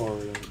call or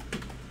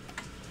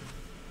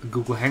a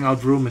Google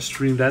Hangout room and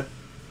stream that.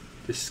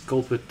 Just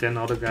sculpt with 10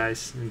 other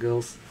guys and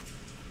girls.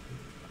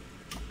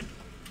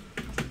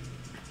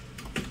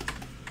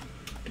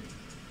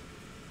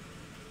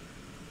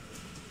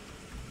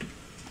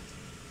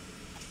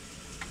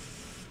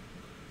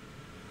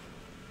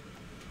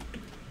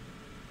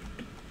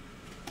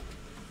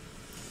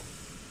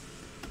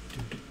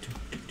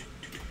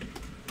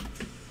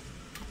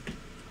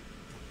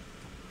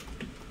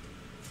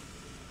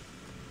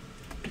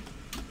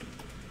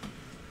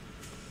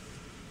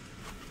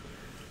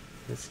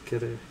 Let's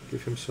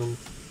give him some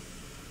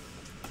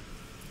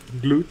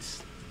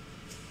glutes.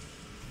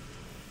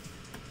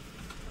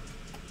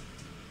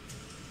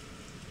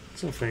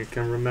 Something I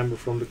can remember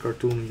from the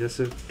cartoon. Just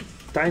a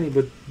tiny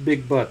but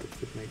big butt,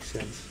 if it makes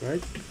sense,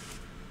 right?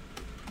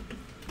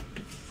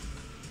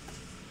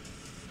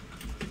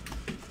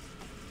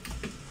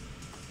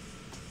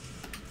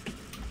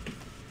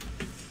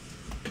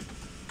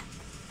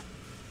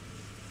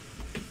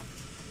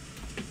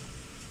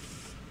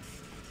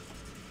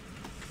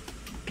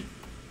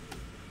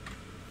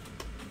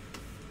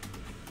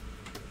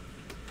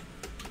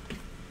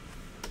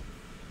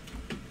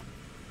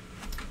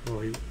 Oh,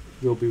 he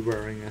will be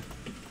wearing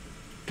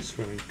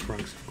swimming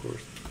trunks, of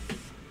course.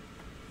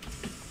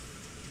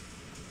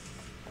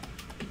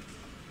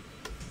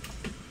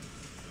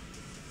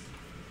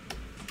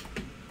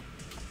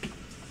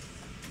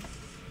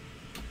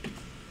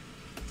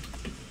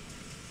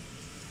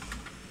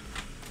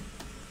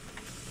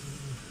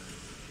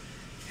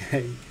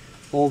 Hey,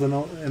 old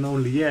and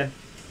only, yeah.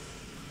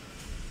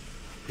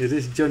 It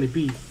is Johnny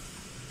B.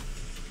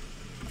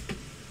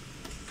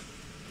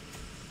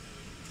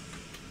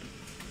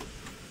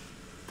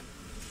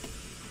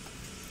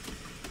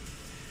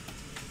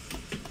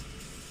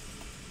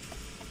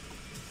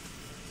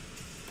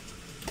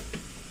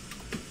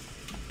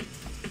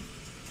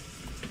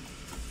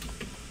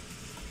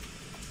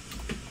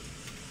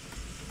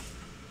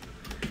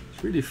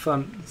 Really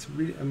fun.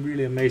 I'm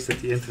really amazed that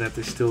the internet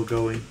is still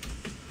going.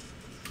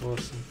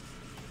 Awesome.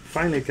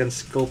 Finally I can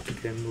sculpt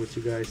again with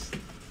you guys.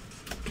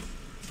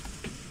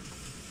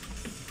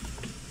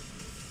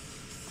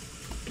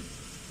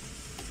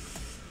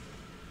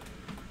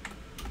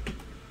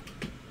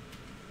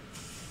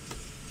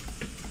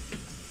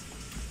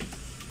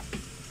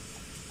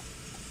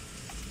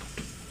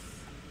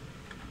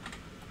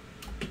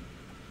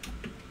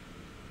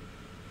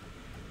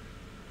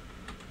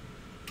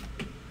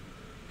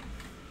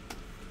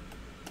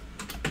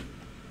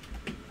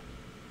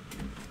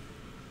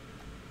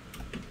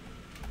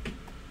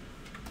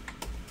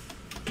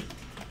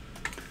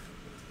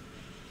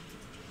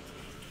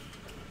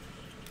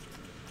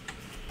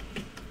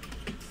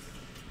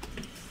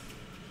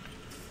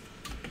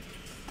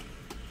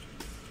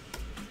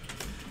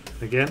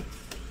 Again,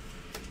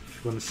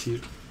 if you want to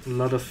see a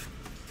lot of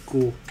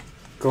cool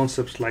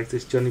concepts like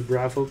this Johnny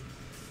Bravo,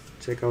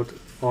 check out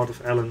Art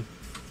of Alan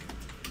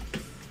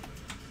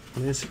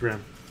on Instagram.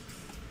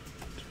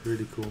 It's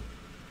really cool.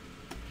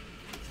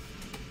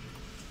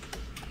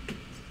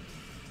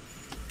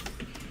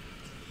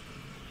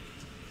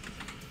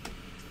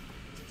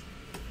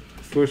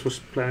 First was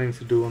planning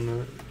to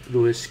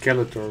do his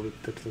Skeletor,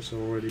 but that was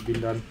already been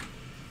done.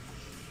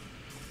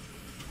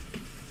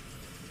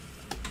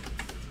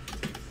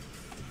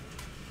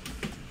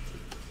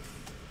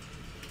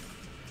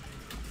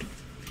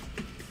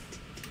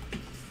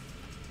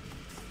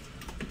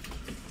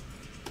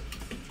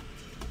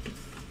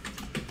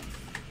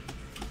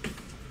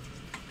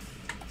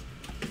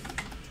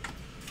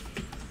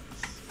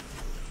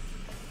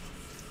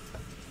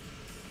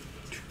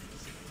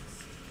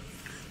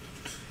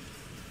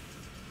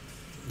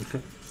 Okay.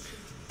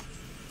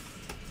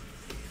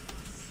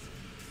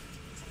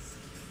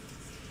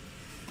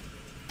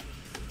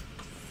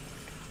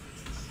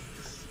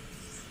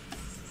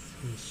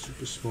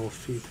 Super small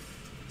feet.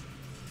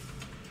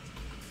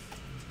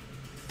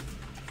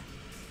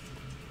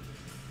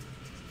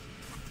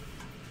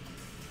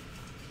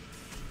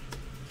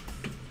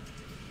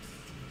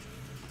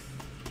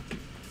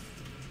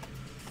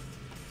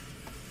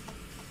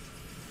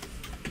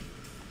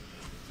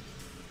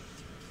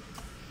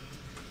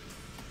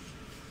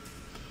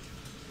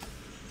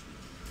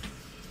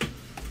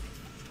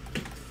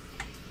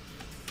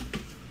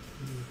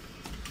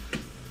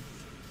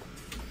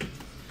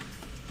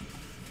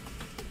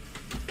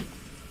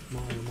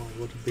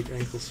 What big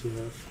ankles you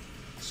have.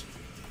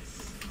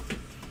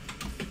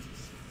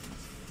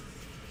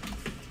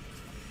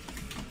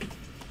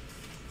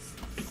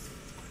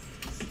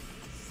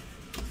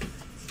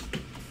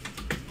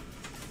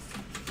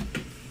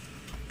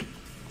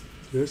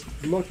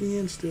 Just blocking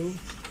in still.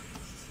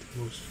 The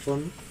most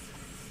fun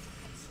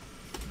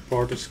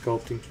part of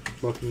sculpting.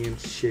 Blocking in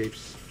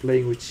shapes.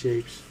 Playing with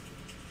shapes.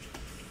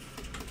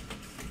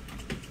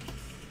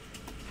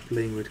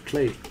 Playing with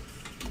clay.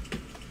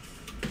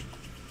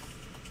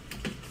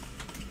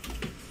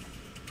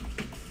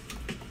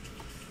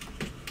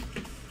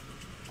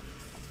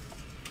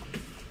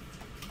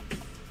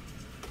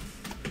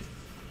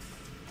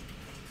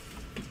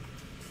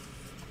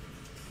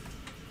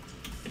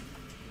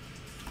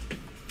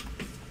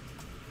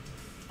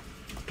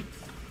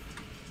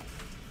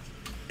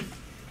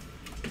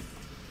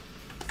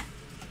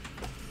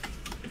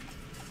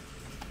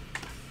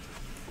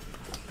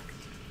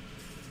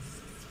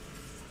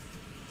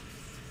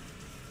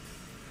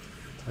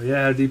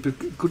 Yeah, Deep,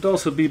 it could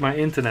also be my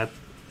internet.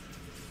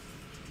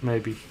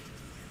 Maybe.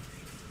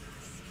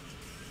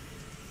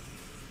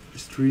 The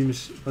stream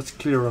is that's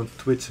clear on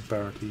Twitch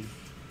apparently.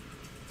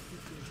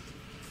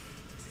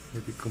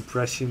 Maybe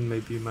compression,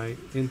 maybe my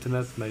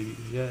internet, maybe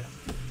yeah.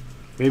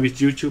 Maybe it's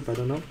YouTube, I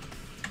don't know.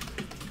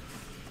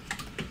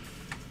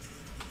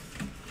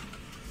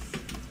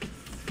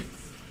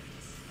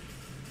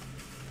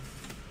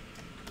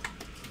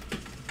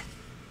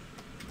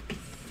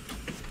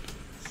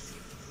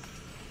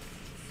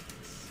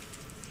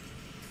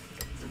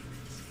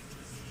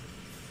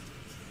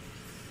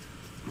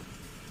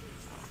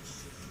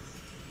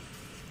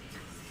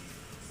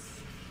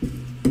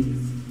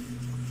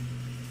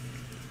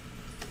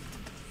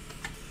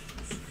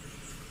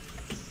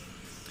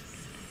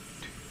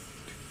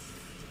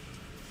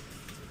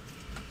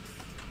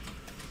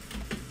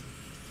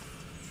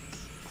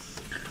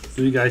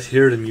 Do you guys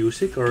hear the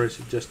music, or is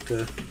it just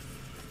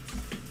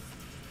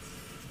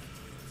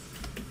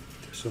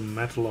some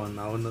metal on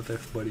now? Not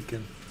everybody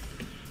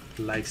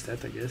likes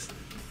that, I guess.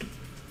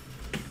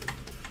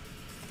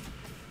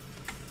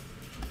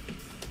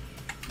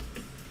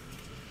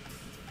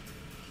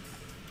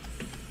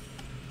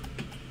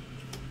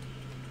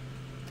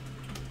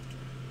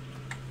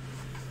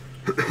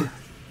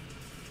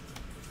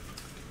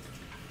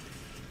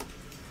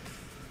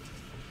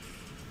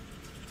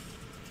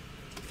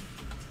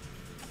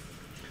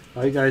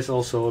 Are you guys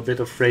also a bit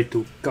afraid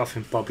to cough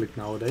in public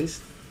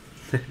nowadays?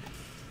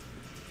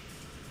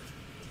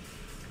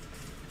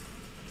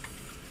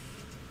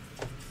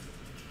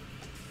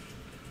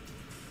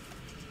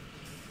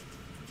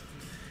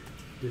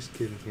 Just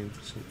giving him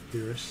some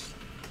ears.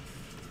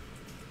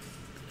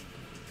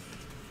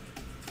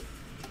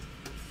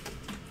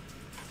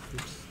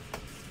 Oops.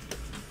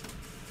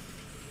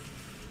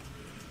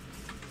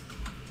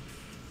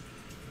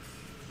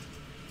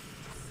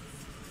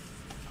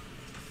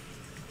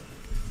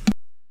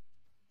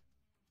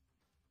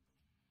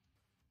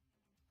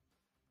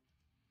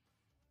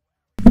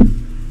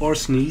 Or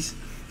sneeze.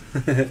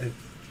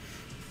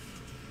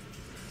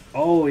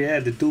 Oh yeah,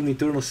 the Doom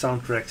Eternal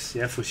soundtracks,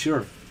 yeah, for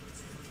sure.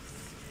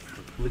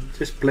 We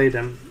just play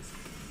them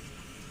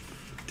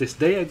this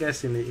day, I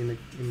guess, in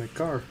my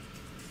car.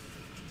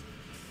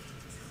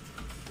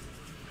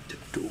 The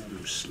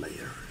Doom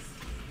Slayer.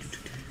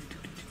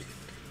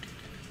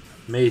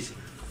 Amazing.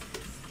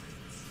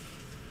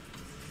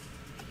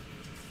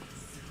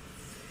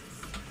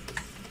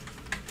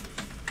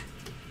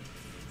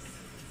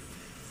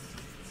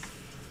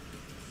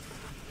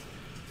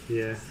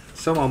 Yeah,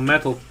 somehow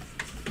metal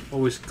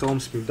always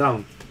calms me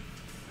down.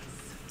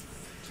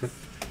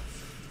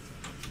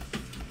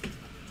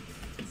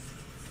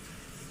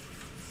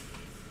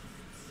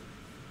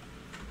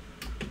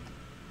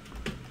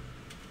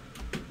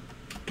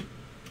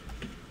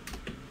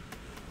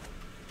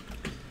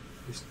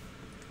 Just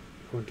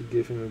want to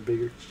give him a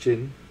bigger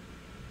chin.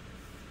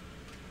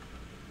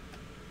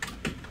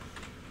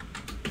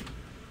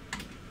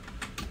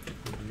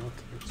 I'm not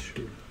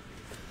sure.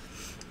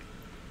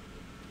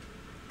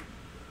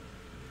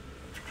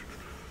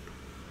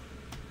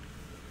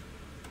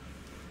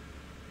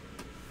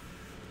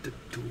 The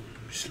Doom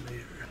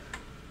Slayer.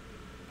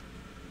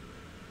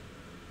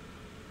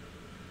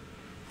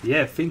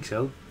 Yeah, I think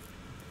so.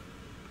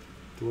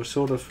 There was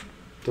sort of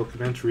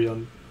documentary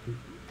on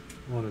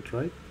it,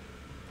 right?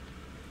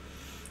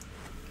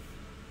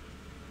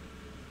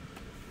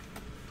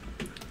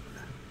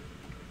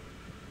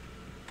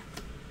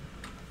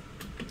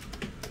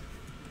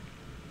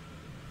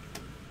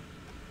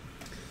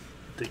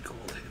 They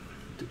called him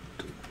the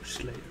Doom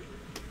Slayer.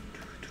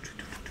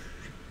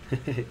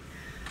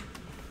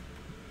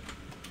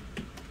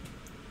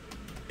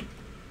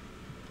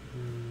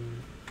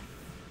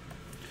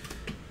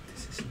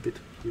 This is a bit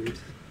weird.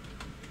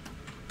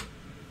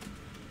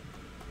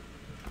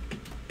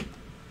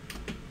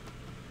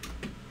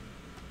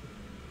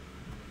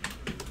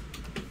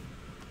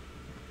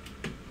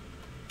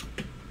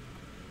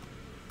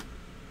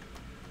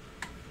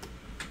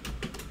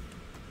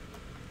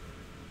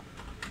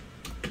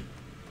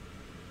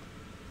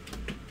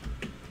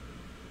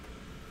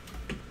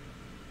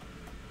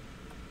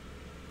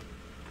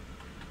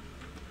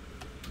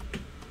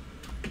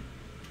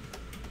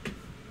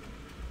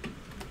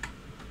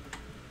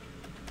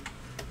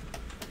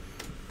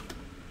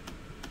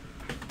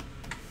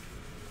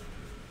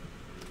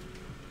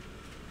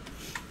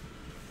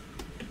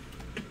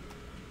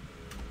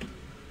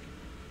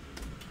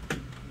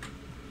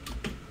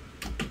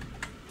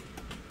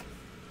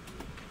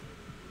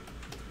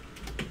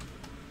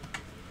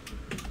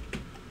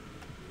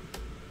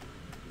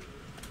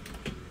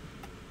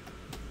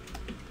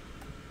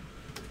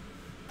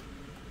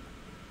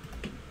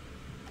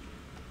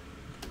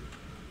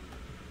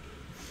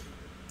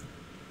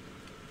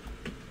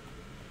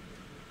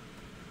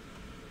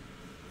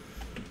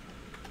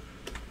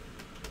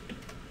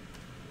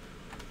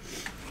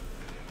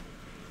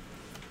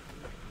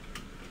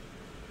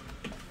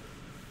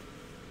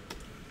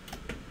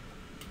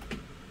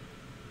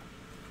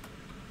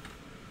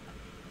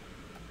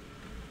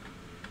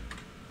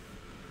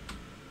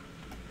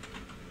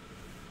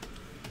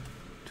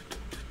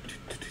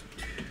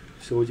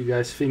 So what do you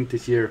guys think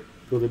this year?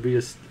 Will there be a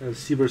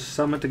ZBrush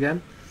Summit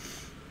again?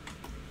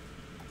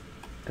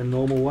 A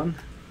normal one?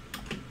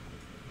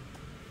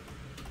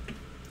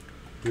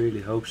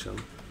 Really hope so.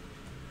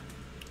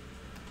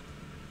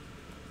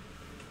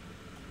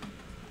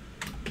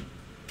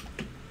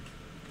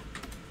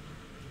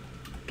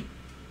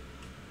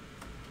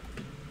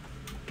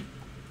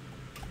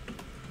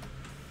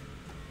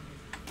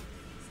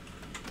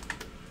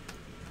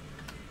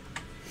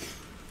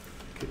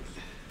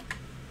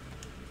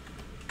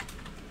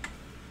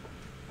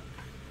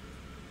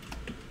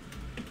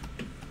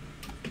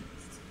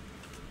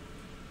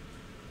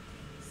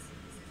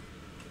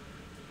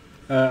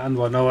 And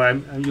well, no,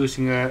 I'm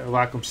using a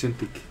Wacom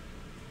Cintiq.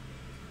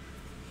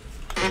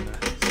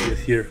 See it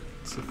here.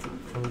 It's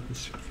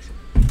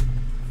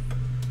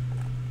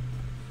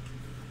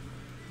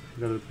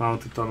got it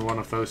mounted on one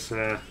of those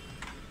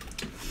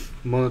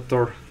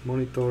monitor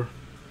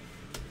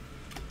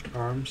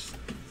arms.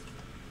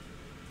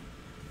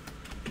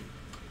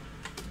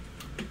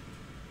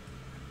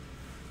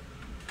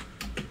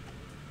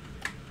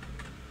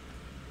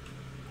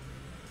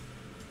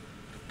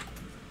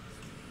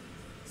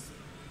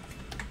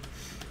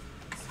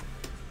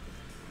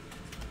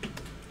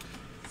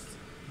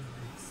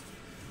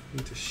 I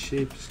think the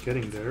shape is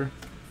getting there.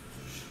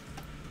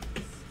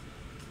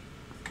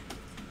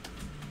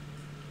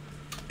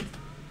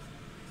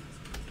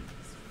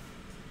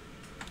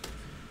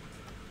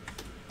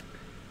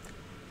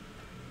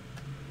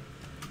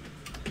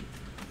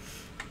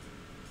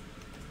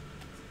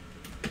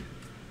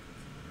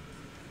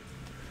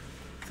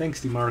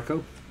 Thanks,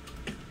 DiMarco.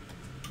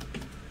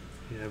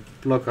 Yeah,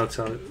 blockouts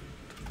are the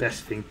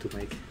best thing to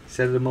make.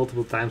 Said it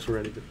multiple times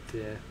already, but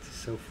yeah, it's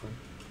so fun.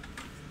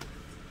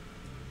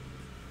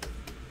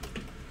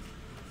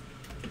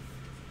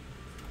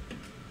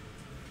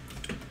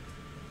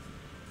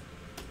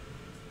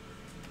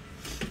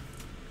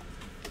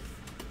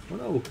 Oh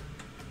no!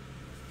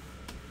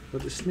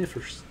 What the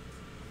sniffers?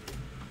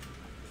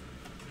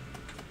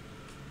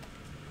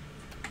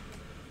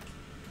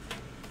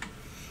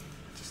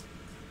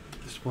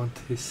 Just want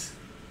his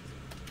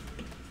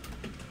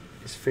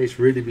face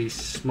really be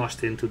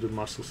smushed into the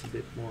muscles a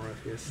bit more,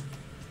 I guess.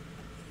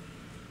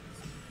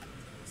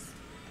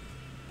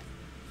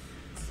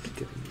 Just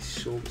getting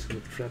these shoulders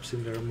and the traps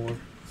in there more.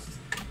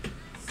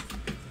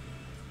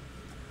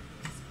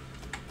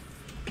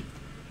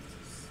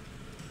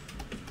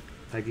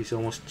 Like he's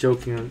almost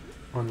choking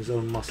on his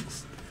own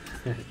muscles.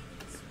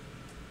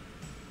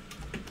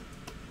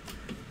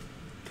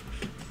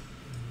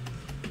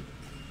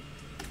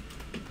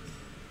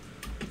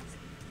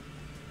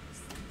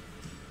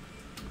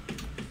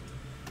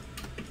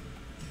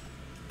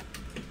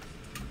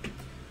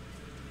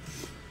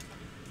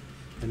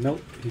 And no,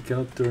 he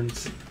cannot turn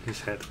his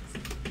head.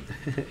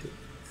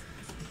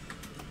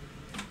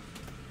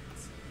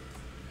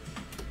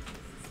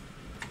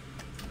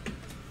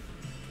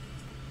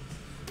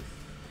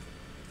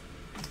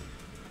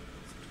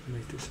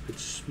 Make this a bit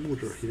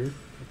smoother here,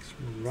 like it's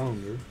more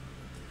rounder.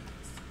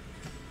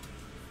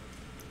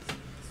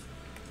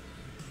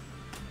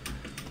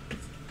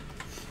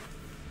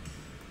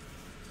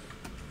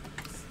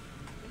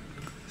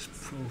 This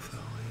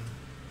profile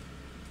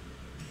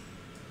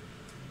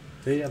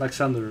here. Hey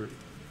Alexander, I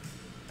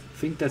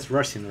think that's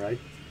Russian, right?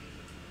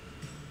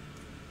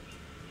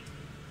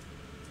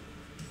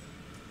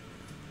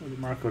 Oh,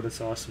 Marco,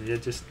 that's awesome. Yeah,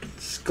 just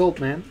sculpt,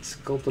 man.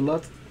 Sculpt a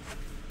lot.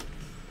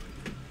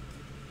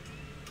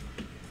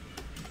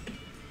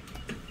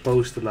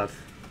 Post a lot.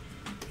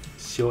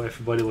 Show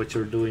everybody what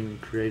you're doing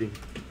and creating.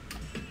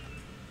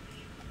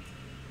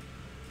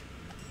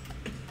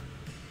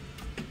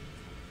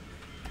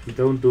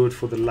 Don't do it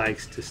for the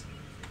likes, just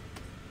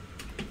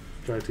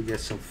try to get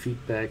some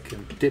feedback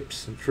and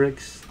tips and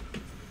tricks.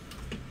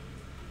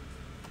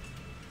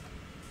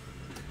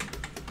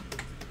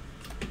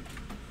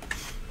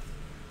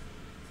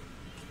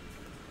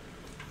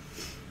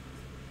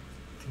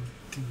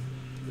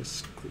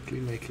 Let's quickly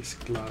make his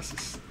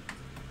glasses.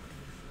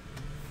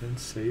 And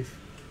save.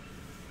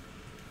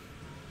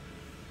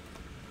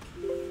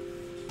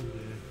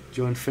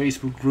 Join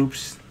Facebook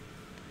groups.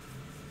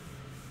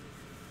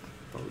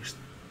 Post.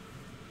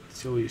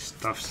 Show your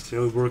stuff.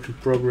 Show work in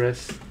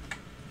progress.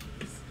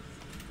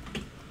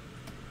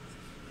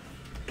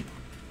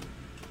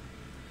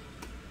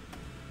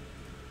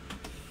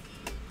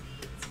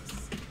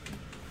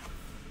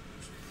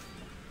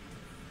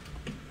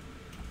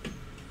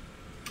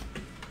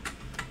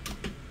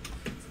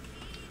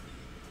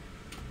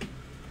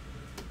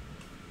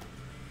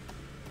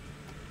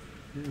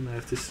 And I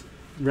have this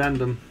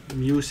random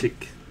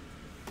music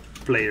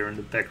player in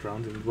the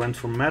background, and it went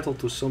from metal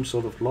to some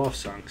sort of love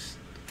songs.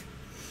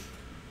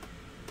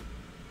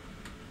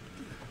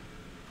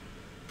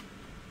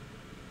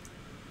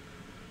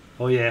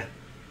 Oh yeah,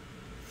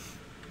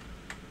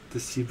 the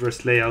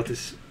ZBrush layout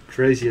is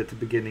crazy at the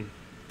beginning.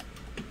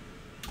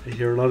 I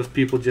hear a lot of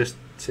people just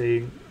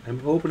saying,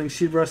 I'm opening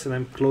ZBrush and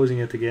I'm closing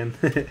it again.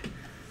 But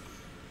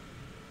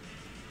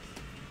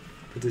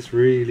it's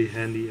really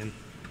handy, and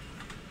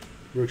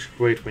Works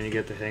great when you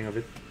get the hang of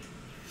it.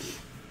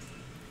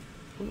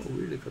 Oh,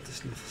 really got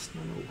this little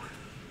snow.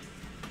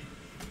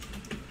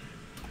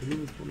 I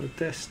didn't want to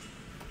test.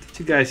 Did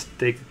you guys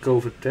take a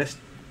COVID test?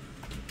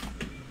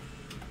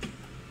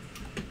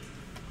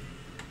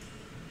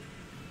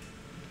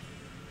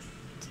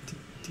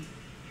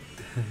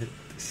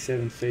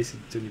 7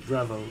 facing to the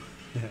Bravo.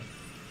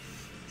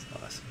 It's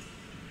awesome.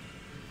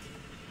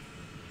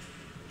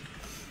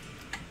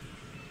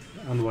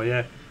 And well,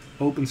 yeah,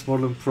 opens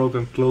modeling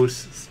program,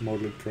 closes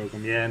modeling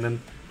program, yeah, and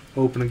then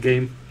open a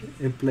game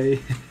and play.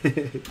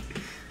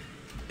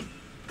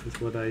 That's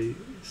what I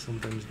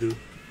sometimes do.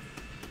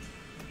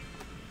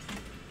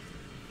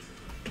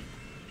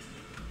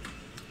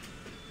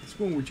 What's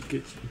wrong with you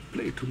kids? You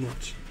play too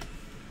much.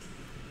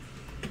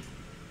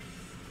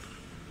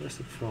 Where's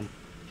it from?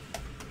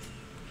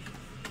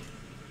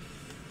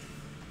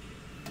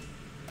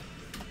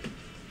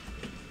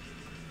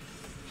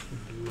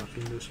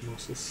 Locking those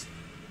muscles.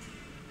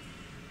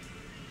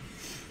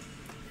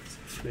 Let's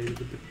inflate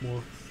it a bit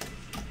more.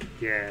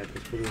 Yeah,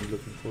 that's what I'm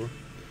looking for.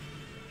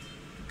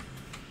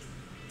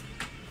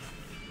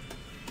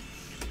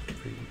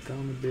 Bring it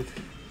down a bit.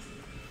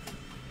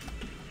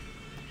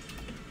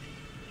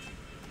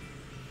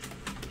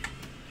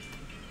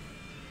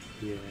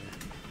 Yeah,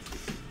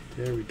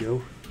 there we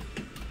go.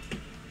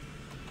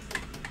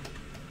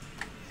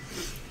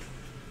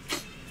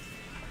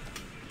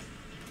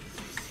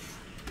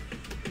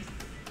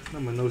 Now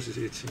my nose is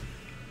itchy.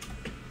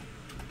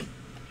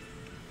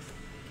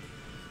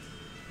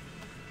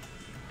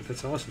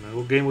 That's awesome, man.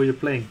 What game were you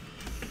playing?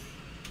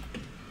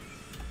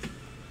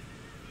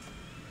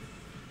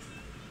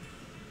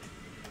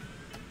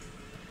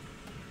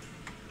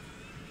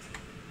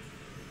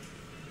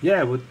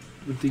 Yeah, what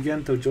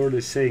Digento Jordan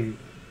is saying,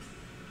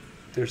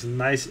 there's a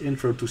nice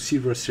intro to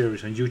ZBrush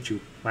series on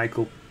YouTube,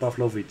 Michael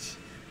Pavlovich.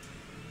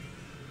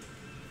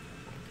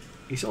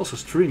 He's also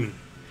streaming.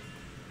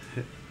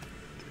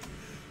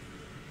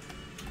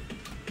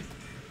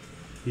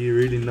 He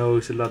really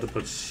knows a lot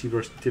about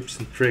ZBrush tips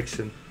and tricks,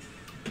 and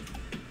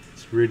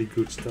it's really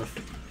good stuff.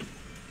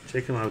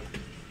 Check him out.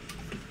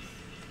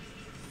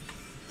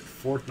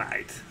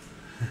 Fortnite.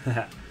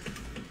 I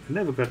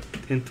never got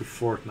into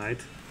Fortnite.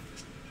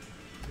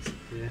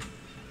 Yeah,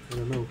 I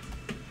don't know.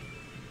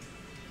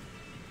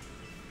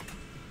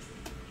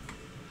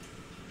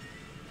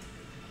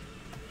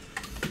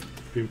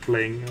 Been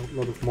playing a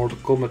lot of Mortal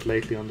Kombat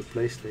lately on the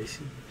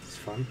PlayStation. It's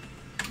fun.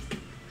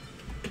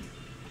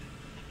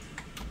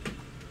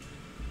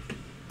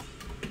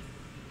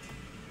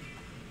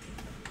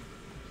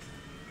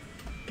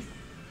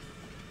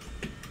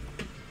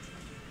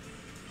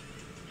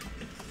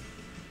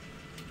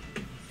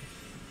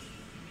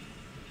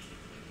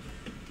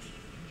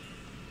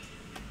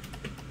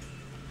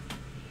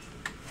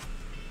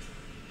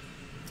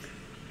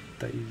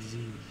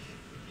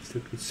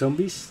 Still with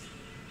zombies.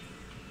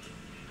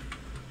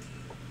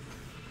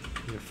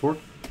 Yeah,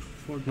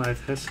 Fortnite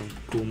has some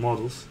cool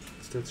models,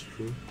 that's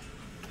true.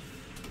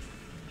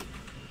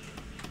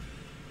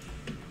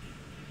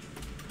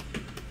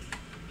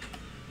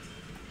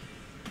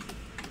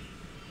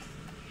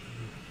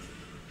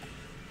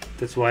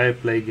 That's why I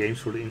play games,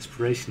 for the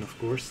inspiration, of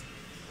course.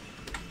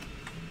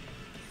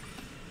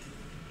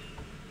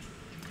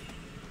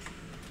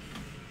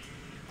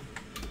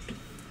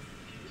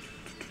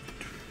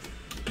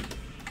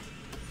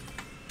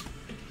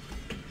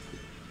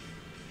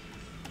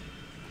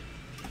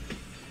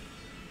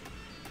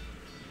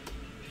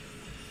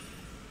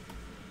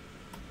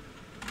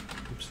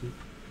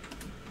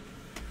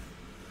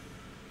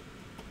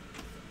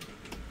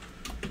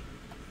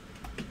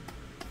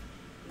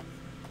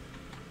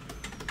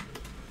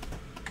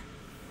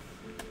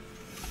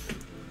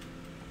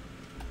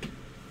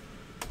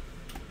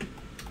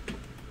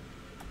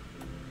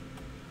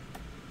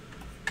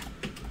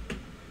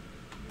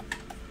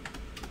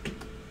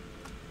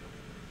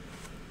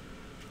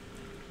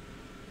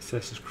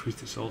 Assassin's Creed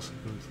is also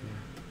good, yeah.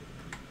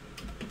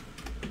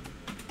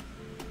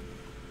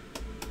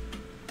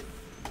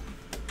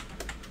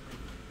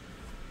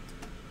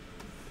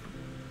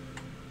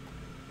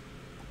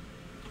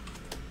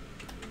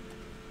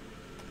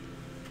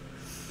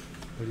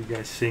 What do you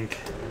guys think?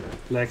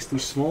 Legs too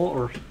small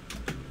or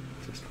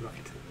just right?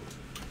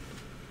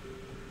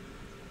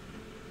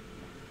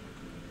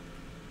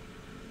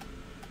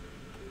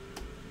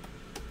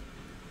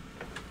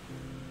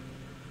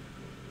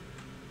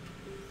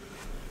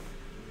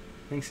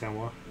 Thanks,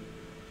 Samuel.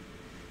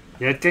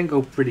 Yeah, it can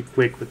go pretty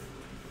quick, but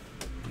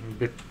I'm a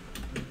bit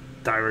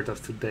tired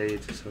of today,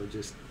 so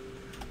just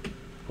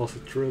also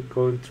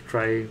going to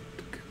try to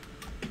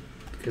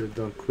get it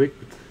done quick,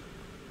 but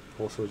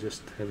also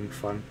just having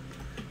fun,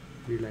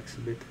 relax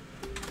a bit.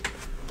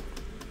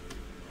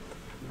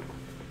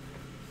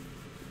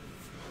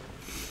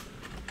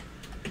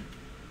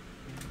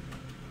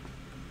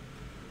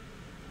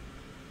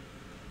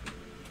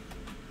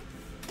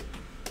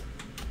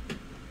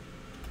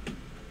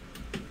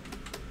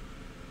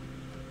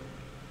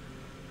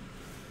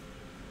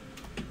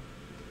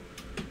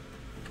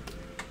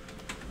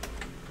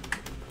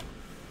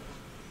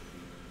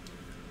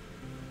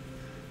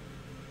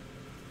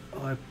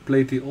 I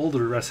played the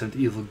older Resident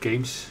Evil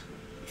games.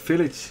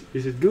 Village,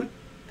 is it good?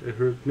 I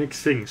heard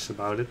mixed things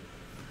about it.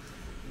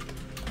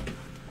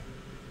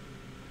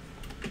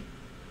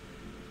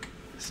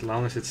 As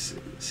long as it's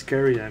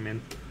scary, I'm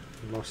in.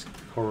 I love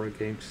horror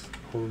games,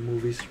 horror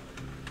movies.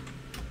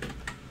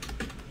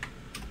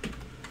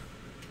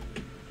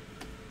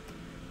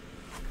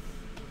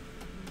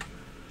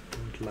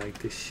 Don't like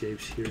these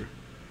shapes here.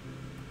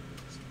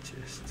 It's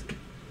just...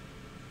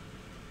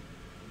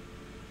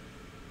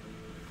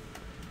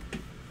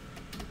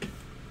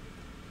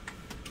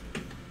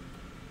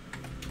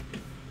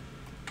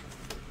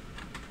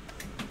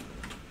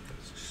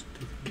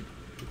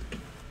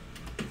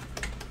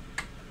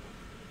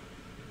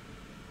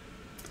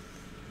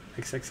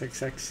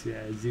 XXXX,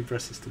 yeah,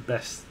 ZBrush is the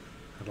best.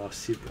 I love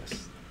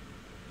ZBrush.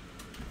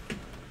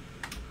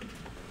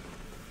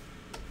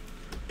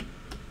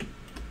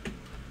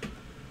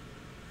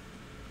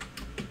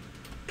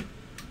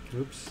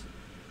 Oops.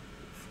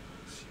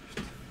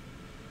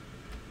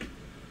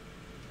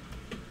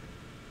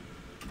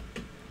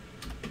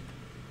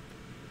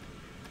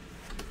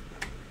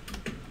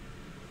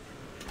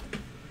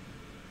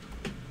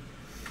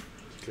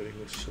 Getting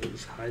those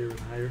shoulders higher and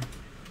higher.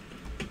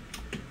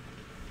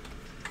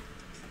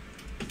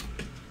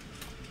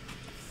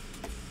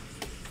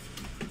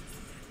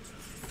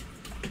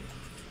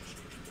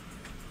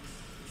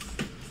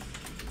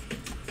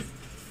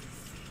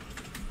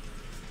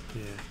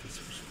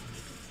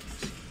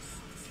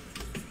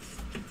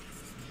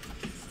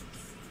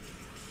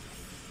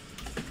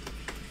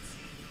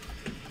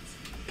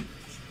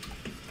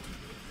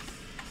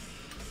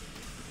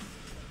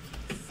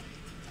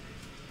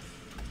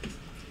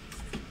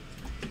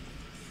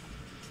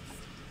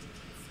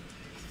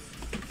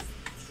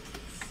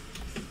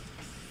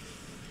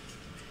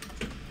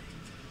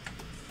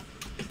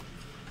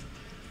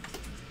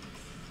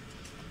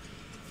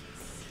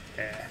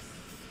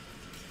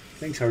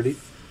 Thanks, Hardy.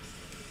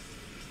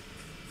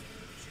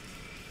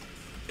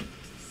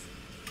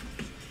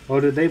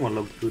 Oh, the demo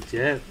looked good,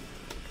 yeah.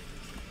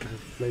 I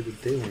haven't played the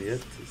demo yet.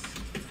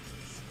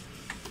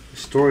 The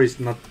story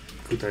is not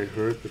good, I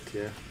heard, but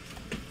yeah.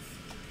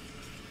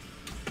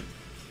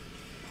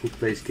 Who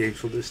plays games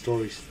for the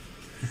stories?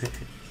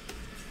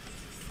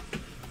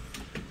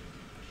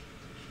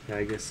 Yeah,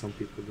 I guess some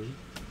people do.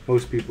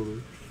 Most people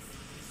do.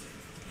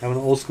 I'm an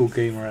old school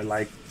gamer, I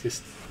like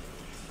just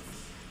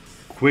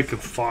quick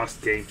and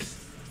fast games.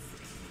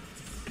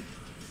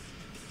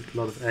 With a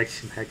lot of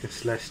action, hack and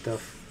slash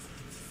stuff.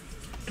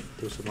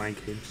 Those are my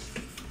games.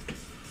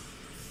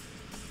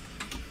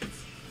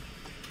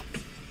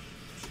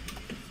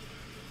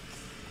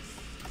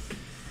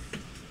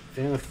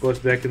 And of course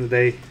back in the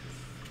day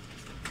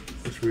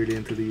I was really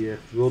into the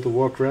World of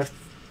Warcraft.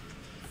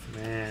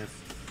 Man.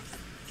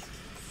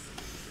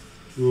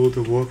 World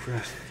of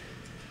Warcraft.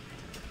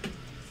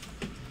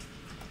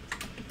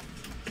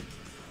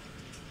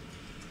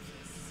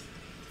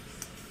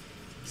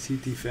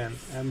 CT fan,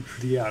 I'm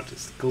the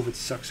artist. COVID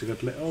sucks. I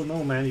got oh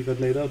no man, you got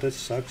laid out, that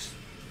sucks.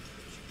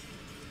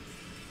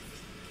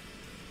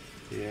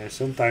 Yeah,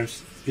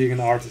 sometimes being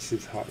an artist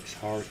is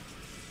hard.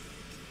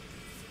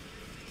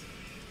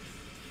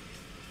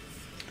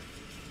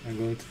 I'm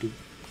going to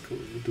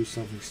do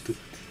something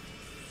stupid.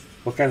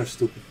 What kind of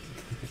stupid?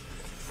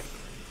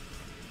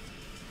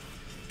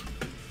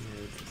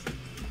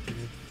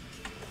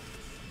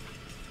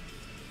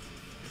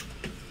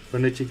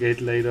 When did you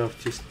get laid off?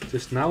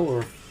 Just now,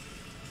 or?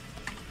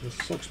 That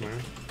sucks, man.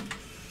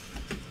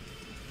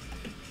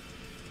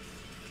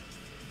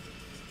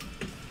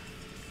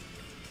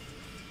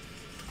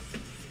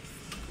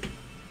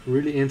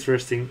 Really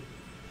interesting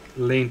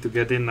lane to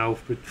get in now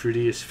with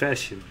 3D is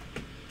fashion.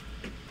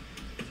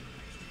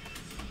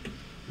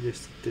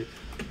 Just a tip.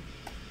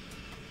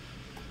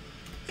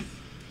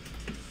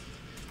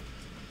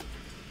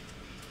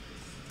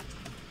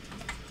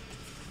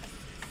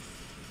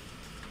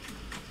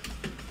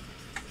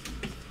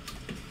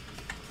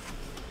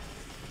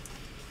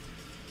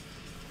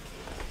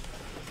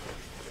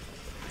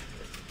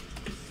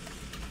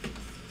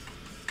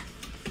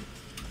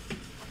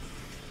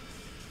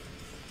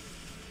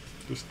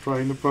 Just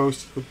trying to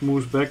post, it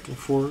moves back and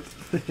forward.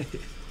 I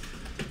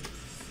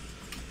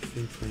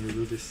think when you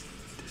do this,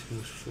 this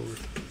moves forward.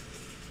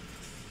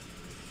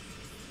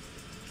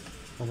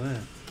 Oh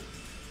man.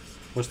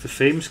 Was the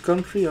famous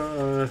country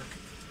or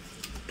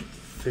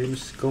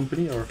famous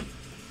company or?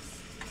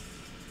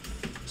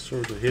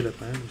 Sorry to hear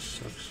that, man, this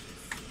sucks.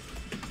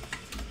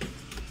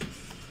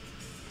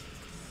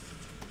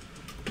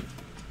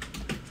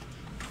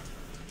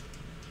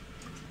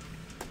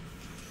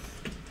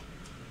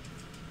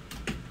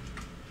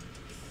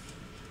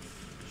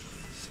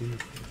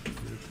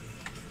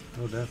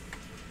 Oh, that.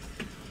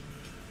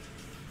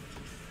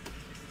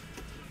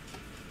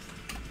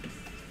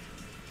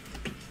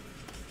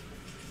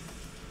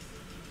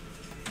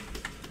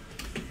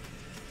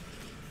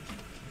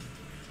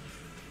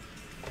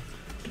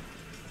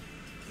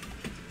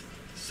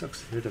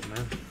 Sucks to hear that,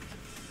 man.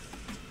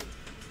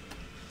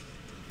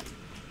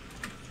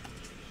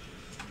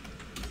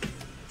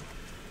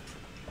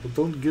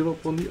 don't give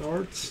up on the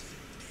arts.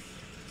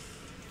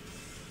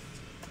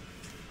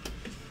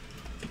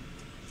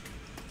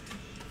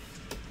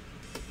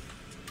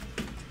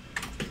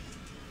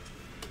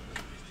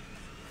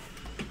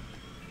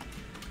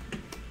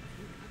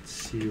 Let's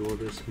see where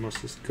this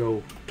must just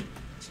go.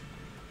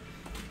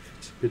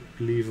 It's a bit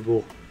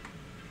believable.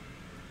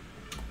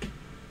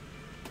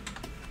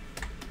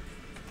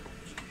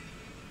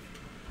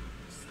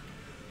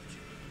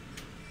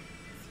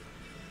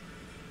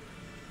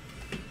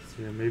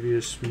 Yeah, maybe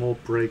a small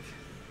break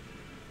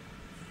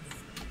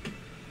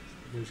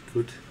is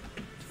good.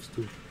 Just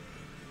to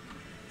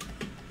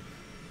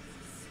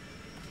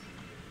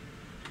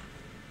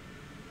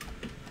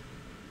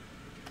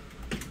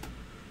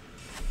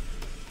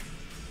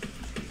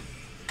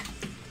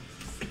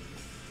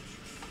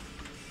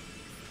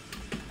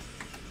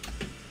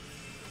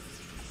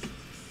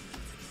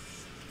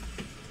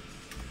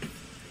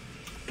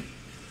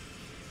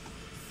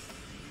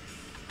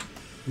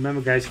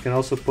remember, guys, you can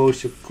also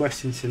post your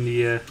questions in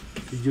the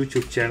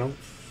YouTube channel,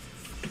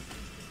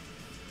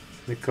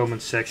 in the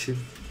comment section.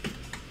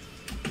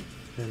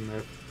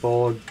 And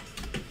Paul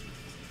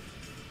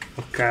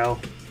or Kyle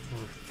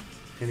or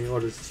any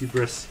other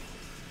ZBrush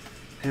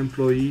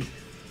employee,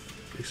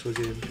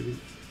 Pixologic employee,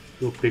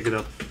 will pick it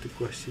up, the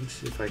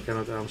questions, if I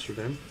cannot answer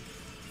them.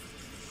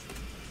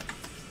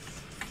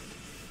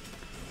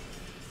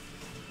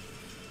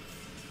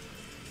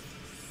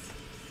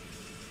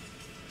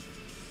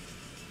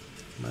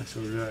 So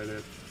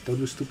don't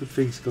do stupid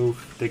things, go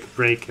take a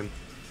break and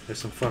have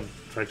some fun,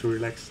 try to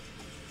relax.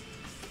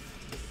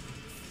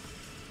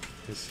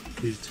 It's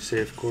easy to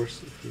say, of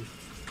course.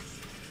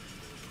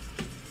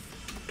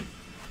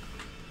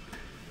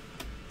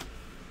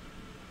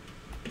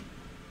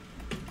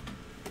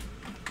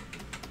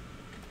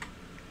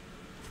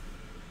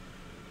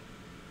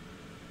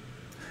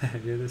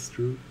 Yeah, that's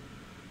true.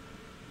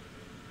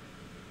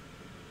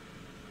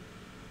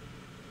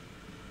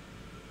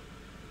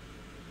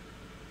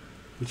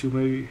 Would you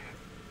maybe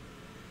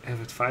have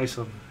advice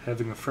on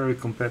having a very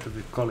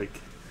competitive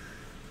colleague?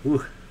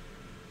 Ooh.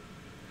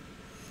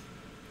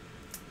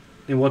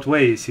 In what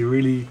way? Is he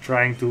really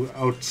trying to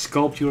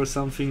out-sculpt you or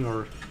something,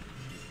 or?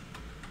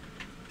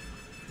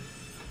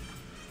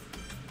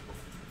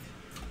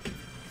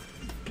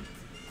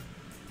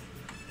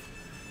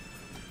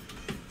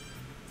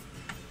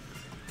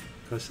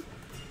 Because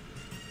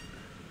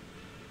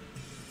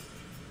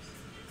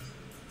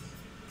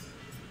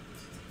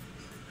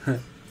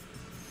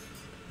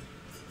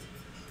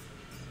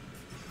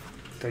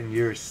 10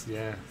 years,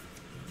 yeah.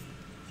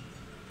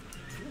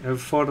 Ever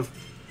thought of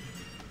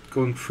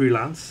going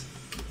freelance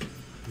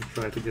and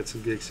try to get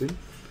some gigs in?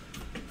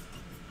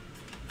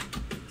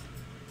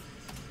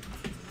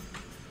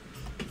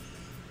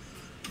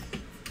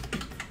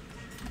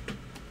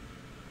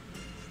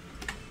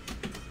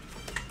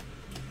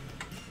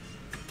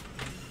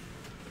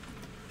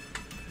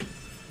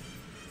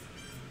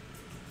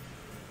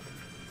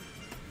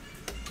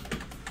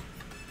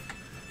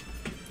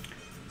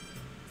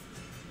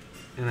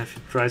 And if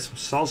you try some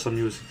salsa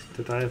music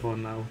that I have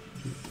on now,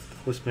 it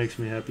always makes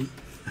me happy.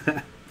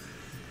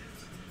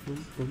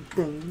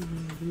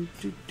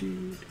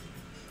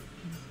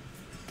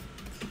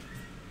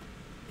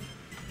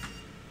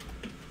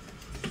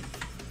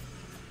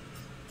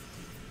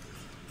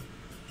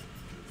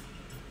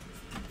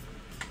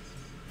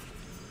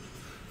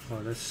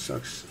 Oh, that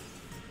sucks.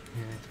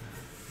 Yeah.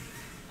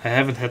 I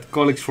haven't had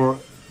colleagues for,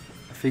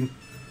 I think,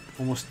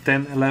 almost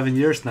 10-11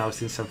 years now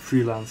since I'm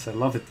freelance. I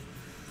love it.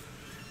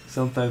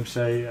 Sometimes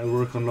I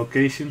work on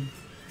location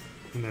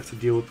and have to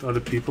deal with other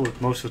people, but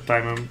most of the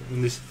time I'm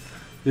in this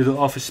little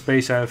office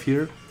space I have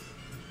here.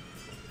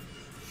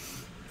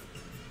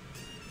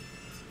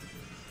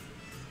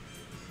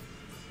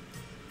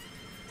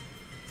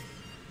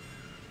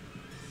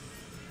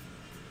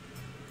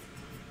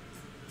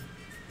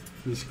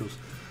 This goes.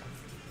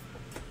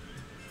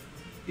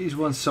 Here's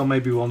one some may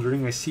be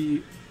wondering. I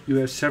see you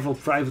have several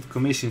private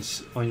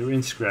commissions on your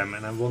Instagram,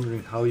 and I'm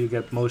wondering how you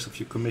get most of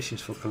your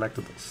commissions for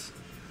collectibles.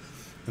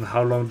 And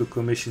how long do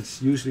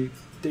commissions usually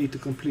take to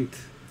complete?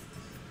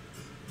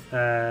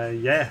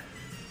 Yeah.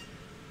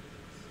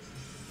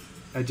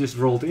 I just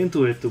rolled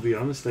into it, to be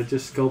honest. I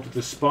just sculpted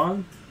a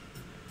spawn,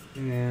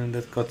 and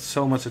that got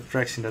so much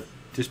attraction that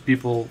just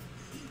people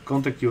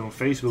contact you on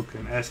Facebook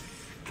and ask,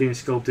 can you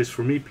sculpt this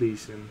for me,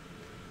 please? And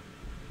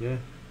yeah,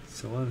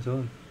 so on and so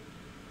on.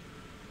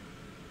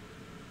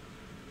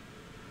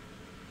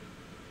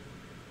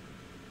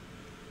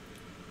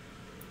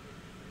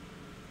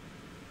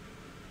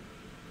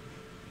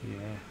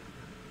 Yeah.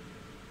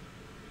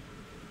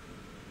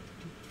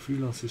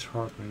 Freelance is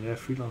hard, man. Yeah,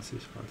 freelance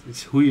is hard.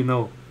 It's who you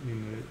know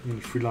in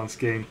the freelance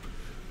game,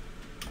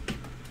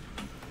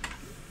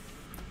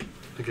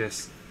 I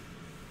guess.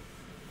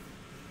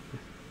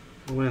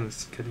 Oh man,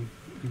 it's getting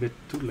a bit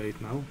too late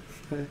now.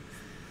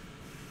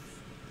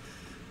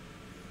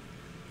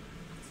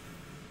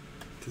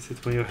 That's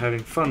it when you're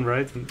having fun,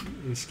 right? In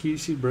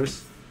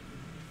ZBrush,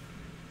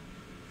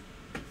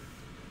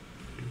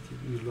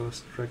 you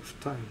lost track of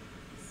time.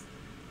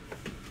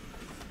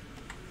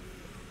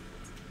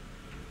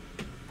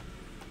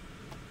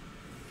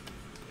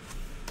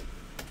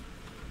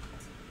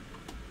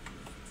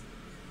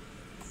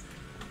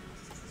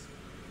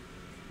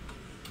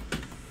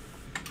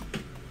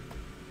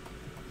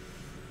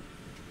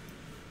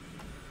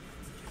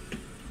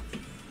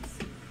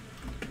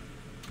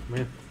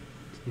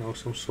 now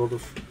some sort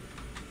of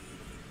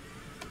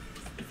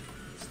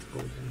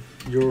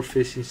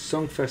Eurovision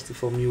Song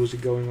Festival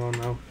music going on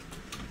now.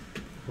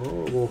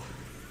 Oh, well.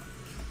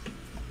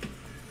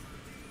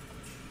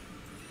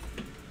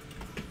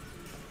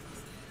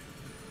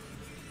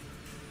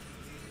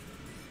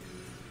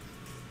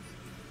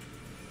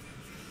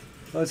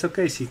 Well, it's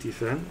okay, CT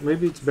fan.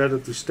 Maybe it's better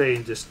to stay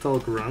and just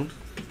talk around.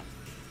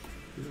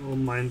 All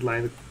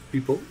mind-minded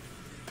people.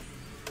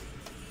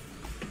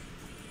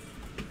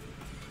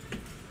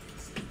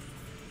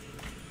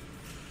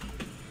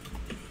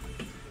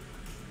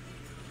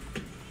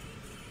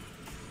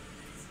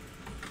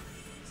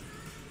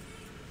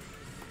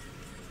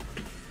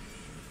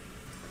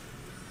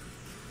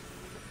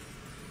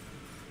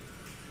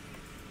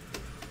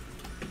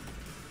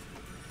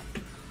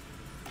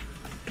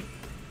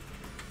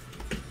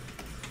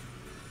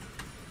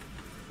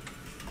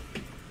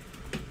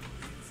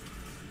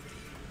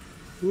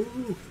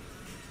 Ooh.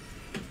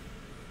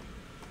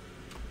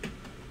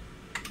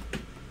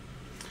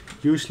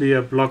 Usually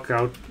a block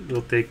out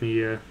will take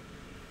me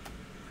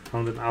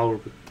around an hour,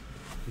 but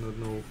I don't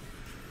know.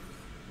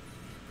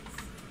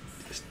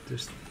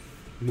 Just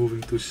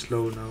moving too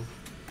slow now.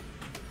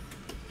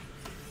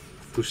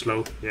 Too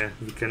slow, yeah.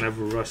 You can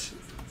never rush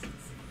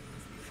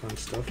fun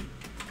stuff.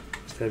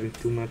 Just having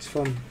too much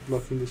fun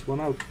blocking this one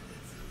out.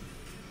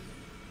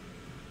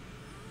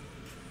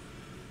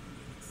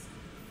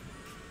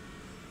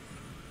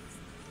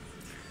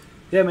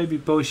 Yeah, maybe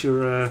post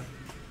your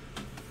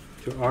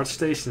art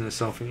station or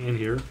something in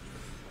here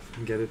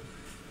and get it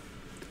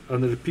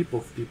under the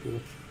people. People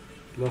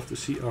love to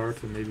see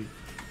art and maybe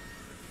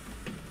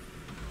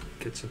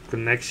get some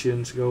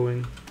connections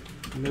going.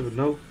 You never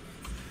know.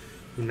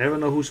 You never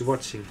know who's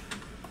watching.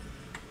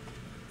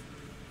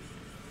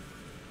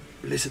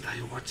 Blizzard, are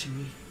you watching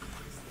me?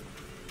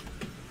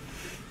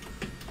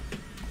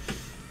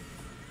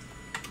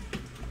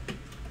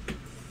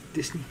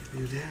 Disney, are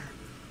you there?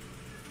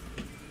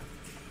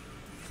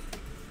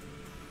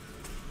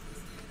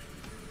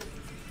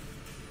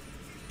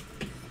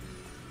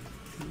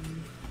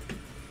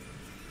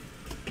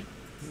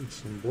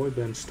 Some boy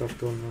band stuff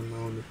going on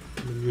now on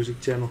the music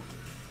channel.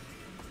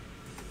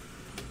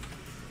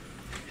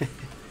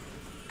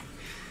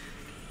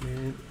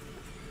 Man,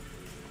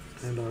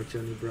 hello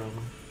Johnny Brown.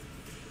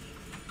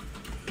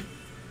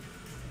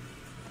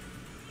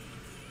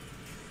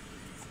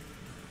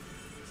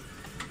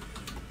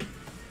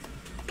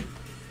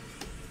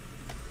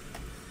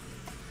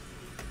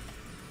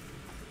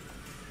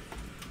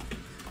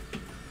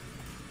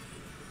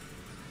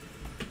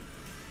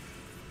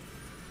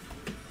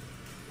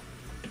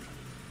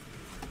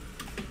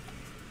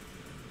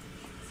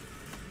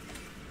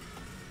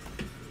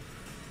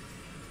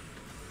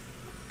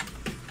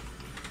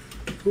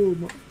 Ooh,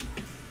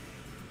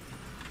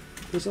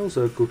 that's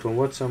also a good one.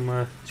 Watch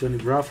some Johnny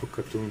Bravo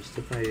cartoons.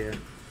 That may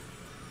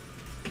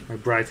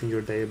brighten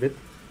your day a bit.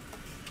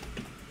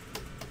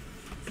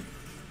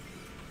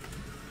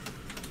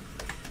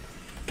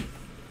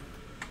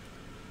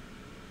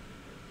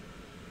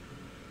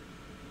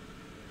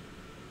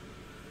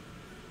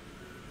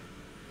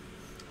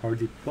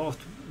 Already paused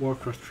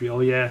Warcraft 3. Oh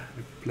yeah,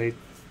 I played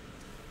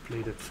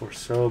it for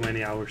so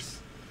many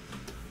hours.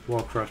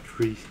 Warcraft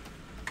 3.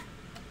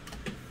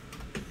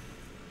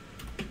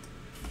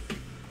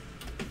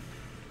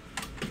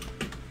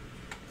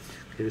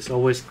 This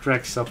always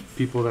cracks up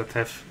people that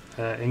have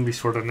English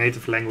for their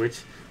native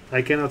language.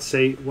 I cannot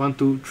say 1,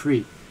 2,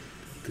 3.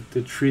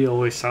 The 3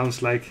 always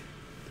sounds like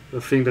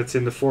a thing that's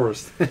in the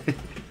forest.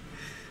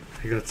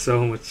 I got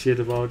so much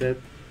shit about that.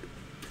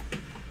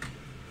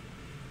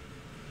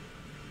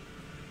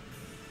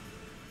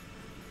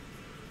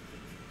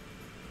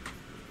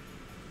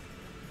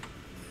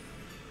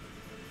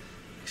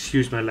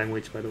 Excuse my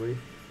language, by the way.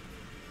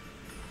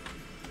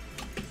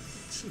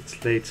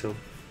 It's late, so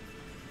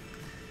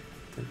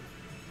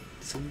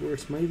some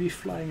words may be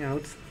flying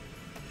out.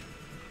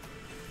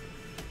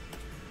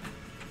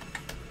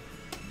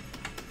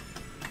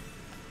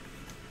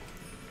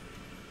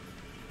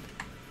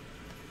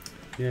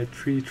 Yeah,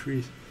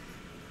 trees.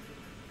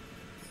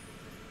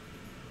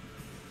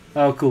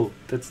 Oh, cool.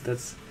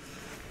 That's.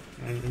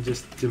 I'm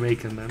just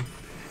Jamaican then.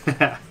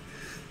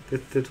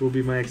 that will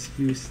be my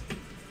excuse.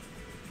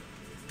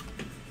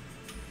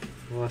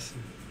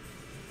 Awesome.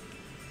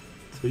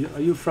 So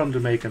are you from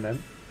Jamaica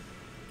then?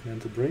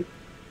 Mental break.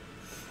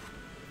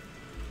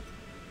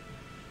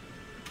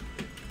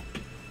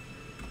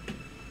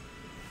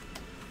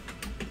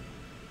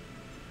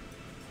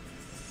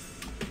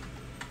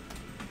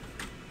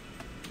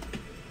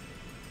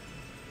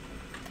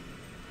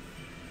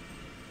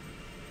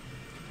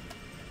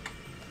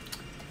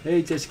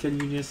 Hey Jessica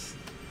Nunez,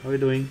 how are you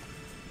doing?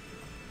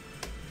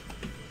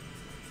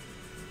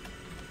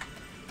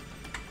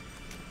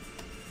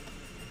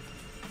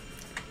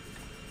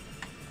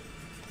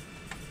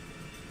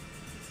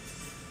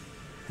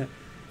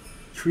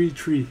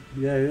 Tree,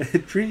 yeah,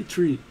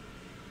 tree.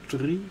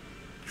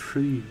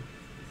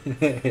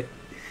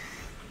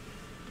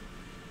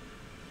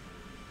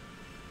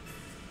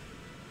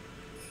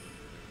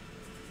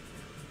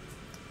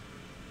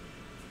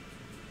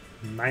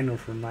 9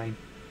 over 9.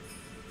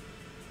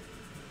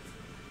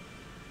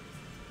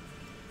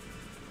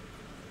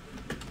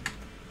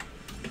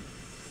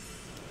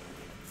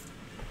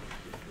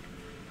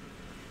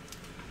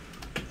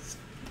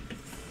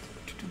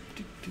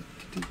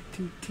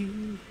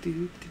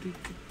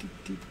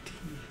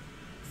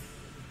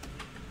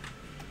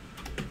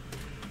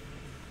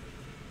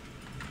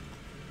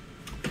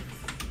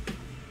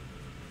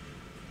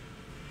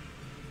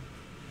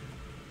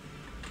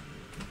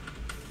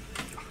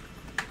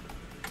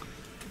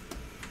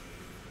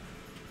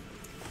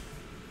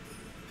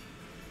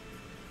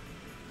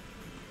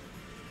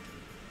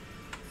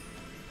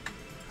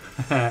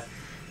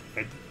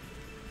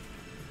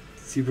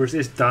 ZBrush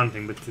is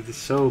daunting, but it is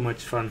so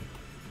much fun.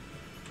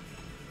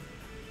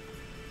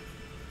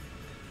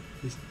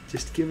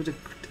 Just give it a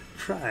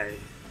try.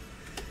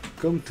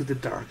 Come to the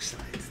dark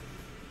side.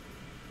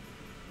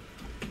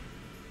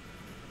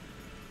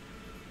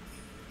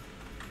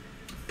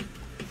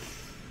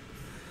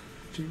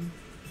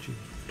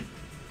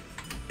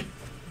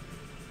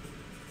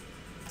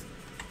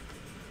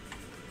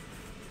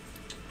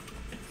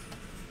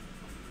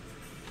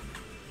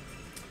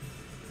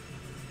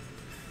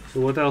 So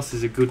what else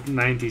is a good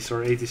 90s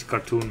or 80s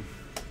cartoon?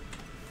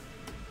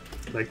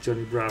 Like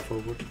Johnny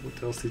Bravo,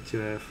 what else did you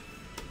have?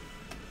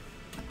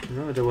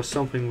 No, there was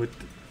something with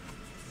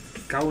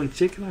cow and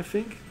chicken, I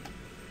think.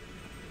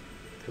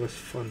 That was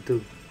fun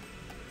too.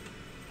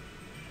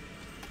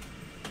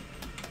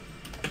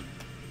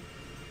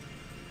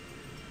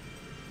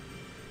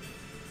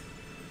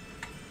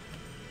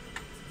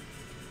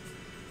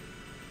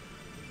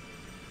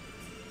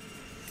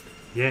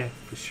 Yeah,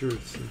 for sure,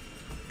 it's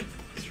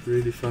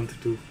really fun to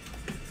do.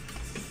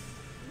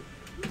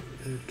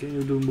 Can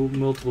you do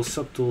multiple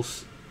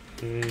subtools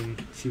in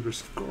ZBrush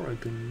Score? I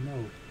don't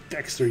know.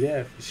 Dexter,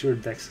 yeah, for sure,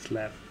 Dexter's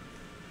Lab.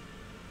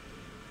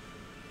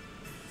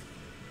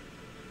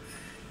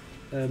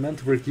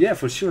 Mental work, yeah,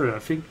 for sure. I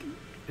think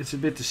it's a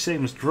bit the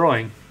same as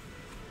drawing.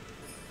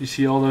 You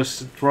see all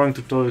those drawing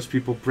tutorials,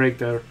 people break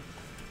their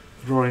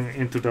drawing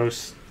into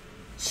those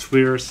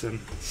spheres and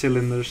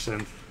cylinders,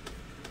 and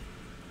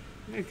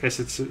I guess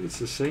it's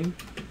the same.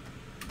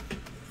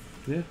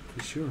 Yeah,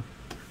 for sure.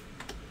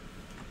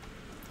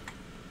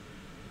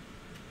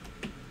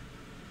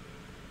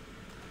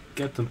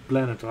 Captain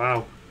Planet,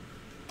 wow.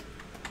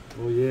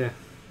 Oh yeah.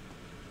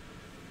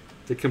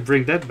 They can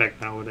bring that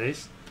back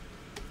nowadays.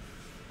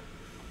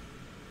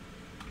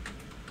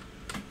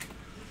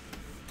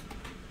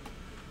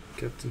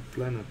 Captain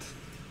Planet.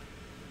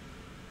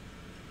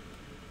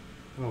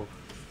 Oh,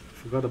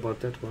 forgot about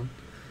that one.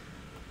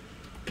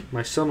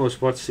 My son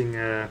was watching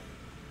the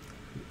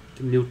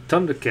new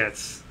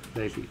Thundercats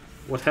lately.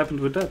 What happened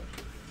with that?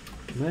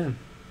 Man.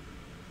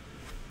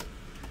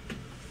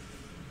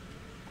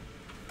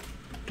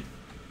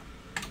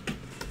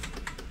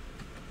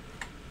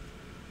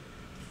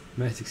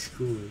 Magic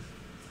School.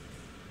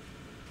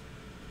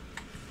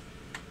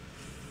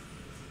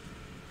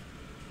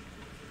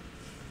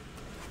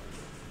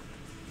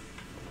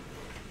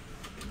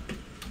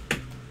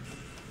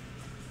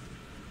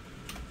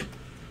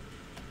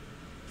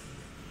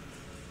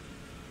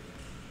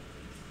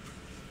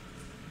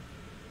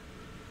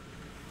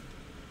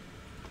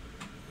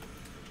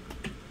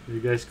 Are you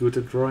guys good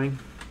at drawing?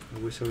 I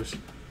wish I was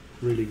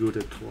really good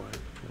at drawing.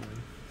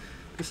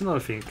 That's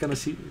another thing.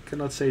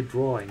 Cannot say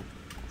drawing.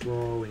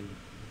 Drawing.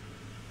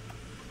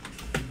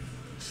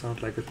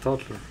 Sound like a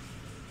toddler.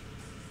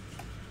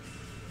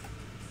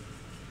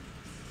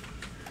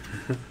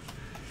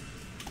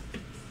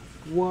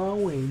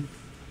 Wowing.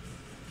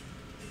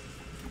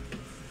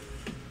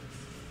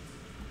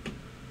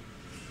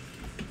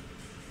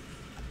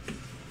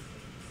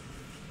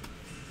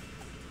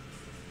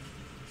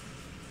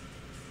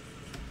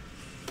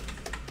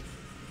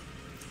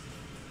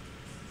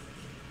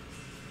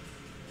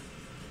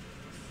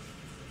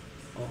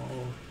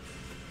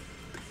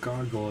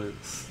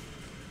 Gargoyles.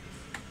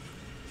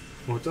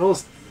 What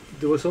else?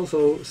 There was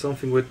also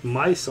something with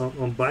mice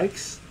on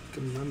bikes. I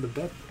can remember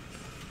that.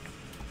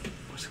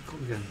 What's it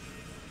called again?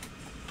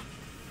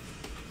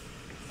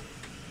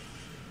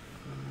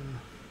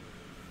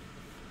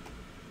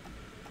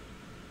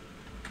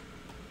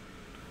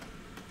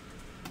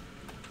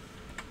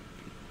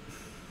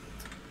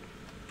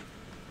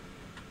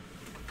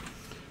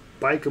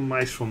 Bike and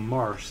mice from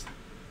Mars.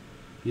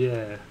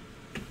 Yeah.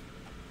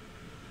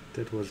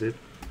 That was it.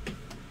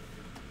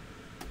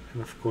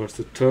 And of course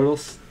the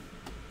turtles.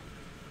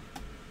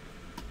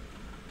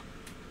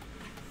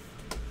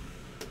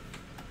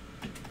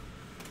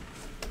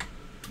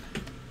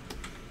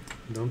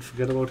 Don't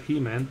forget about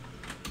He-Man.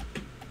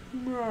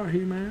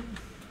 He-Man.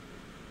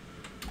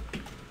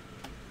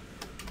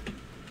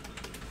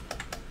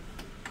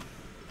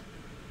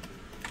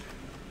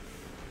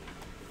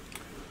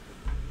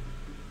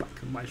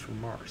 Back and Mice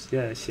from Mars.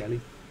 Yeah, Shelly.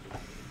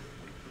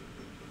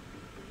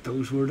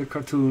 Those were the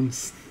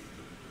cartoons.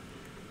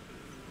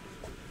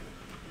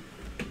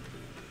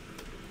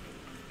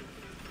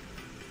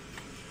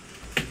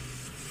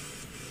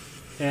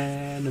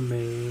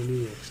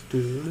 Animaniacs.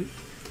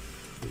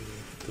 Yeah,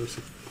 those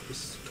are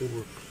Just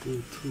torque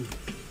pull 2.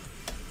 I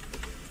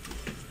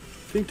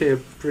think they are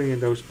bringing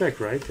those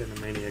back, right?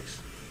 Animaniacs.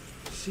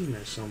 Seen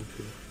as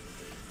something.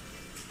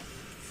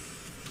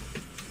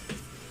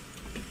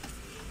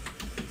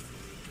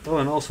 Oh,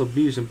 and also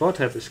Beavis and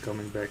Butthead is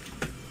coming back.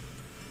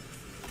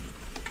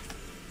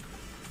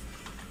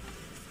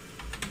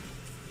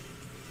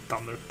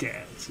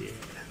 Thundercats, yeah.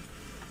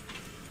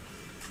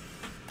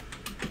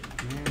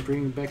 Man,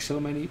 bringing back so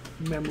many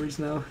memories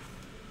now.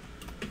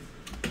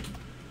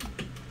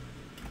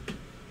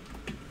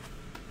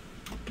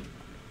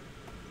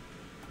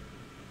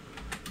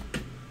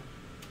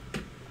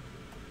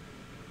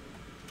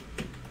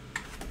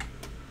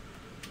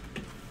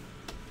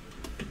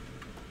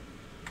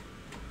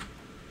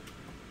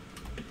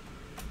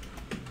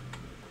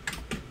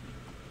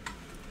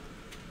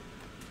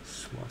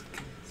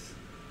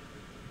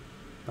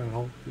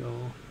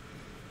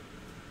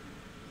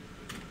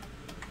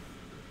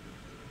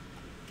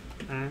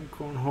 And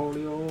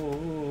Cornholio.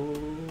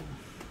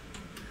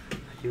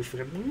 You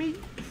threatening me?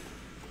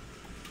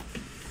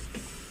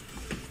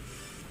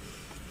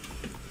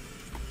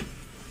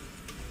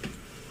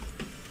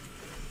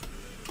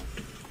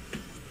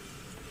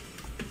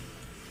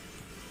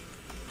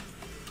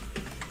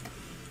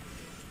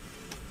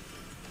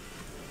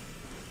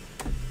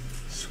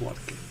 SWAT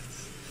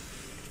cats.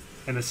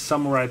 And the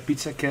samurai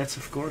pizza cats,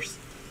 of course.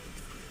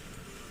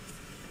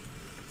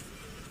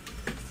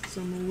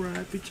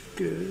 Samurai pizza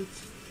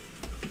cats.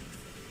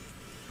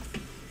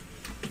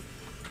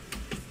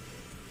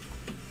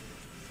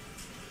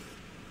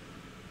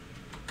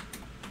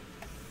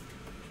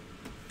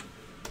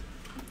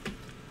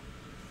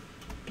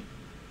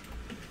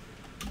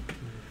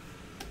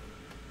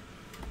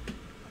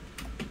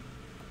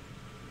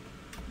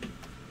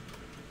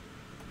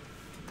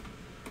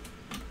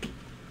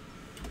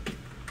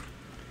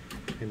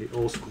 And the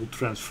old school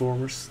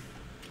Transformers.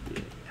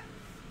 Yeah.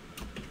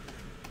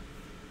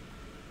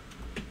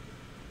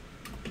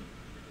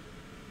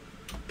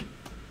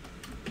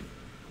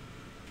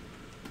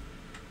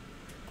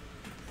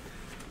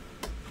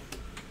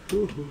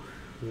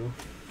 Well,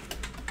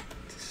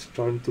 it's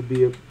starting to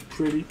be a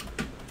pretty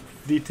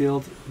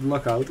detailed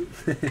lockout.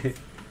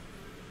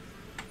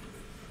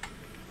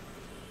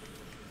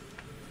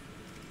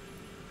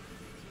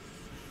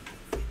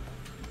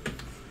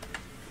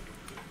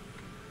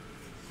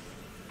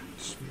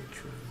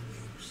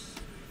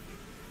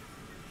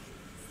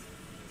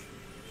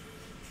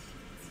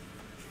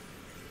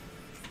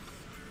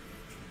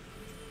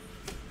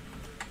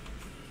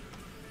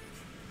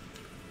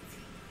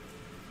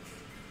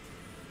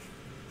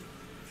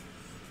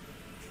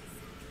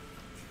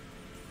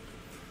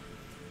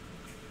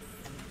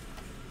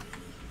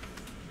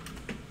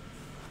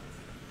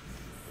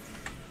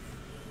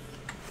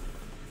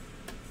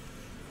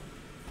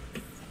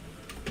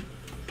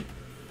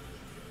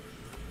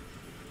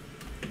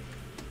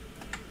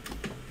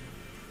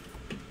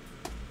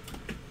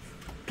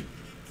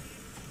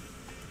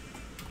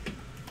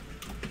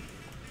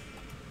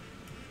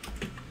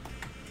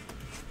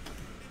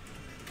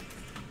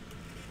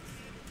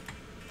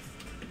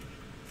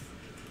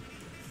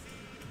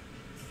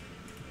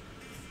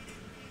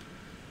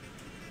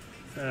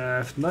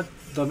 I've not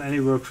done any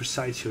work for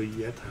Sideshow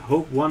yet. I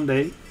hope one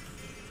day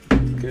to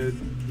get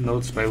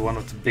noticed by one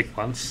of the big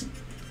ones.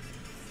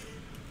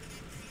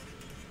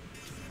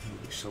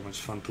 It'll be so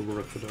much fun to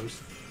work for those.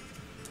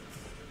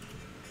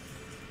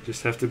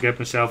 Just have to get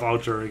myself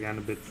out there again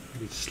a bit.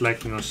 Be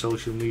slacking on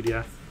social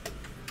media.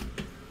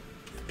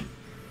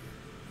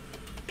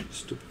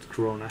 Stupid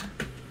Corona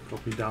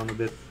got me down a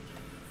bit.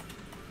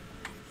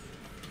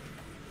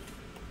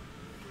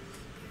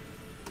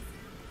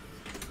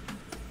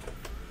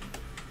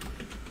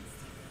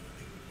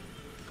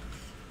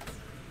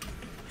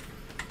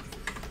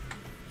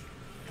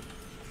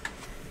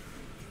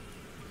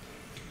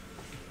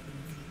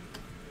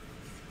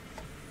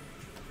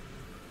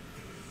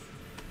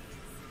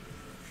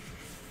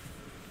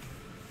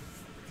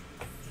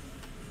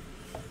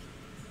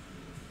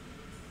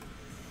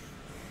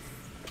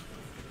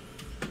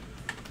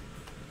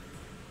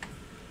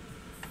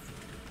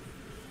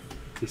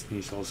 Disney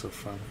is also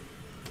fun.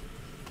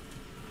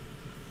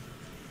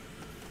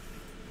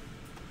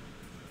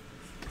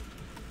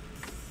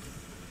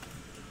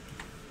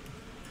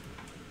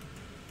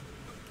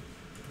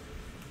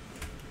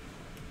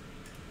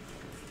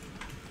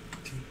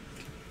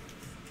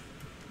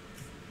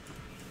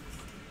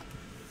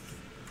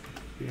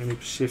 Any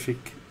specific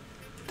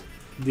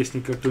Disney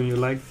cartoon you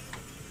like?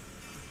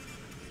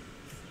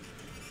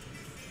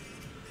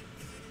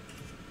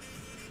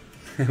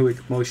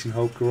 With motion,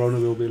 hope Corona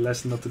will be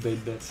less than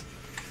up-to-date bets.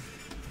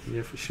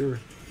 Yeah, for sure.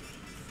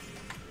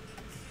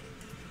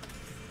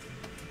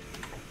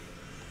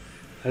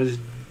 I just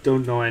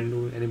don't know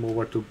anymore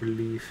what to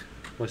believe.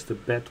 Was the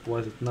bet?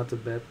 Was it not a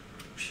bet?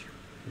 So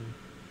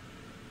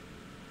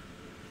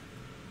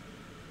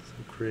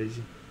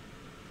crazy.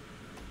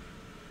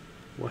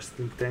 Was it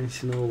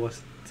intentional? Was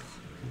it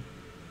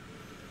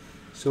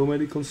so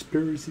many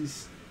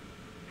conspiracies?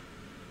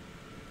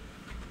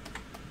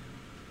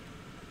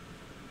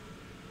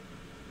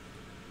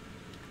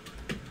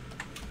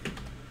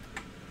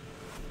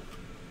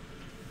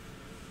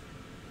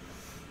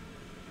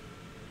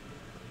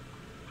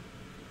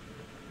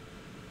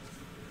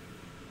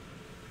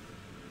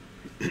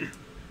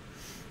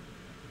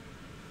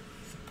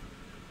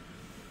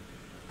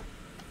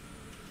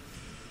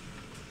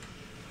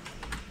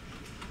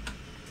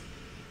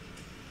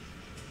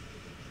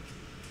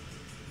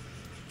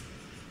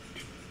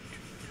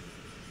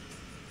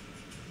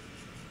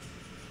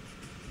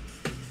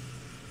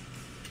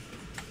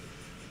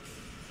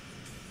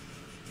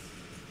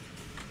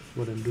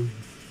 what I'm doing.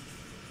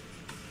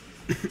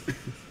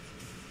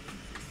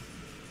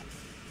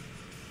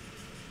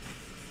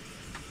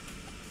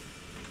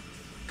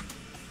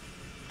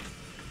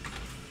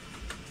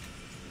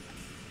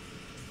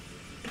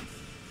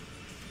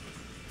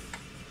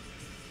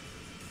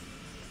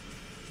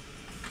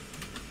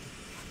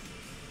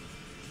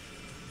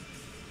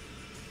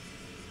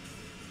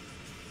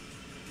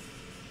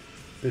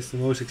 That's the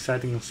most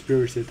exciting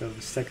conspiracy of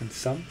the second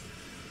sun.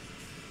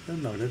 I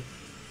don't know that.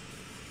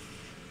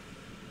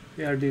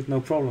 Yeah, dude, no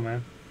problem,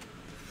 man.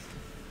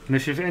 And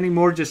if you have any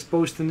more, just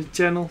post in the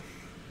channel.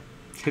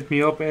 Hit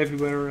me up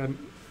everywhere. I'm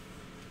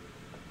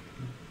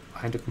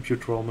behind the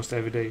computer almost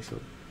every day, so.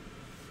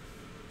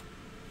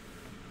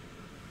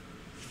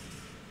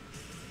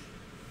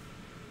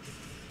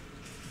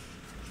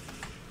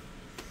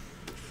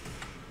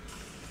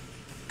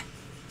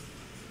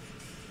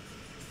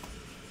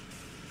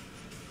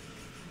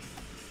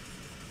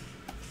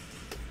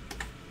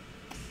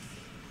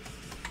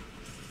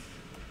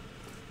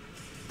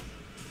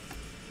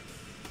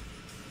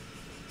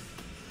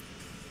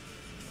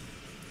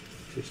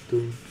 Just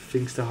doing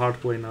things the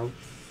hard way now.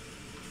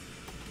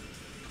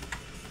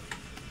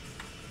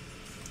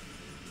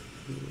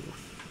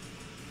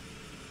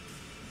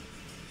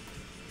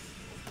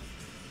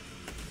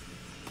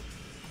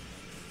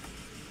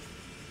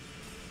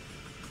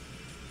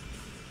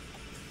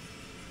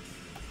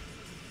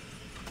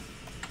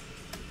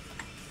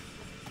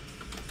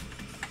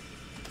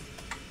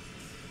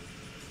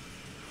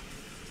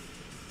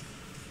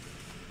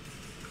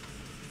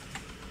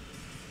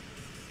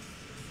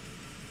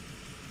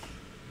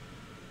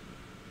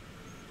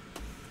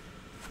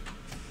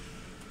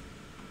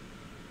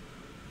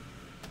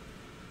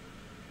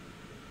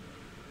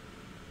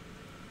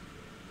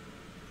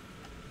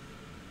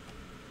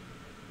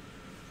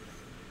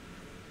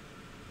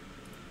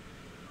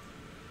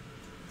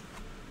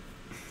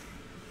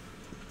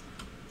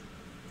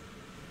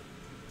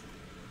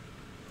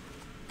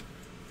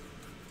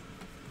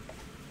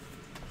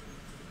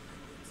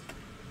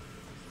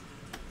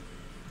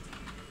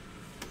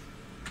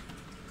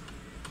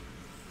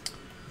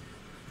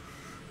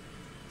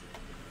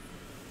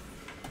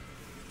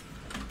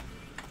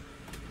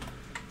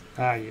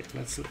 Ah, yeah,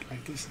 let's do it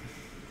like this.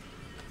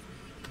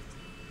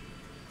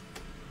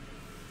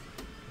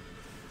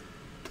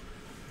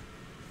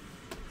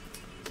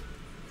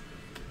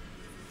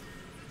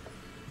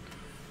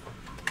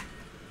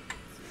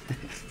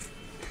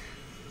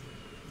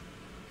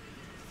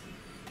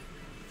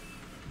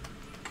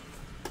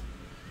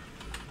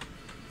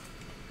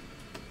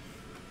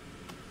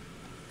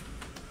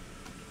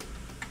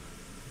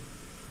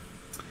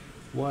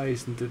 Why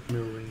isn't it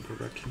mirroring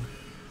correctly?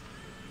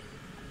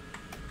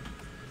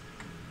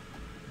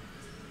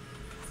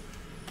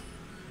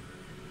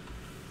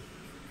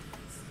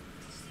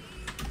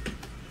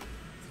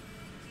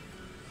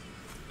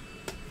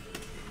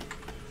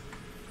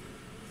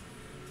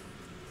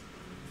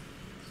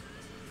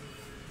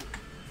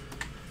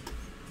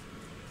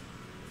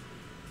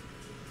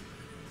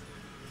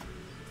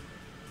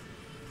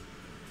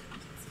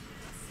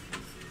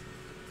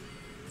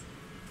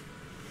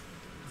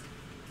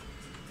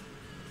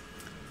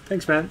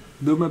 Thanks, man.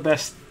 Do my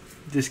best.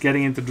 Just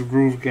getting into the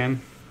groove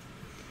again.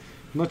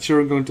 I'm not sure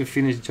I'm going to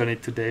finish Johnny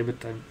today,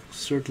 but I'll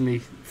certainly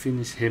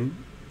finish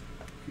him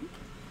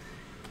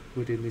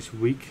within this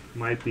week.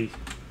 Might be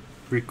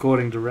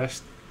recording the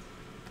rest.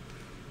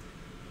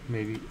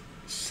 Maybe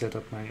set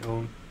up my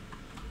own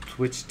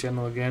Twitch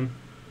channel again.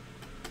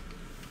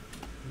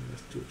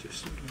 Let's do it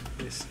just like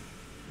this.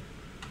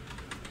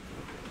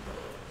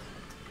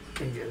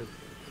 And get it.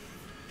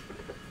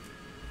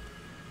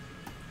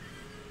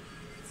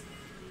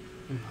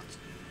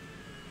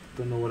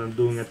 Don't know what I'm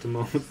doing at the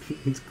moment.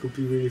 It could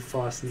be really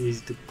fast and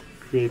easy to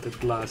create the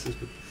glasses,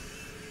 but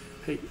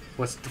hey,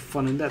 what's the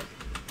fun in that?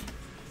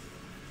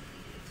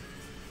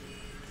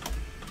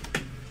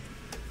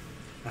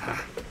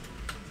 Ah.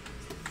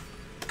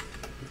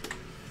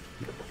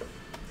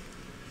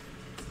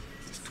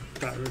 Just too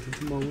tired at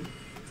the moment.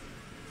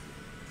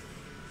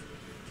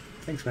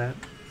 Thanks, man.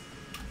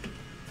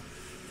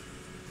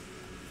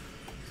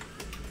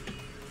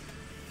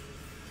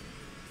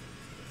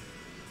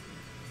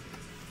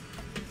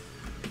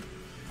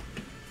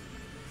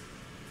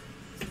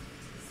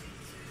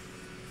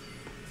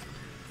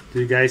 Do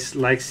you guys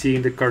like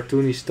seeing the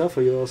cartoony stuff?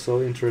 Are you also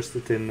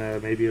interested in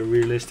maybe a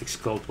realistic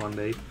sculpt one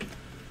day?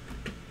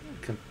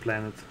 I can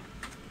plan it.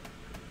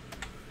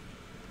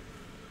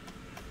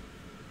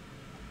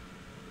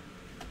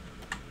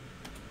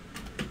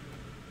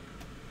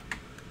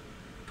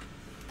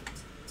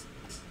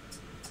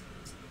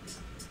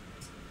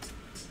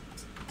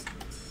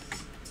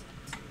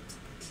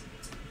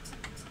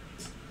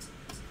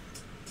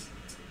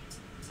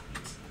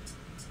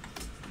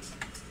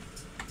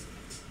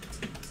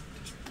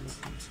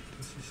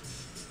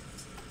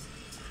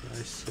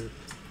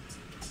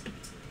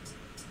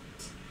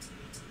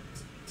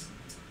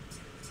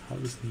 How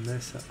does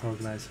NASA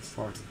organize a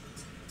party?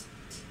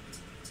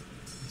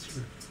 That's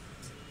true.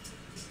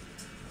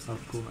 Oh,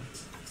 cool, man.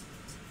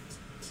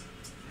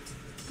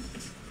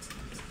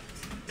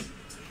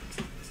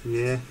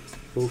 Yeah,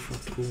 both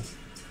are cool.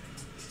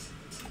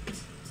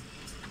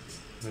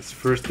 Let's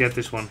first get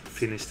this one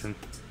finished and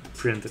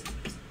printed.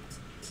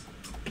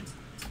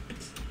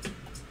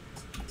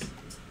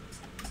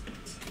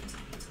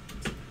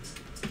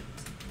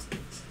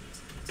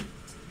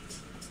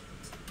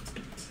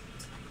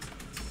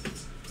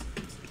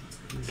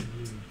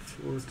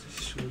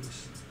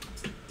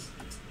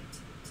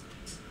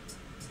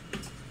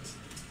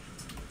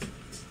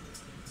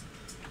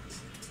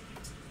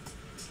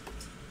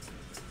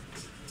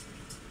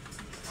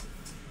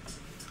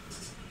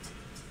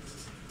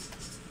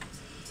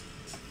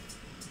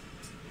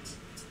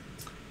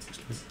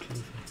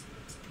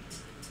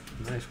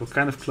 Nice. What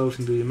kind of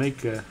clothing do you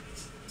make,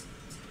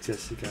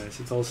 Jessica? Is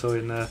it also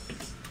in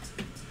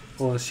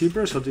all in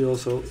ZBrush, or do you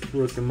also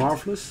work in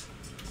Marvelous?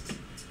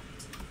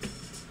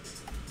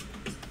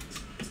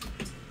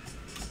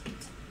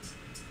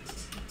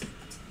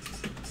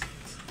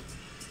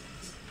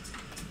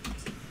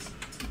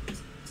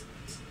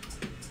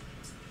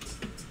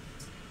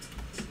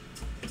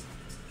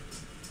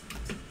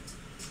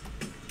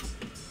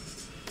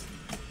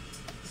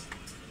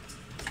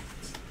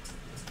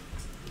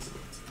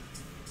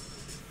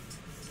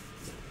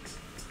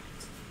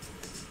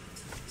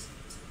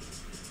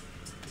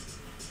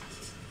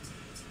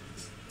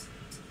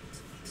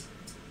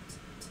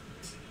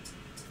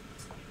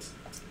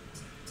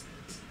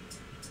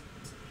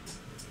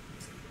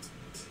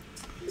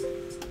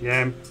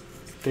 Yeah, I'm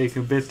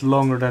taking a bit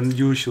longer than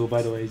usual,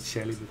 by the way,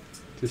 Shelly, but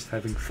just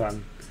having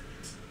fun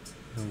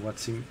and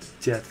watching the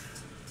chat.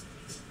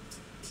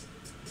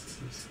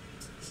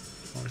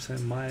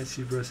 My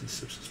ZBrush is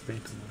Substance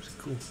Paint almost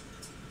cool.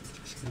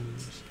 Just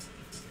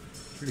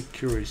really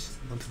curious.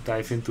 I want to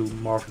dive into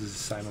Marvelous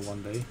Designer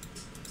one day.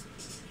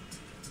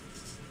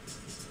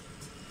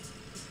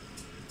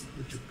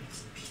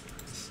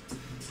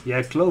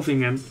 Yeah,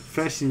 clothing and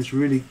fashion is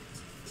really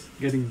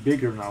getting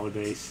bigger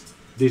nowadays.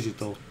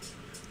 Digital.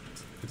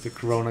 With the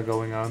corona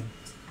going on.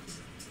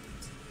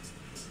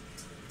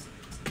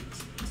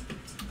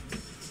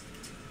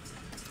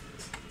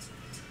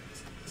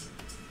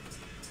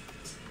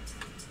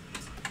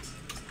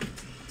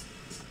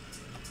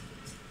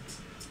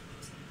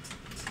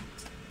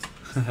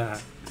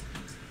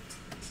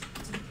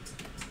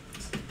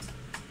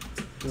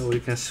 Well, we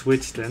can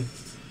switch then.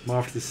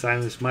 Marvelous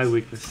Design is my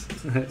weakness.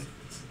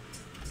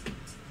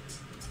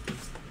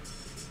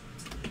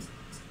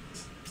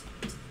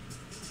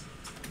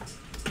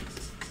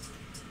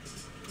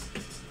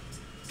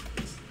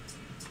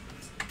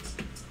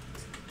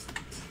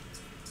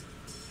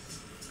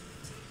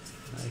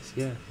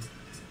 Yeah.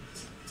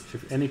 If you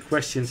have any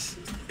questions,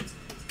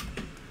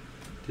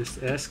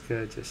 just ask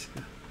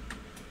Jessica.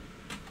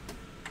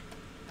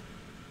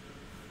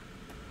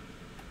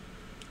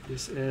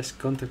 Just ask,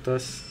 contact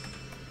us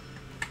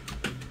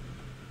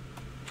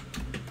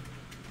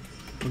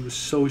on the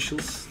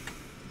socials.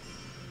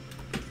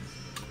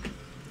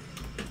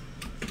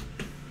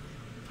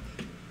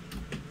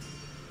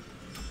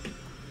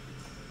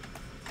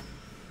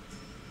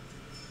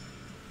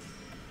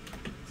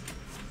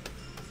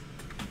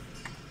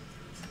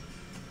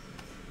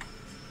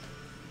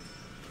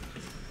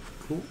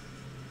 Cool.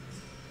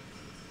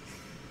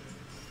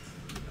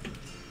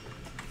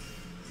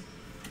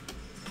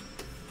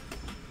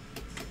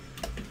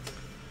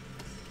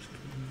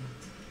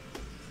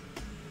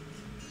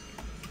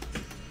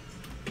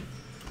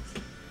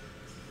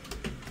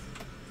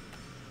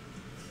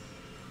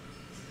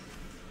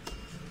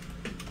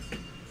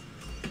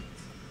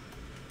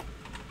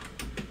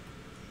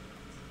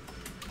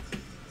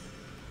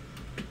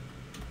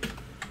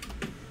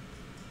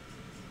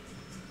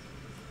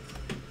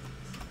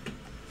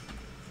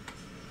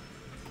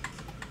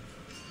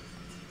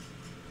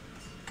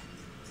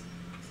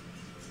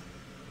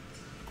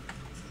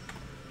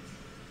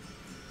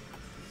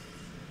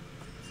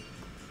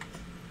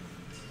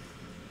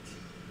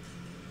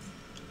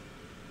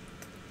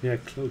 Yeah,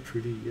 Clo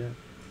 3D, yeah.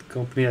 The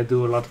company I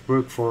do a lot of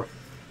work for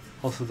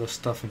also does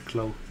stuff in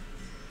Clo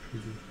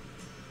 3D.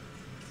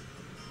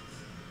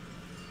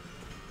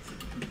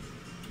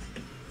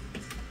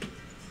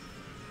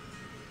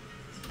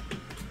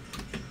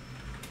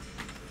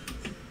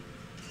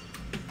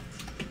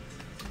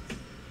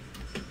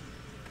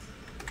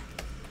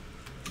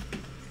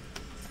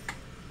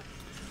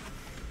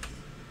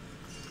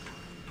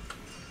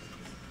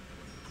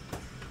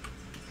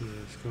 Yeah,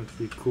 it's going to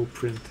be a cool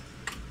print.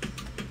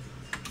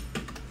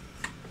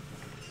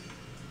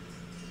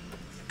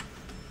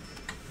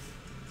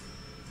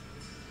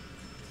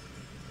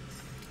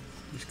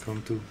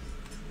 Going to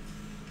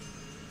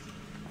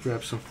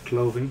grab some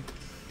clothing,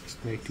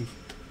 just make the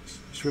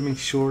swimming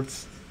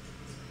shorts,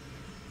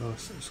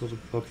 sort of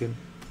plug in.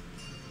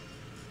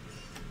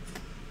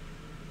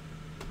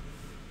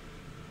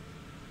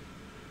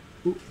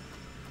 Ooh,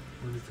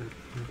 where did that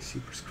make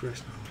ZBrush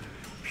crash now? There.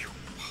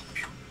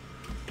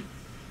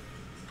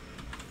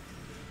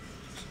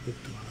 It's a bit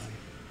too high.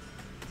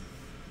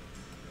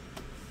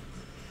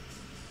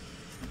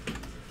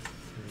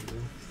 There we go.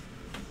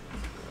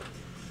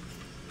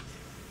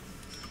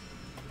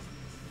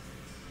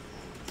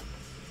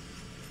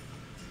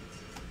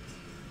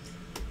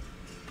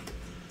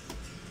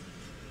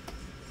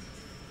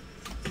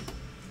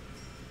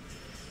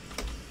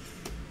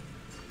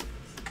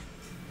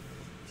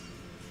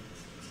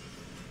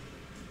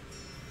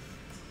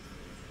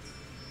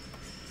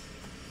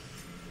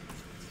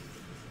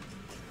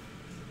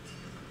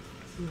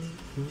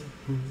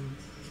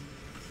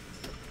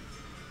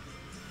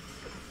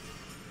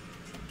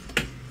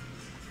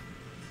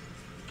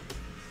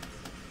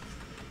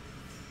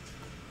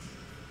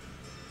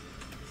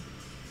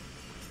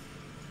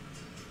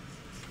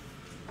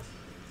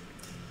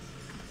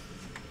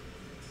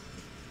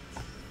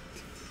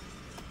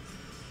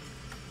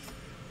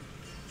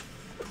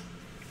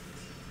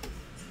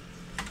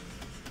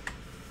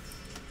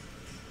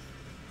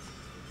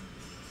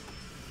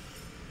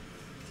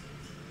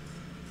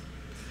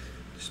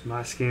 Just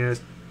masking a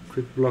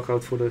quick block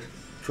out for the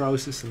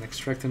trousers and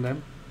extracting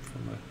them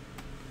from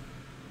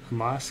a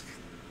mask.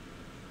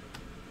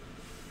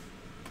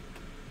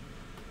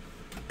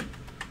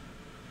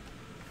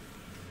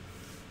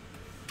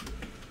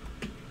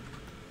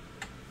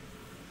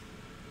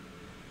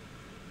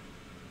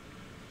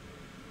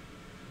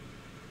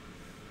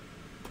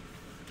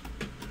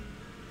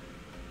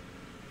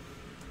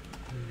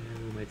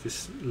 And we'll make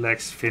his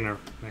legs thinner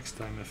next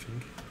time, I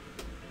think.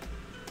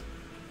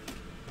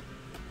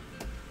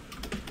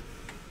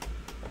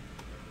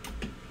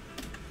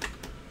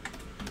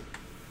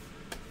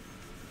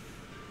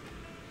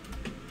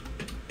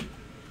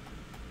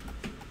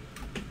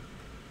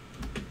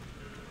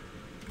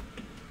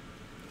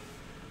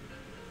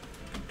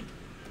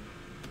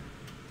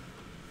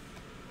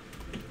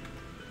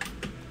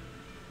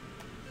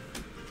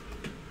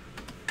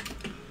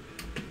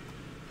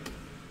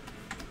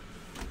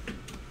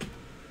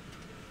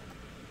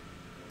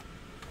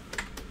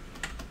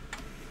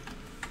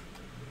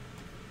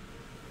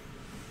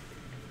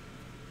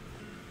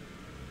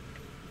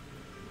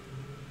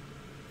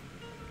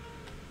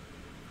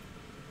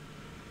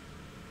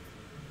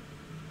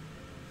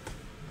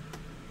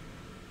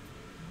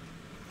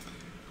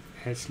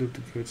 Heads look to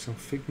give it some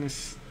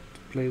thickness to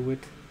play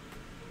with.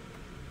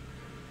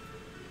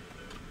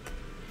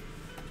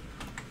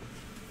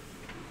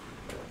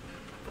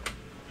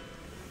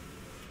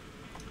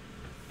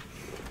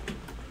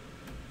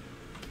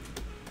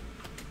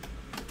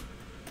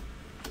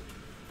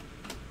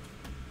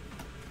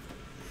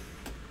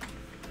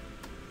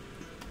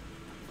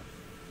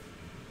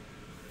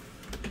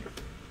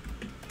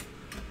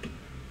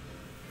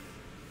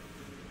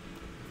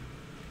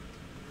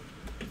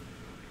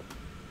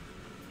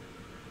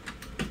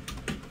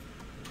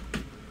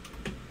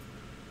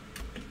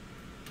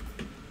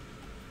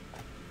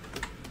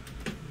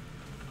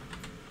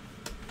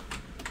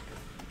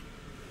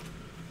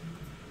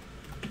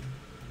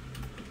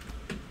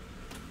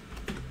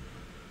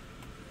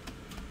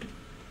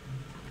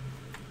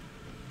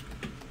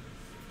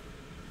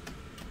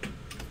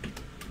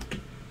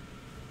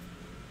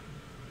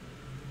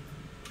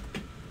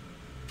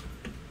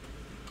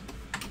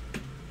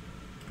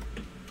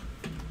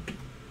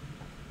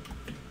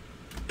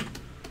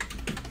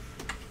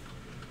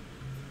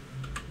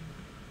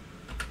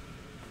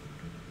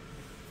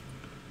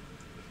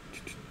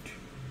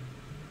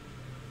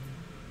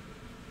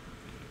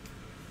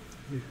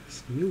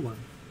 Here's a new one.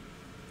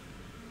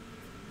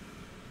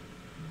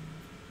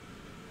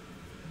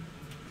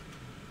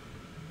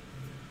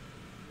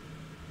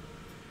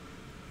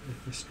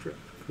 A strap,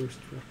 first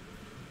strap.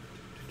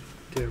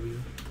 There we go.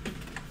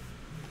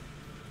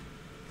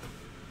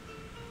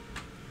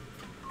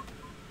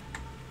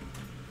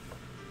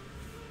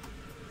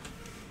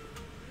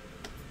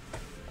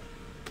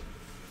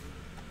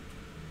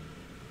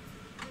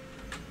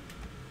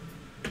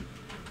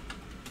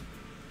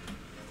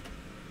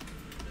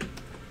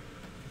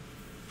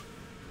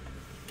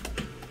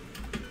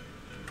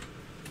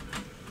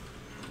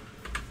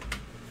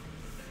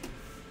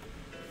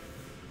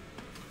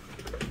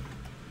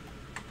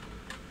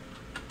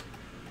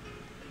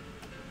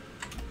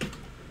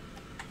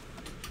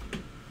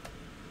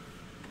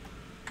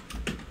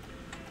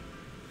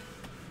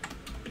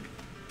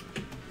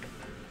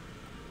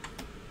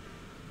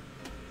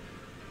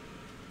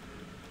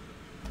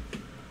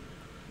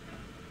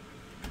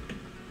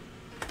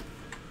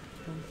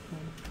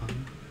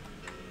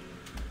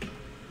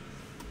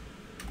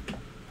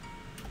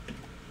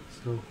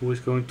 So who is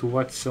going to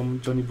watch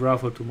some Johnny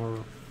Bravo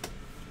tomorrow?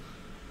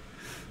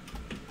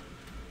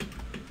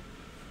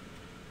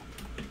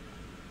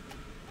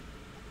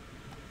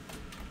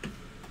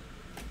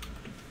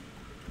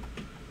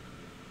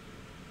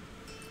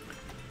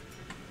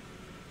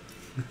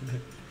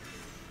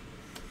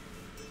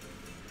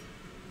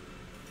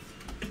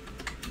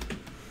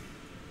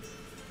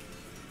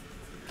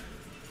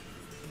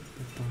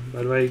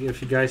 By the way,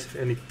 if you guys have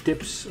any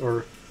tips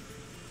or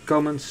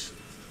comments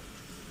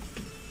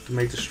to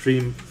make the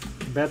stream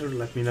better,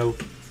 let me know,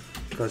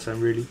 because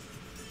I'm really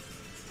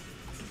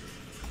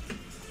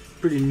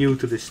pretty new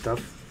to this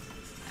stuff,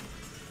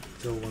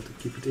 so I want to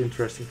keep it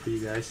interesting for you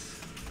guys.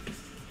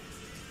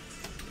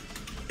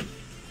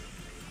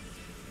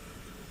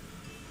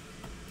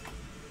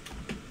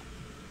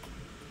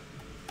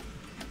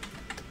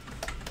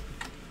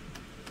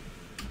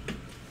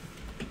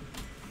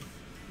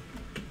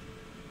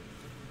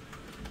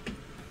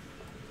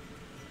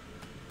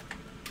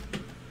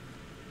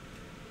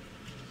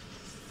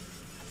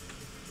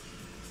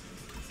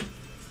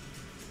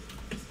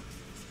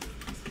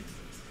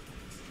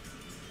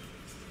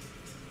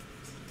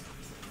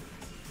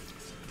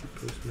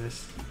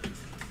 mess.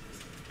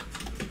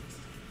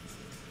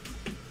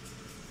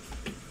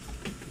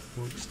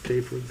 More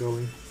taper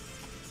going.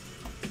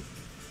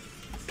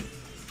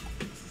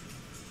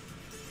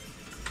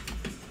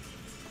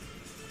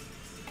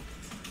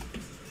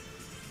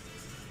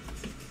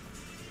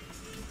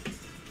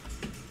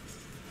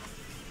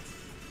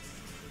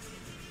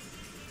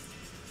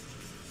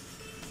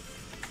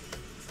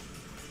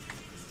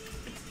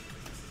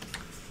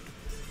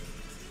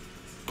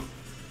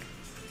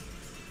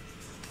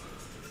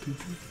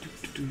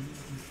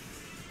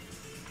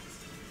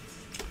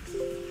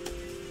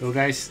 Well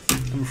guys,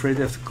 I'm afraid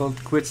I have to call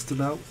it quits to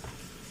now.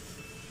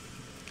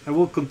 I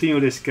will continue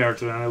this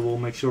character and I will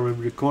make sure we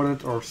record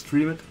it or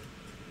stream it.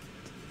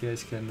 You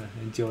guys can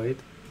enjoy it.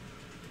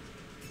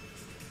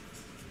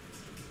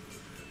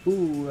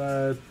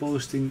 Ooh,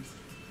 posting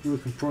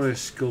work in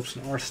progress sculpts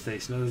in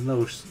ArtStation. I don't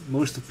know,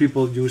 most of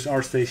people use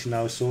ArtStation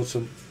now, so it's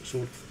some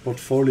sort of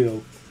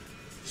portfolio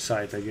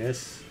site, I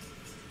guess.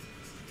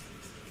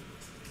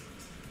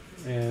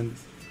 And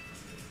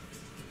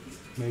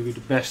maybe the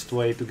best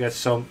way to get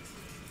some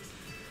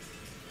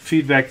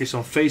feedback is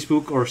on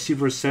Facebook or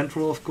ZBrush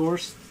Central, of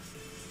course.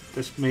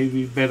 That's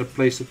maybe a better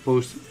place to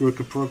post work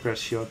in progress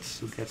shots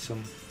to get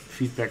some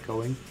feedback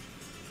going.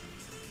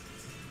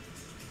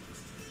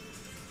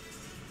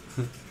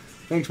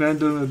 Thanks man,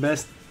 doing my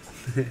best.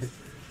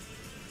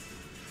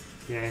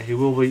 Yeah, he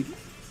will be.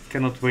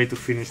 Cannot wait to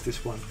finish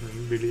this one.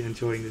 I'm really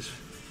enjoying this.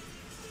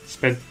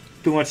 Spent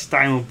too much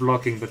time on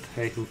blocking, but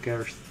hey, who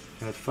cares?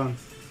 I had fun.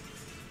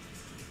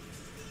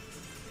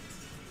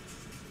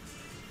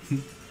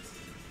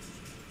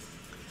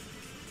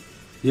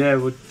 Yeah,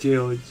 what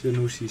Geo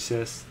Janussi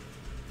says.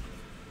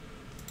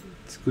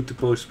 It's good to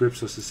post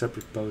scripts as a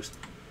separate post.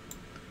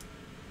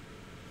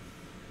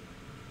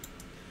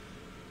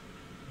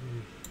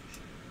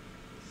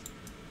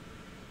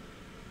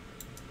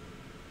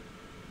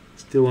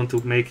 Still want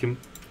to make him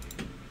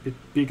a bit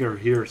bigger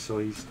here, so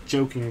he's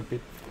joking a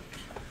bit.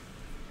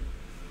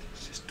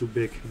 It's just too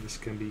big, and this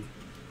can be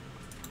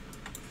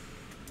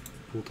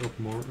pulled up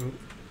more. Oh.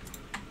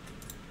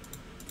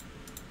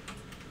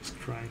 Just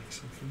trying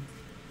something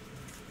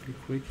pretty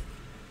quick.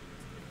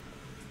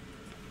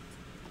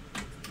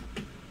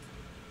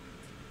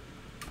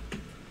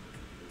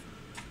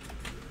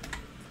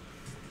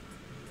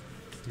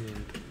 Yeah,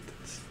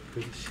 that's a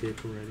good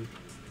shape already.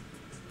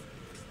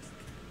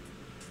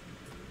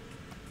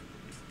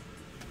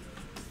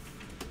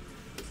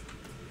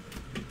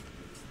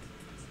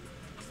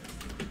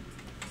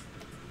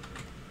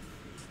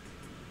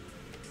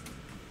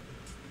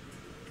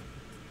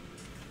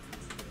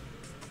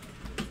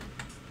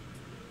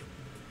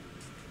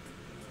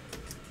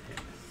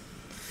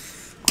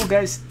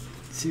 Guys,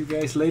 see you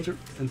guys later,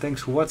 and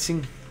thanks for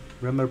watching.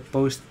 Remember,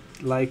 post,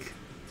 like,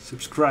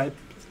 subscribe,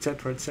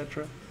 etc,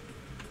 etc.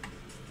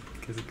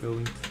 Get it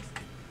going.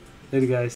 Later guys.